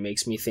heart line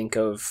makes me think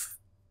of,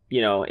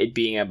 it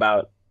being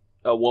about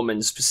a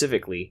woman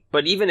specifically.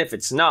 But even if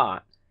it's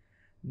not,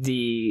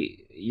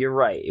 you're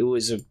right. It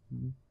was a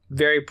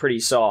very pretty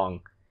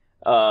song.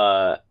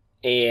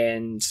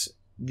 And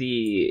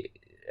the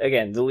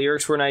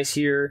lyrics were nice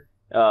here.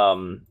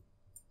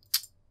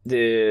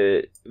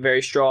 The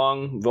very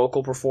strong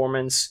vocal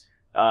performance.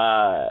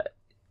 I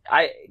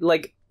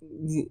like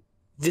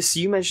this.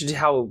 You mentioned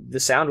how the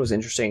sound was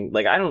interesting.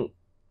 Like, I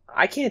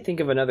can't think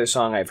of another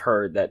song I've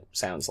heard that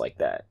sounds like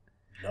that.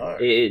 No.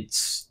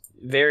 It's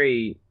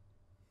very,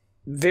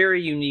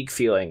 very unique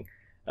feeling.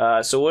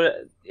 I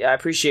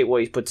appreciate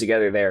what he's put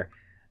together there.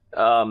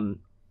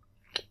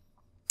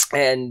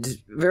 And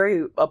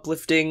very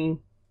uplifting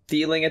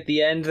feeling at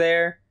the end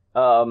there.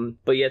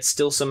 But yet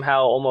still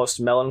somehow almost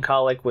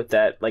melancholic with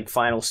that like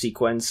final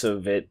sequence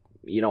of it,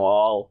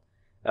 all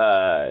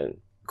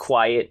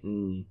quiet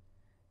and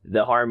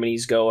the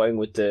harmonies going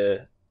with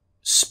the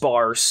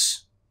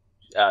sparse,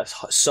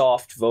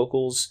 soft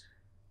vocals.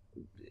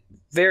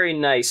 Very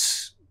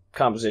nice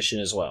composition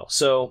as well.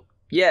 So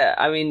yeah,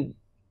 I mean,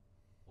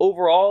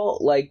 overall,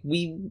 like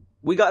we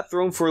got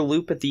thrown for a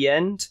loop at the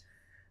end,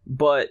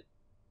 but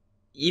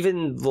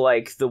even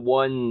like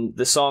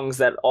the songs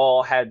that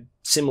all had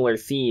similar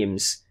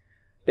themes,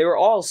 they were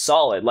all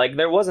solid. Like,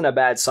 there wasn't a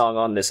bad song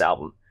on this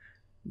album,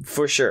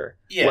 for sure.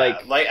 Yeah,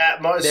 like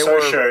at most,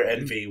 Social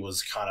Envy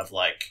was kind of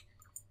like,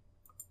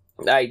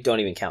 I don't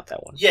even count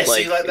that one. Yeah,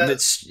 see, like that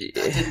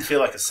didn't feel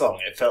like a song.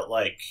 It felt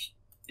like,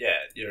 yeah,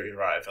 you're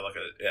right. It felt like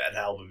an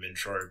album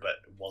intro, but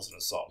it wasn't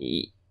a song.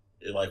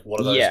 Like one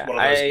of those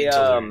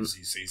interludes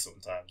you see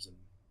sometimes in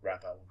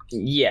rap albums.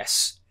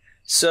 Yes.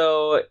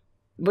 So,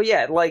 but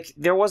yeah, like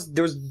there was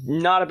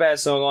not a bad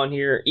song on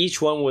here.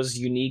 Each one was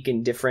unique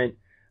and different.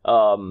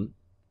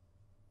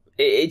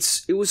 It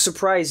was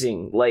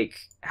surprising, like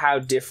how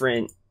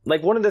different.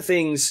 Like, one of the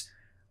things,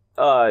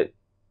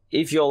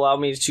 if you'll allow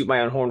me to toot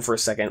my own horn for a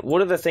second,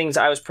 one of the things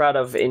I was proud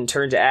of in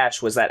Turn to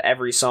Ash was that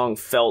every song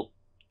felt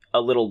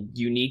a little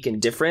unique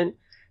and different.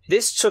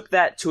 This took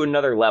that to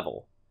another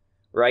level,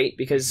 right?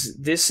 Because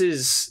this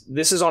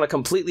is on a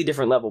completely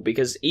different level,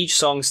 because each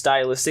song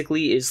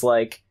stylistically is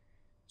like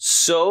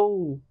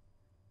so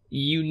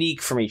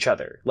unique from each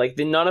other. Like,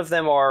 none of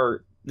them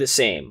are the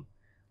same.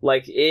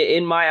 Like,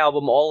 in my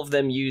album, all of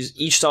them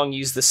each song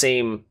used the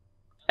same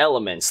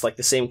elements, like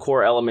the same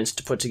core elements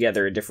to put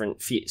together a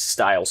different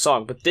style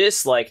song. But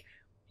this, like,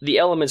 the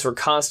elements were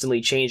constantly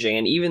changing,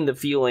 and even the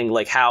feeling,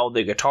 like how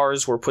the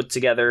guitars were put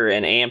together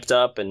and amped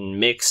up and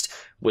mixed,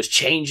 was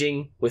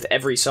changing with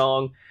every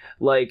song.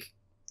 Like,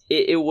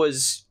 it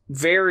was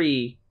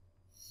very,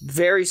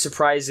 very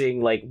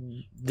surprising, like,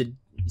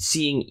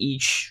 seeing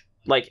each,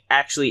 like,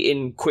 actually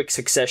in quick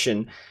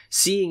succession,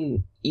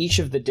 seeing each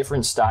of the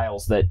different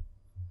styles that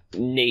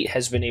Nate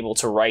has been able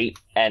to write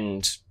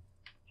and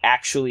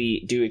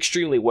actually do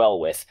extremely well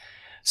with.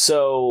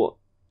 So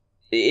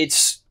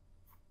it's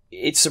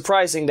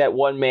surprising that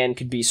one man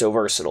could be so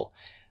versatile.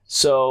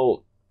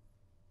 So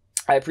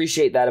I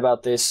appreciate that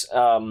about this.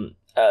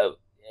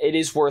 It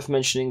is worth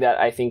mentioning that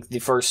I think the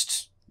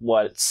first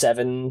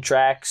 7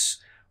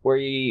 tracks where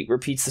he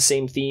repeats the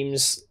same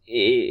themes,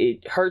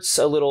 it hurts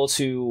a little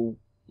to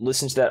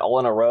listen to that all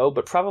in a row,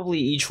 but probably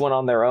each one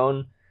on their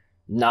own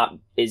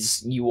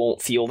you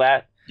won't feel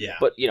that. Yeah.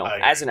 But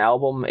as an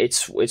album,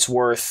 it's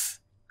worth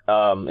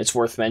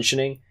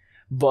mentioning.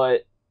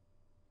 But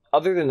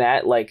other than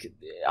that, like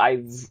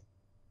I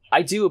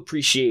do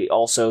appreciate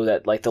also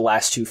that like the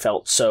last two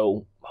felt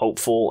so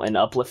hopeful and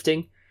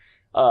uplifting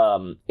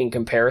in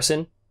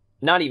comparison.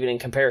 Not even in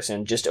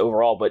comparison, just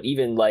overall, but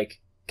even like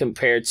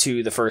compared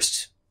to the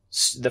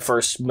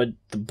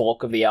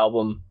bulk of the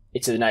album,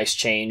 it's a nice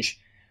change.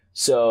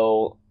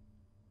 So,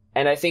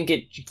 and I think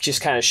it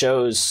just kind of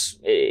shows,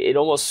 it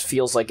almost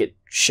feels like it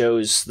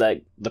shows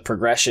that the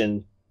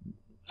progression,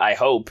 I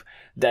hope,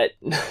 that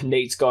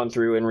Nate's gone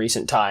through in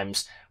recent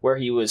times, where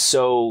he was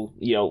so,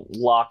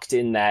 locked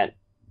in that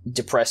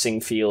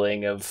depressing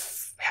feeling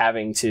of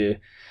having to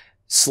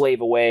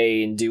slave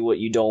away and do what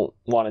you don't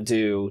want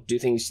to do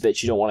things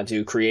that you don't want to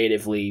do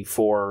creatively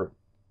for,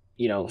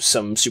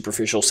 some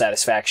superficial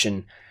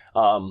satisfaction.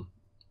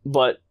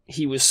 But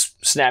he was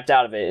snapped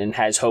out of it and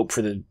has hope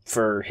for the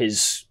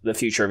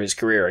future of his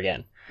career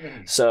again.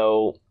 Mm.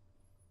 So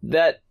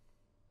that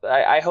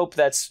I hope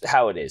that's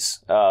how it is.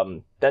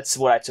 That's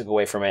what I took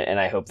away from it, and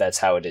I hope that's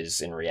how it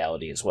is in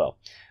reality as well.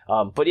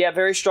 But yeah,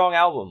 very strong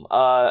album.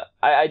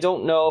 I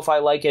don't know if I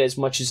like it as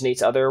much as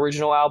Nate's other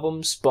original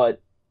albums,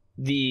 but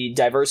the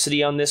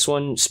diversity on this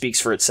one speaks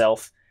for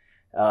itself.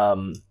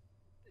 And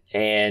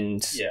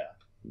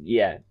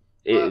yeah,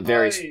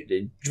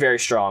 very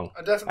strong.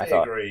 I definitely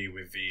agree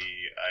with the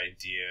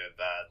idea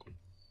that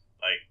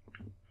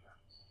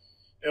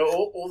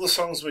all the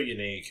songs were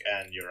unique,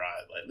 and you're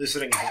right. Like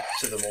listening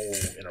to them all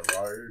in a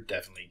row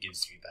definitely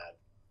gives you that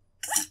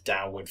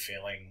downward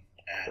feeling,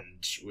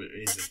 and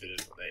is a bit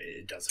of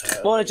it does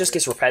hurt. Well, it just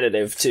gets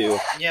repetitive too.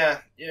 Yeah,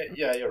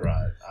 you're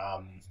right.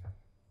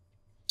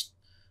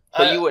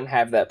 But you wouldn't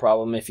have that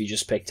problem if you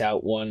just picked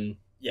out one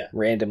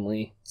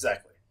randomly.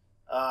 Exactly.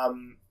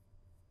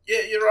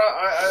 Yeah, you're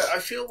right. I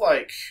feel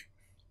like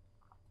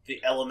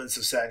the elements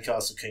of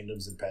Sandcastle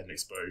Kingdoms and Patent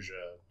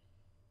Exposure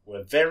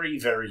were very,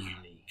 very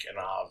unique and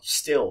are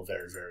still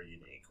very, very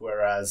unique.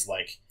 Whereas,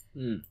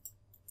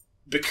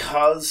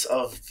 because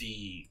of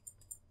the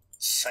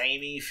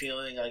samey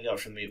feeling I got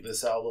from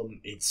this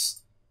album,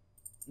 it's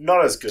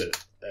not as good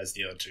as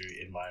the other two,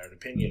 in my own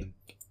opinion,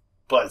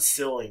 but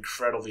still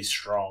incredibly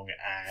strong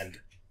and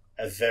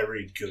a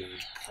very good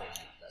poignant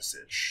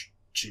message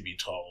to be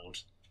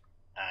told,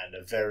 and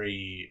a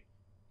very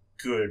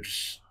good,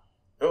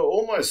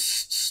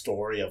 almost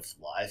story of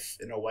life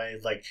in a way.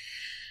 Like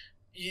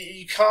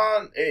you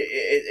can't.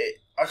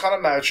 I can't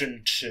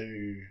imagine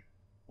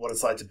what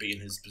it's like to be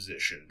in his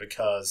position,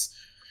 because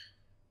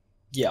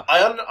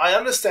I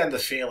understand the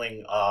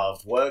feeling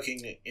of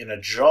working in a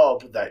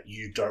job that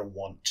you don't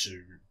want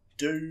to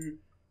do,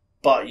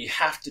 but you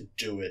have to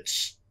do it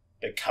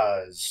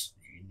because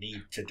you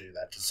need to do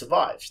that to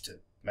survive, to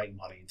make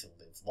money, to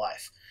live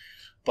life.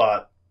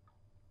 But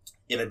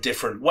in a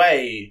different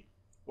way,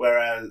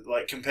 whereas,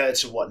 like, compared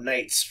to what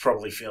Nate's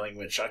probably feeling,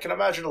 which I can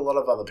imagine a lot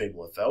of other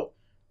people have felt,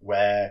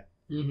 where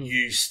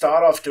you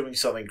start off doing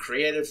something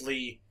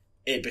creatively,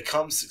 it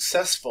becomes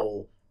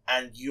successful,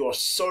 and you're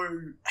so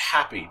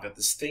happy that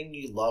this thing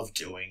you love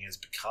doing has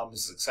become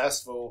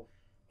successful,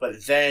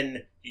 but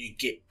then you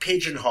get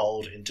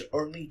pigeonholed into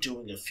only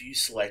doing a few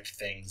select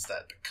things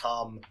that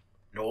become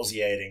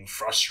nauseating,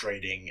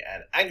 frustrating,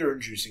 and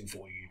anger-inducing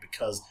for you,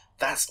 because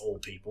that's all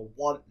people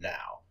want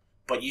now.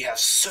 But you have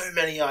so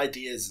many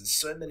ideas and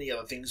so many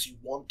other things you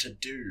want to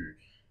do,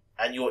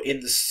 and you're in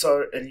this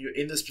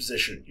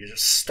position. You're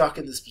just stuck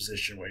in this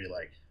position where you're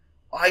like,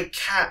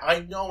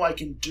 I know I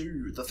can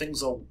do the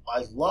things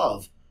I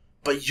love,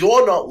 but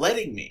you're not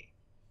letting me.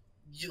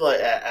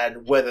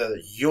 And whether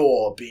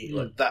you're being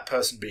like that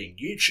person being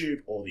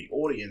YouTube or the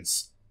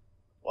audience,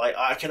 like,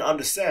 I can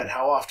understand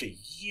how after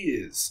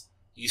years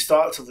you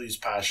start to lose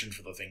passion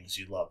for the things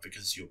you love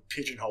because you're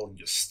pigeonholed and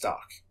you're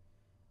stuck.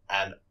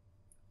 And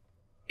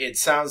it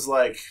sounds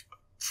like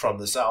from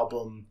this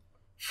album,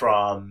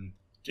 from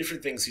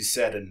different things he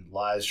said in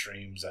live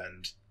streams,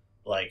 and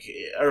like,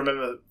 I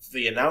remember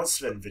the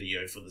announcement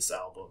video for this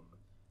album,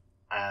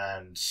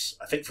 and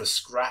I think for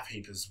Scrap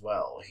Heap as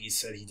well, he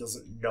said he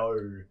doesn't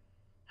know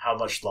how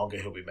much longer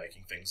he'll be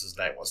making things as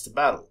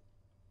NateWantsToBattle.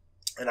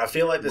 And I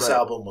feel like this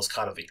album was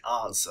kind of the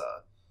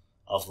answer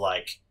of,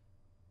 like,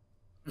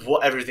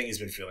 what everything he's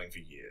been feeling for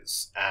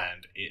years,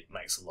 and it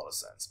makes a lot of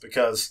sense,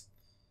 because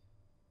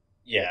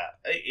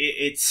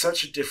it's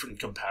such a different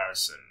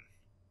comparison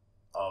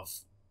of,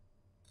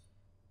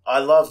 I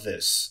love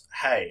this,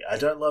 hey, I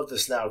don't love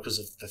this now because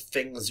of the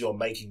things you're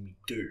making me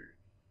do,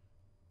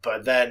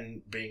 but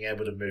then being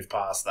able to move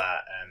past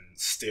that and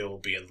still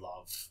be in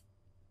love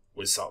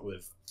with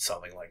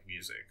something like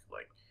music,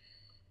 like,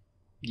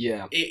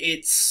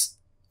 it's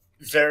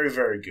very,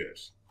 very good.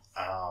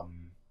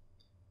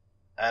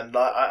 And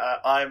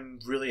I'm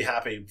really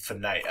happy for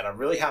Nate, and I'm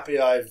really happy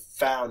I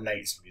found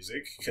Nate's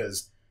music,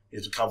 because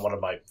he's become one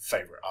of my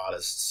favorite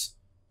artists.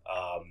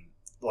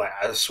 Like,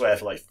 I swear,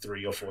 for like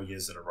 3 or 4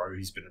 years in a row,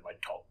 he's been in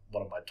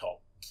one of my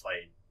top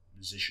played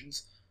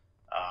musicians.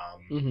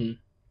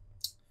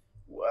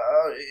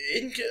 Well,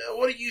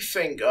 what do you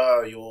think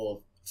are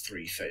your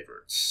 3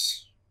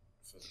 favorites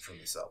from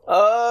this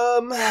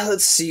album?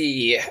 Let's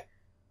see.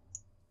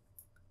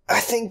 I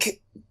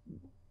think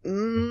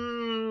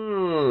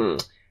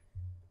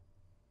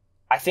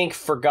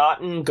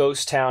Forgotten,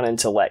 Ghost Town, and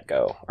To Let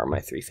Go are my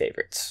 3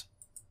 favorites.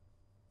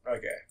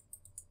 Okay.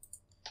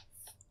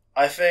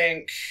 I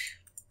think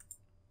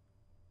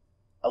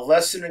A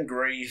Lesson in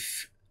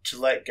Grief, To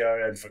Let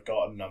Go, and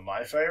Forgotten are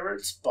my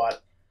favorites,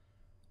 but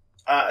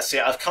see,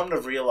 I've come to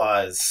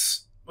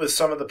realize with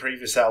some of the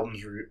previous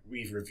albums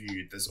we've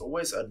reviewed, there's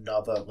always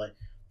another, like,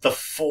 the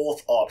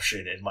 4th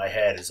option in my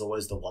head is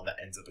always the one that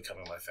ends up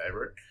becoming my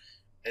favorite.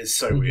 It's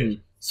so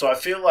weird. So I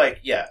feel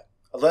like, yeah,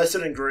 A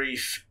Lesson in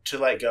Grief, To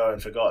Let Go,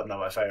 and Forgotten are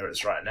my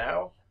favorites right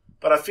now.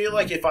 But I feel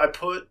like if I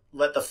put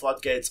Let the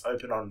Floodgates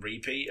Open on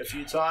repeat a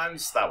few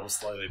times, that will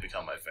slowly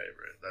become my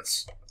favorite.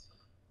 That's...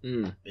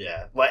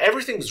 Yeah. Like,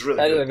 everything's really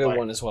good. That's a good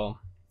one as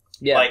well.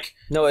 Yeah. Like,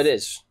 no, it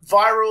is.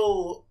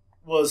 Viral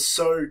was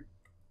so,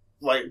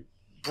 like,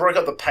 broke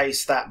up the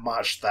pace that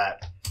much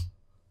that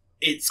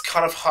it's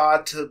kind of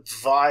hard to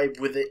vibe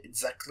with it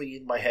exactly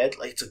in my head.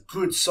 Like, it's a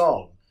good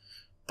song,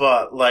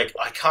 but, like,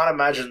 I can't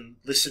imagine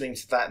listening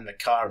to that in the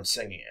car and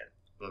singing it.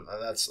 And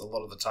that's a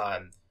lot of the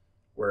time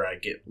where I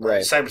get...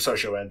 Right. Same with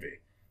Social Envy.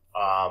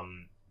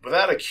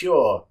 Without a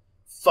Cure...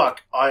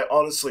 Fuck, I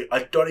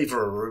don't even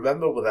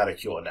remember Without a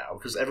Cure now,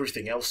 because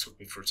everything else took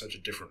me for such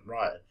a different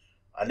ride.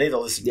 I need to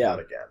listen to that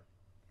again.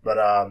 But,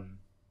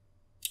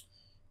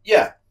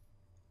 yeah.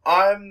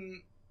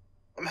 I'm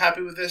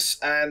happy with this,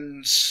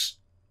 and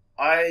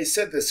I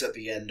said this at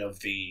the end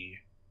of the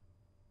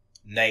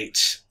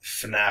Nate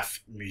FNAF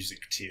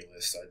music tier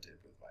list I did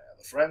with my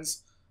other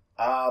friends.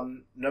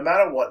 No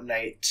matter what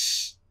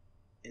Nate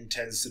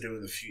intends to do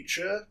in the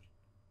future,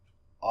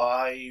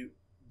 I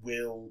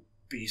will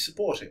be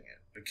supporting it,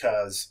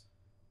 because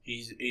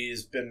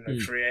he's been a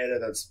creator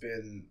that's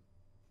been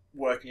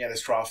working at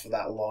his craft for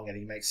that long, and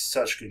he makes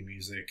such good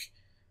music.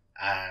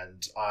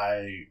 And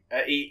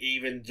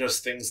even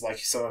just things like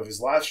some of his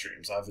live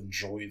streams, I've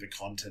enjoyed the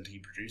content he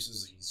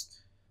produces.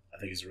 I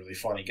think he's a really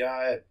funny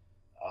guy.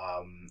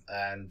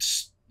 And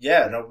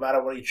yeah, no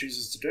matter what he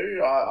chooses to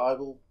do, I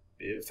will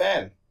be a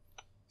fan.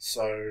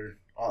 So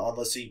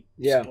unless he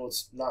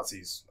supports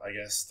Nazis, I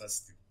guess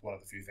that's one of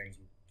the few things.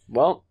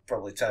 Well,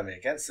 probably turn me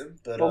against him,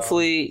 but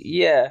hopefully,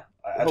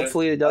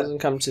 hopefully it doesn't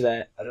come to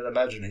that. I don't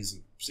imagine he's a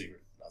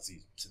secret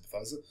Nazi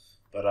sympathizer,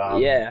 but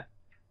yeah.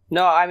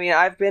 No, I mean,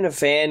 I've been a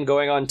fan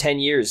going on 10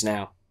 years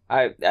now.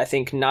 I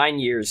think 9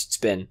 years it's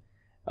been.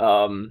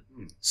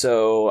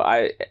 So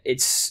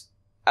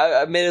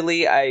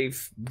admittedly,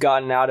 I've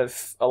gotten out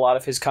of a lot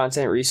of his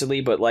content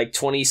recently, but like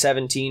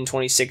 2017,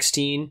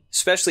 2016,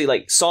 especially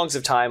like Songs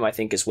of Time, I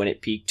think is when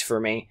it peaked for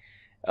me.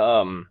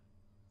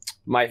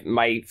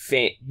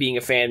 Being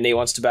a fan of Nate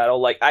Wants to Battle,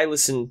 like I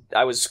was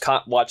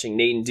watching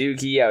Nate and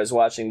Dookie, I was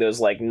watching those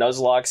like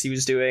Nuzlocks he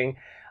was doing.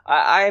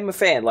 I am a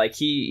fan. Like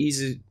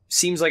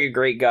seems like a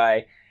great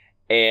guy,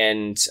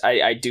 and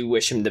I do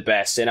wish him the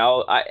best. And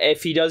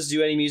if he does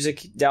do any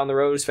music down the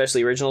road,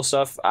 especially original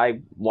stuff,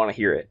 I want to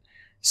hear it.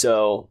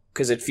 So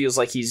because it feels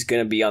like he's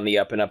gonna be on the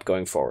up and up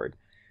going forward.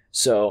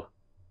 So,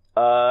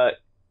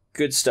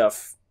 good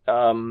stuff.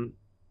 I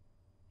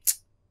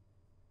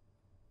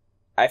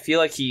feel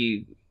like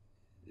he.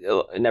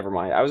 Never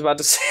mind. I was about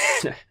to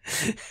say.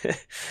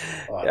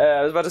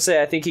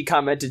 I think he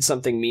commented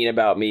something mean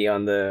about me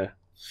on the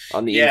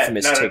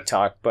infamous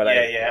TikTok. But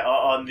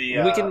on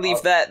the we can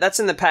leave that.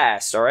 That's in the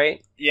past. All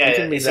right. Yeah, we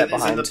can leave that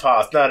behind. It's in the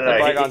past. No.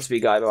 Bygones be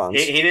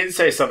bygones. He didn't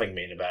say something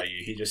mean about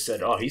you. He just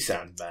said, "Oh, he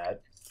sounded bad."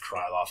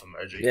 Cry laugh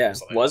emoji. Yeah.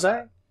 Was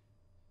I?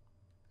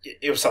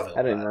 It was something.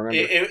 I didn't remember.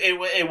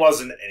 It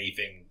wasn't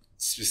anything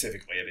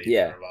specifically at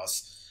either of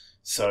us.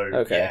 So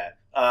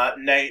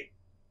Nate.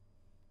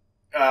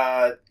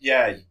 I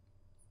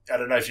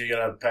don't know if you're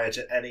going to pay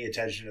any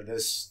attention to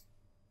this,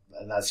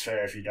 and that's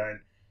fair if you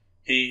don't.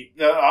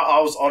 I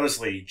was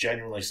honestly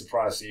genuinely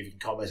surprised he even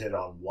commented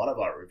on one of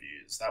our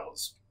reviews. That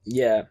was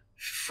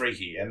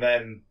freaky. And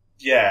then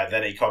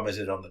he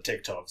commented on the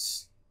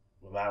TikToks.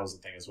 Well, that was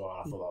the thing as well.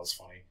 I thought that was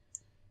funny.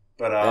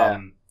 But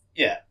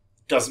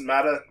doesn't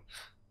matter.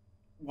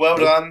 Well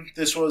done.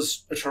 This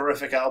was a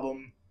terrific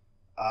album,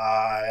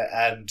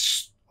 and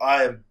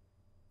I am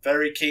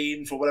very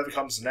keen for whatever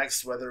comes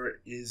next, whether it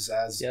is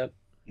as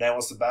Nate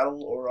Wants to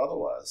Battle or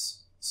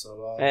otherwise.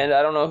 So, and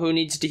I don't know who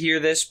needs to hear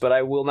this, but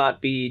I will not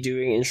be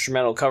doing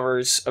instrumental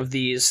covers of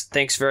these.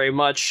 Thanks very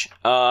much.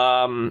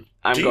 I'm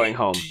going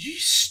home. Do you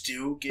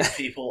still get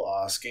people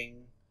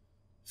asking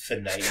for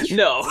Nate?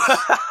 No.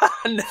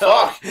 No.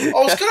 Fuck. I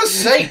was going to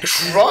say,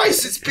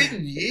 Christ, it's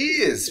been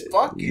years.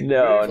 Fucking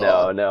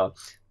No.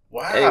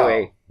 Wow.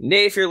 Anyway,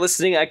 Nate, if you're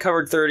listening, I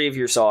covered 30 of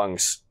your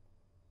songs.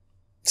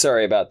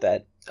 Sorry about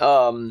that.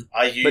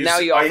 But now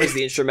he offers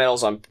the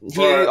instrumentals on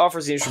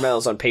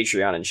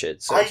Patreon and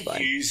shit. So it's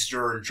fine. Used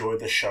to enjoy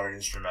the show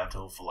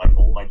instrumental for like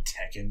all my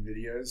Tekken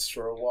videos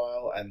for a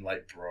while, and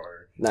like, bro,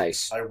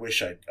 nice. I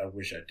wish I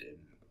didn't.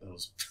 It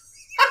was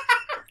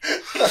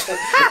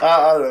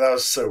I don't know. That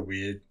was so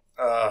weird.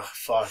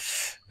 Fuck.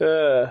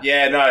 Uh,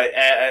 Yeah, no,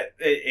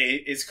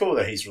 it's cool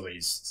that he's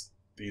released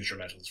the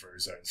instrumentals for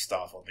his own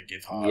stuff on the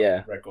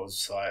GiveHeart Records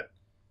site.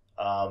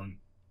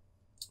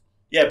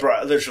 Yeah,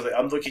 bro, literally,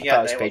 I'm looking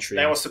at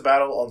Nate Wants to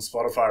Battle on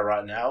Spotify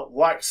right now.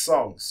 Liked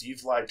songs.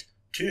 You've liked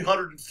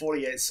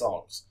 248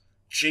 songs.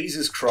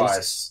 Jesus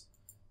Christ.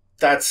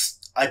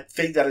 I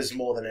think that is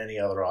more than any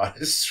other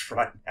artist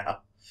right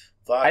now.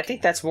 I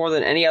think that's more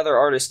than any other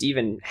artist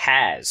even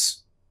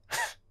has.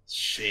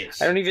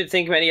 Shit. I don't even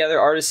think many other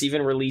artists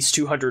even release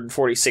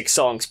 246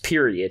 songs,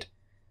 period.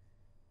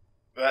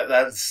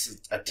 That's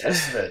a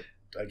testament,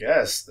 I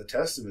guess. The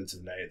testament to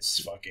Nate's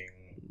fucking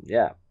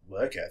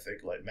work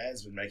ethic. Like,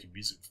 man's been making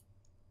music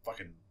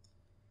fucking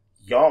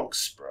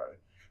yonks, bro.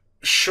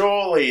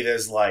 Surely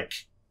there's like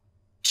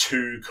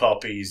 2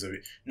 copies of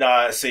it.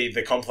 No, see,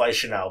 the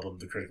compilation album,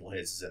 The Critical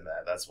Hits, is in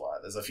there. That's why.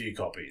 There's a few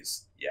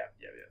copies. Yeah.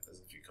 There's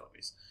a few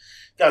copies.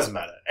 Doesn't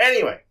matter.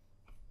 Anyway,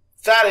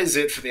 that is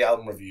it for the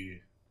album review,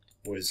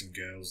 boys and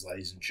girls,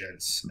 ladies and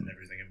gents, and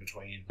everything in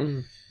between.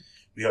 Mm.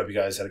 We hope you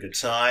guys had a good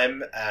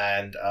time,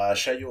 and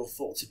share your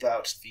thoughts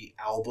about the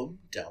album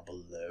down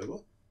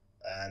below.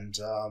 And,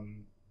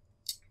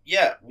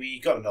 we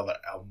got another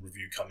album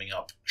review coming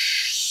up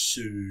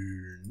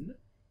soon.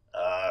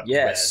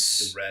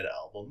 Yes. The Red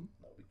album.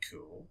 That'll be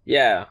cool.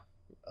 Yeah.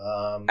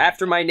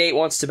 After my Nate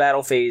Wants to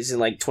Battle phase in,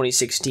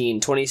 2016,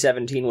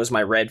 2017 was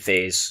my Red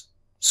phase.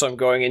 So I'm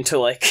going into,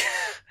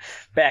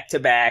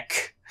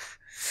 back-to-back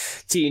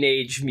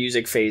teenage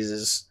music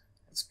phases.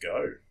 Let's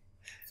go.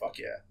 Fuck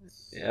yeah.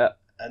 Yeah.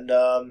 And,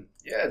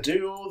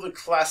 do all the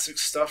classic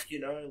stuff,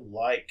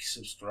 like,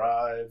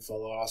 subscribe,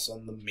 follow us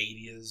on the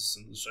medias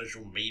and the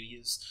social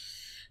medias.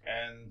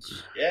 And,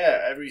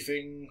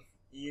 everything,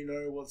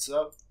 what's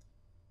up.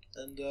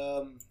 And,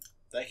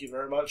 thank you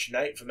very much,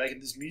 Nate, for making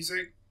this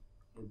music.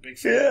 We're big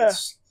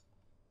fans.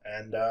 Yeah.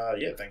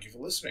 And, thank you for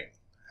listening.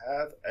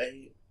 Have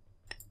a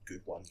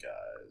good one,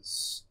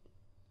 guys.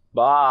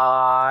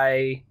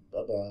 Bye.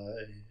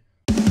 Bye-bye.